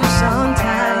her to some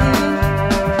time.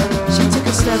 She took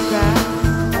a step back.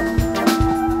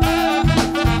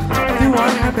 Threw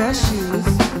on her best shoes.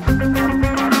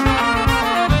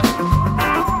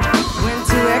 Went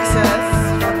to excess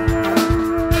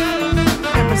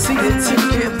and proceeded to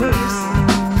get loose.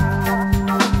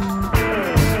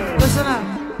 Listen up.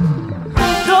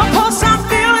 The pulse I'm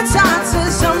feeling inside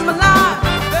says I'm alive.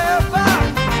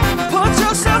 Put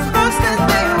yourself first and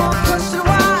they won't question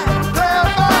why.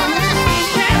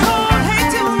 Can't hold hate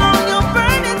too long, you'll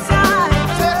burn inside.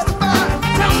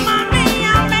 Don't mind me,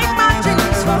 I'll make my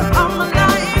dreams for all my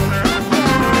life.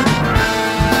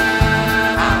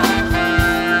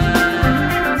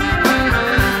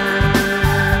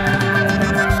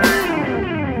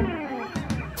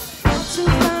 To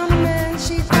find a man,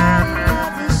 she found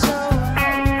love and soul.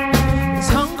 His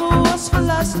hunger was for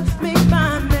lust, made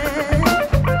by men.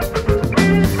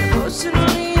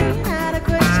 Emotionally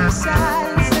inadequate, she sighed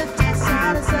and said,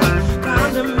 "Decide herself."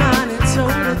 Found her mind and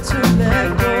told her to let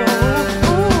go.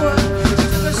 Ooh, she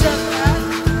took a step back,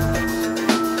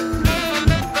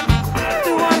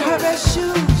 threw on her best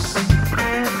shoes.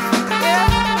 Yeah.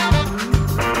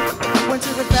 Went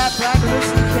to the fat black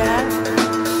pussy cat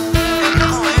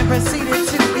and proceeded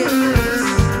to get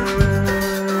loose.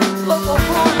 Local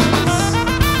horns.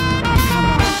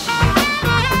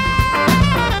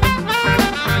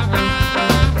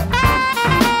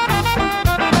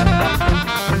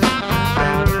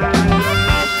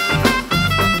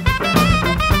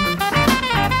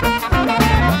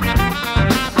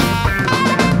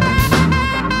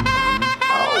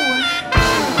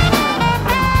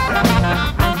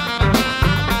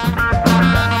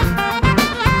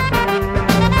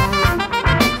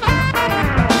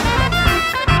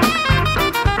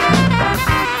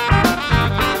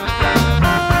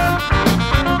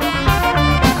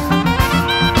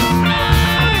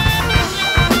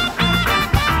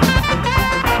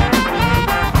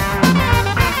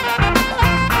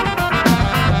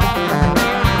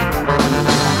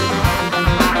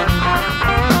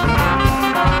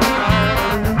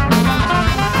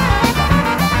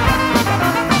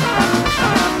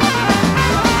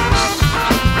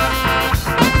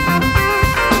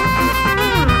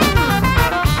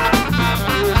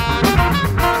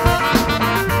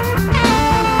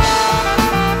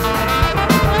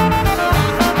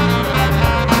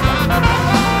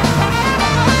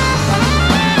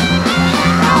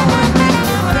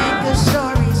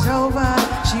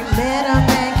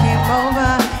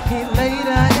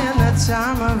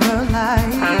 Time of her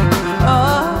life.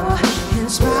 Oh,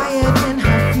 inspired in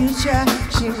her future,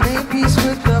 she made peace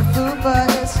with the food, but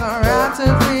it's alright to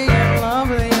be in love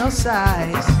with your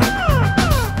size.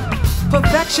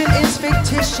 Perfection is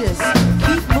fictitious.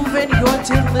 Keep moving, you're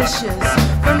delicious.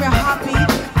 From your heartbeat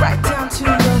right down to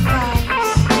your thighs.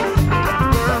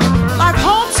 Life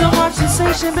holds so much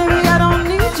sensation, baby. I don't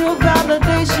need your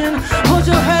validation. Hold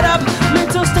your head up,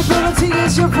 mental stability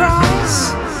is your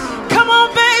prize. Come on,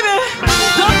 baby.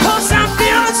 The pulse I'm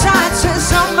feeling inside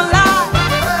says I'm alive.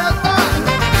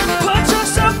 Put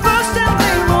yourself first and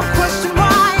they won't question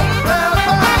why.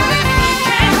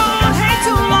 Can't hold hate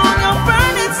too long, you'll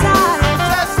burn inside.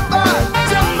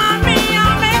 Don't mind me,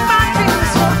 I'll make my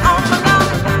dreams for all my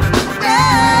life.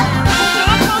 Yeah.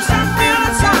 The pulse I'm feeling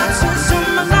inside says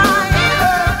I'm alive.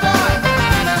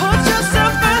 Put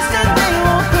yourself first and they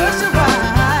won't question why.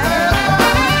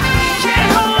 Can't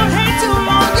hold hate too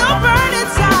long.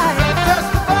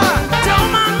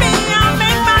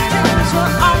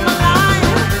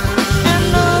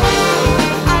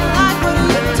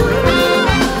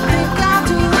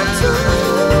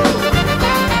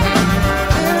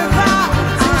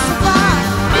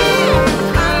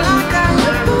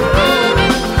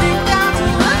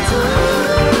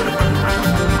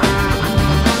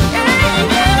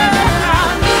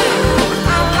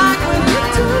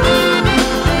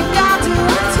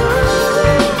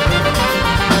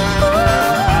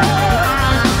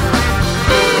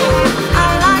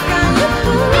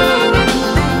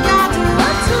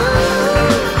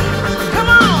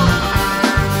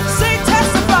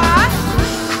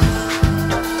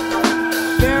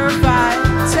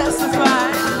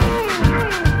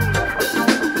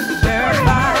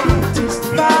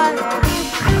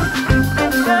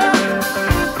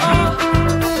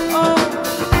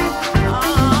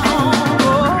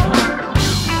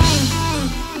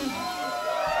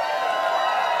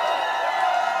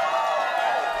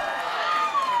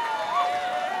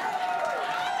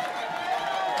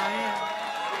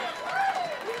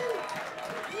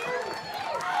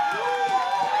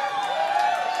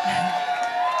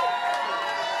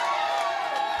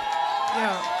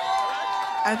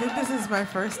 I think this is my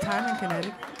first time in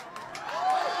Connecticut.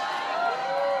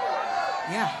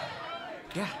 Yeah.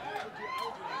 Yeah.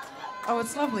 Oh,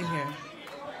 it's lovely here.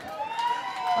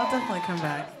 I'll definitely come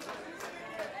back.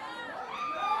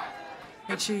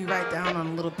 Make sure you write down on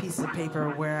a little piece of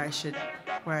paper where I should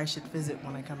visit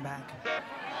when I come back.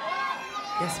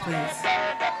 Yes, please.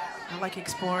 I like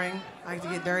exploring. I like to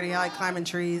get dirty. I like climbing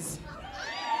trees.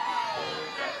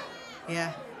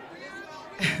 Yeah.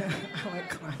 I like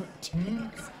climbing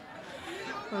trees.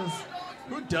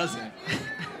 Who doesn't?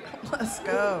 Let's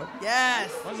go.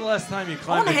 Yes. When's the last time you I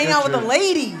climbed want to a hang good out with the tree?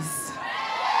 ladies.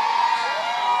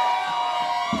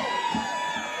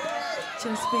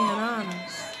 Just being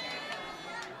honest.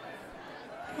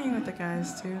 Hang with the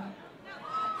guys too.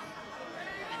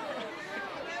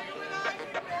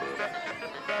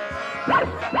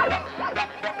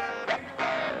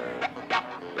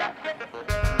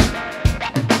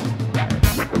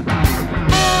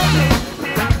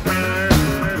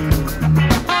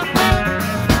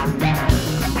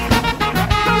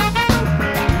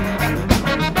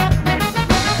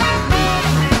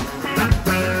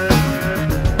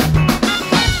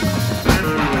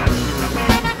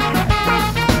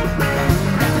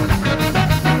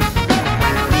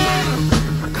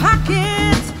 Clock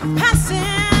is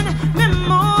passing,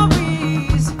 memories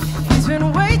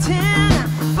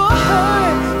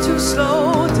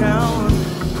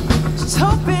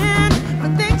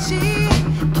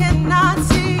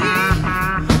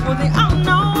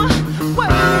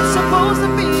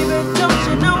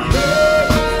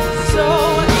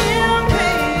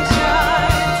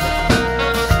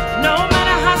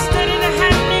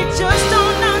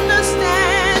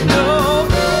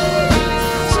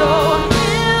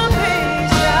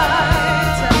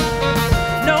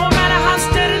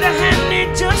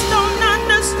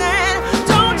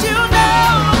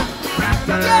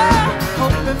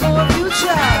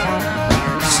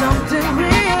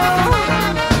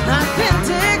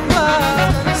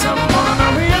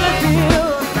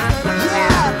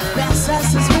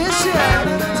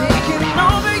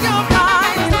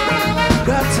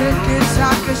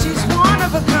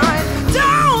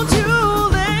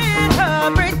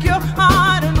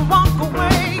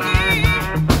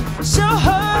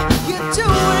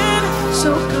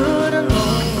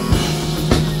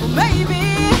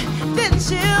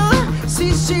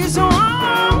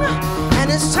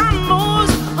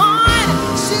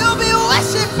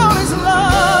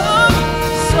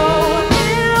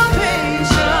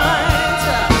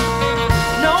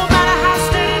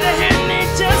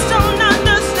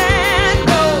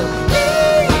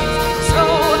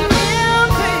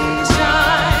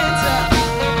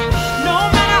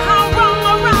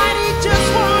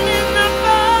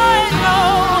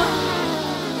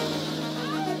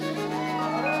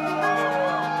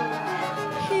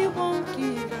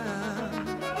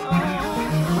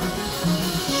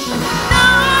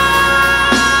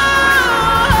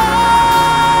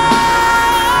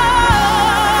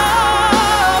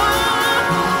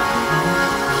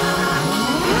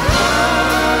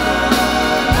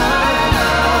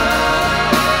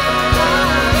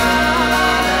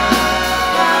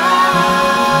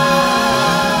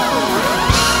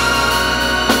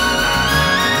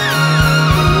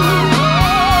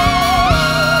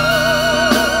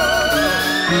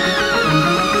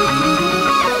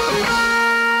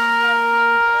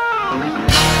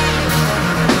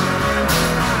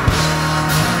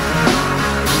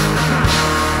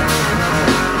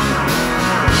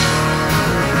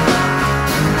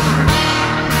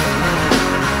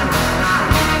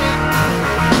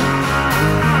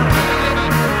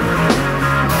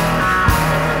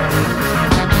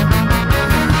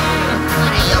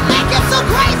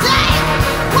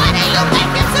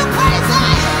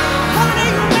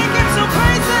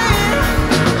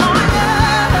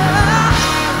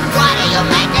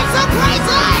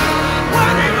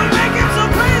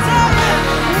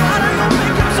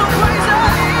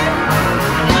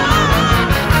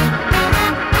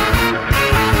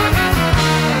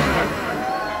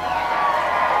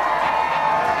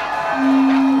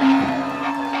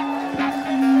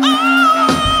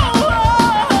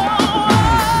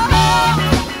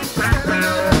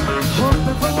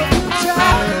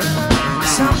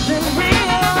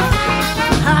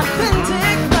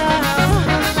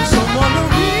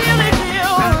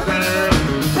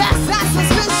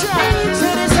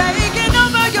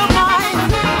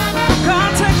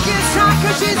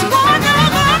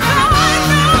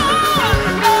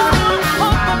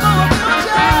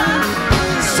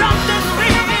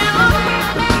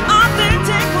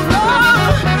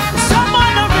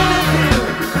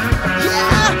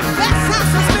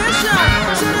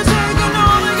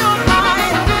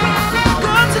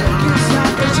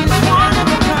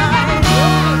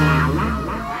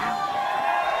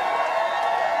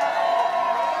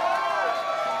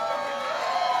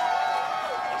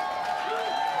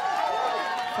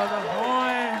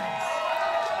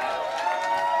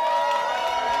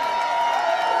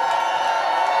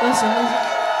Listen.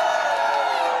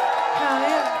 Hell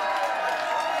yeah.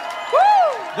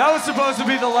 That was supposed to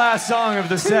be the last song of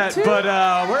the set, but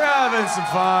we're having some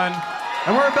fun.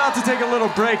 And we're about to take a little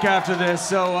break after this,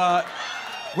 so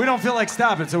we don't feel like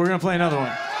stopping, so we're gonna play another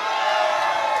one.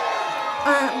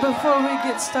 Before we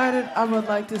get started, I would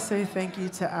like to say thank you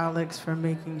to Alex for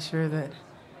making sure that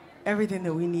everything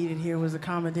that we needed here was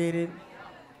accommodated.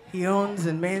 He owns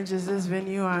and manages this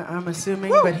venue, I'm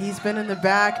assuming, but he's been in the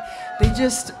back. They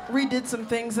just redid some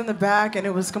things in the back, and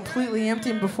it was completely empty.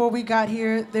 And before we got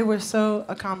here, they were so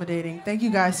accommodating. Thank you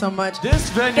guys so much. This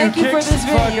venue Thank you for kicks this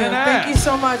venue. fucking ass. Thank you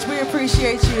so much. We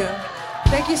appreciate you.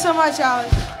 Thank you so much,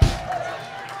 Alex.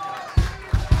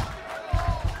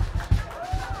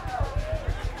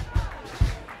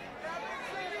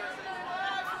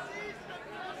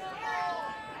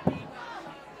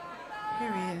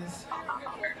 Here he is.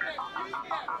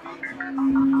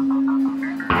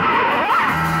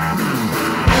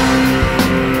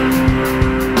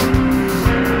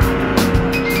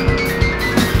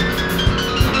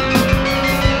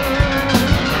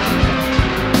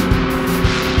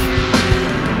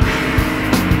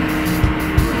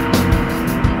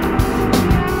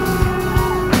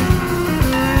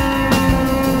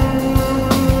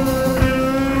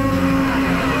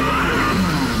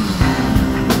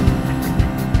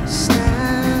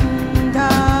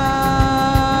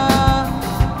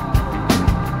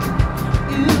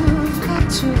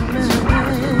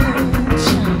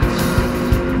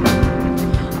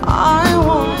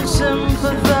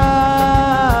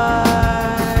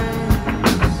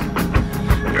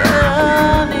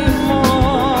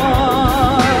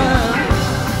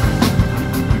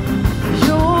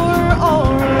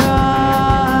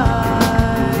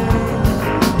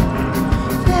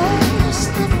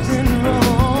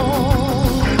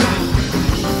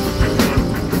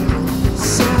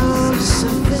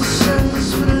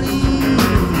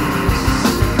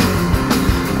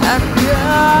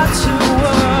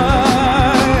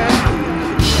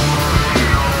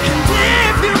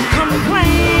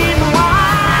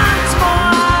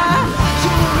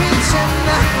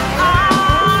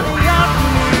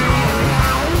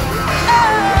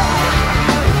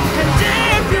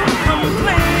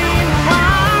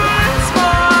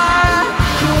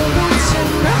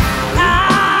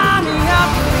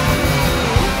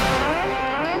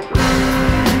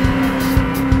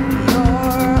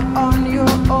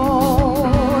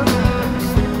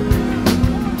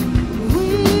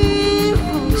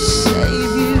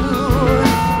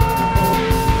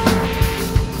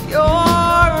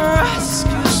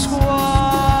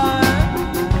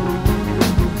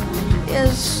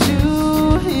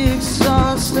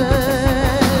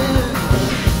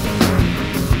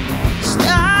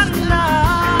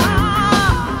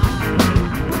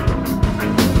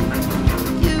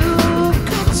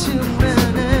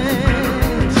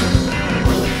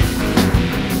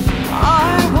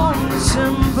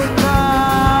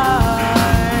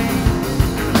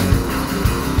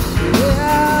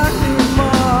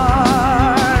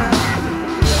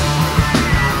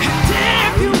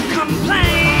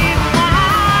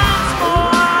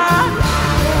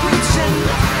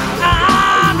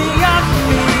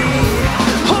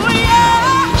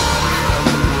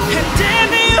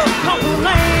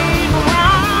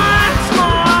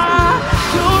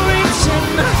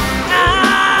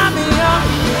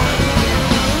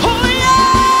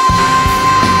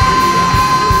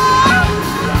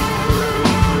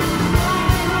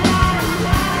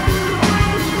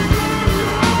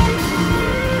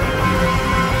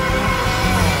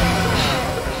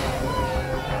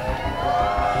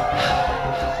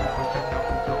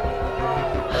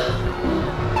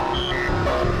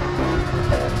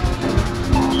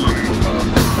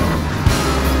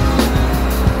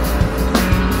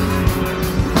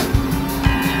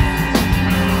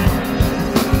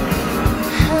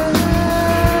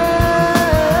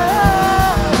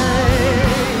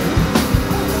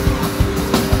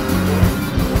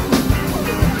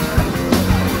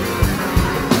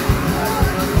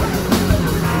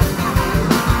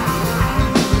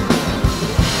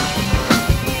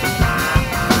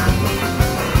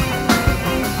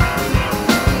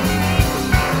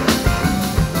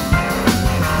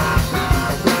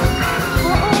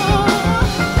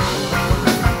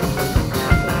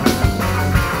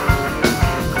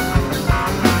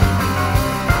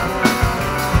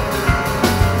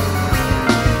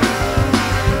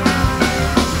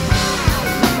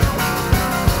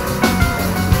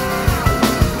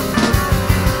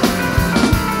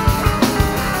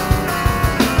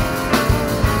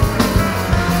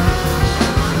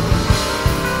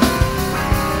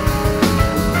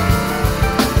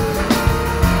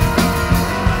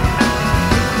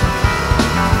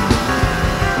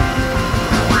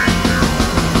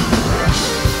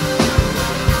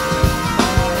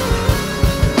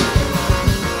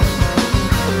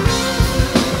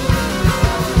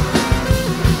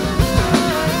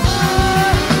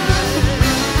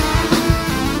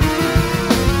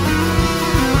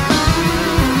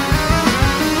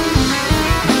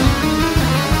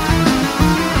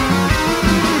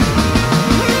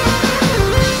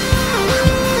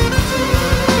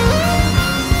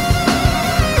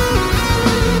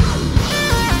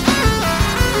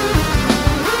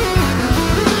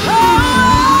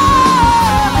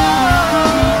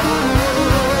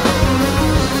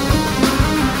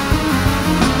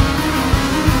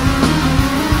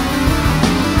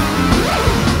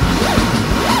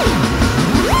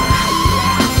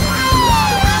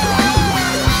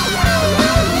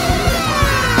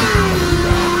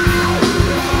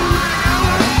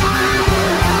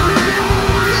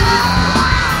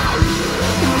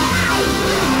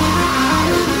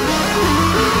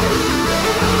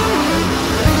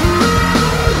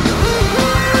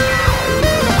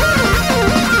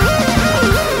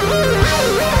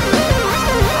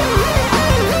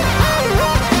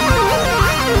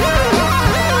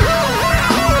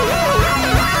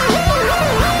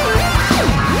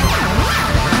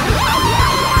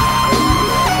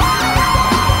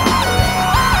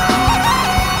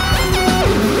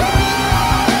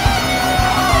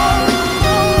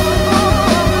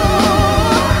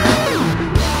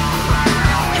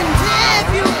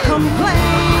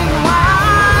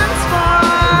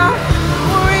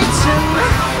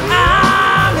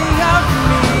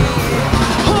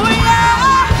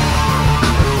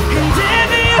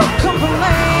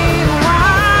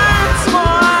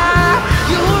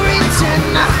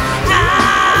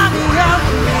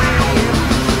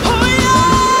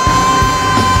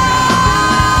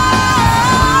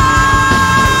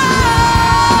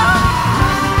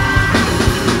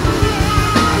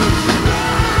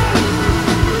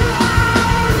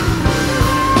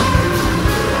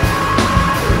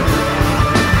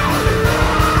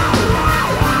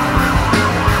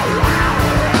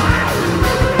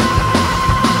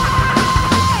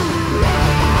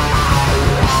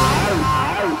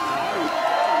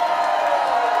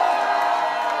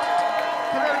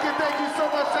 Thank you so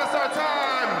much. That's our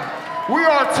time. We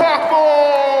are Talk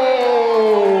More.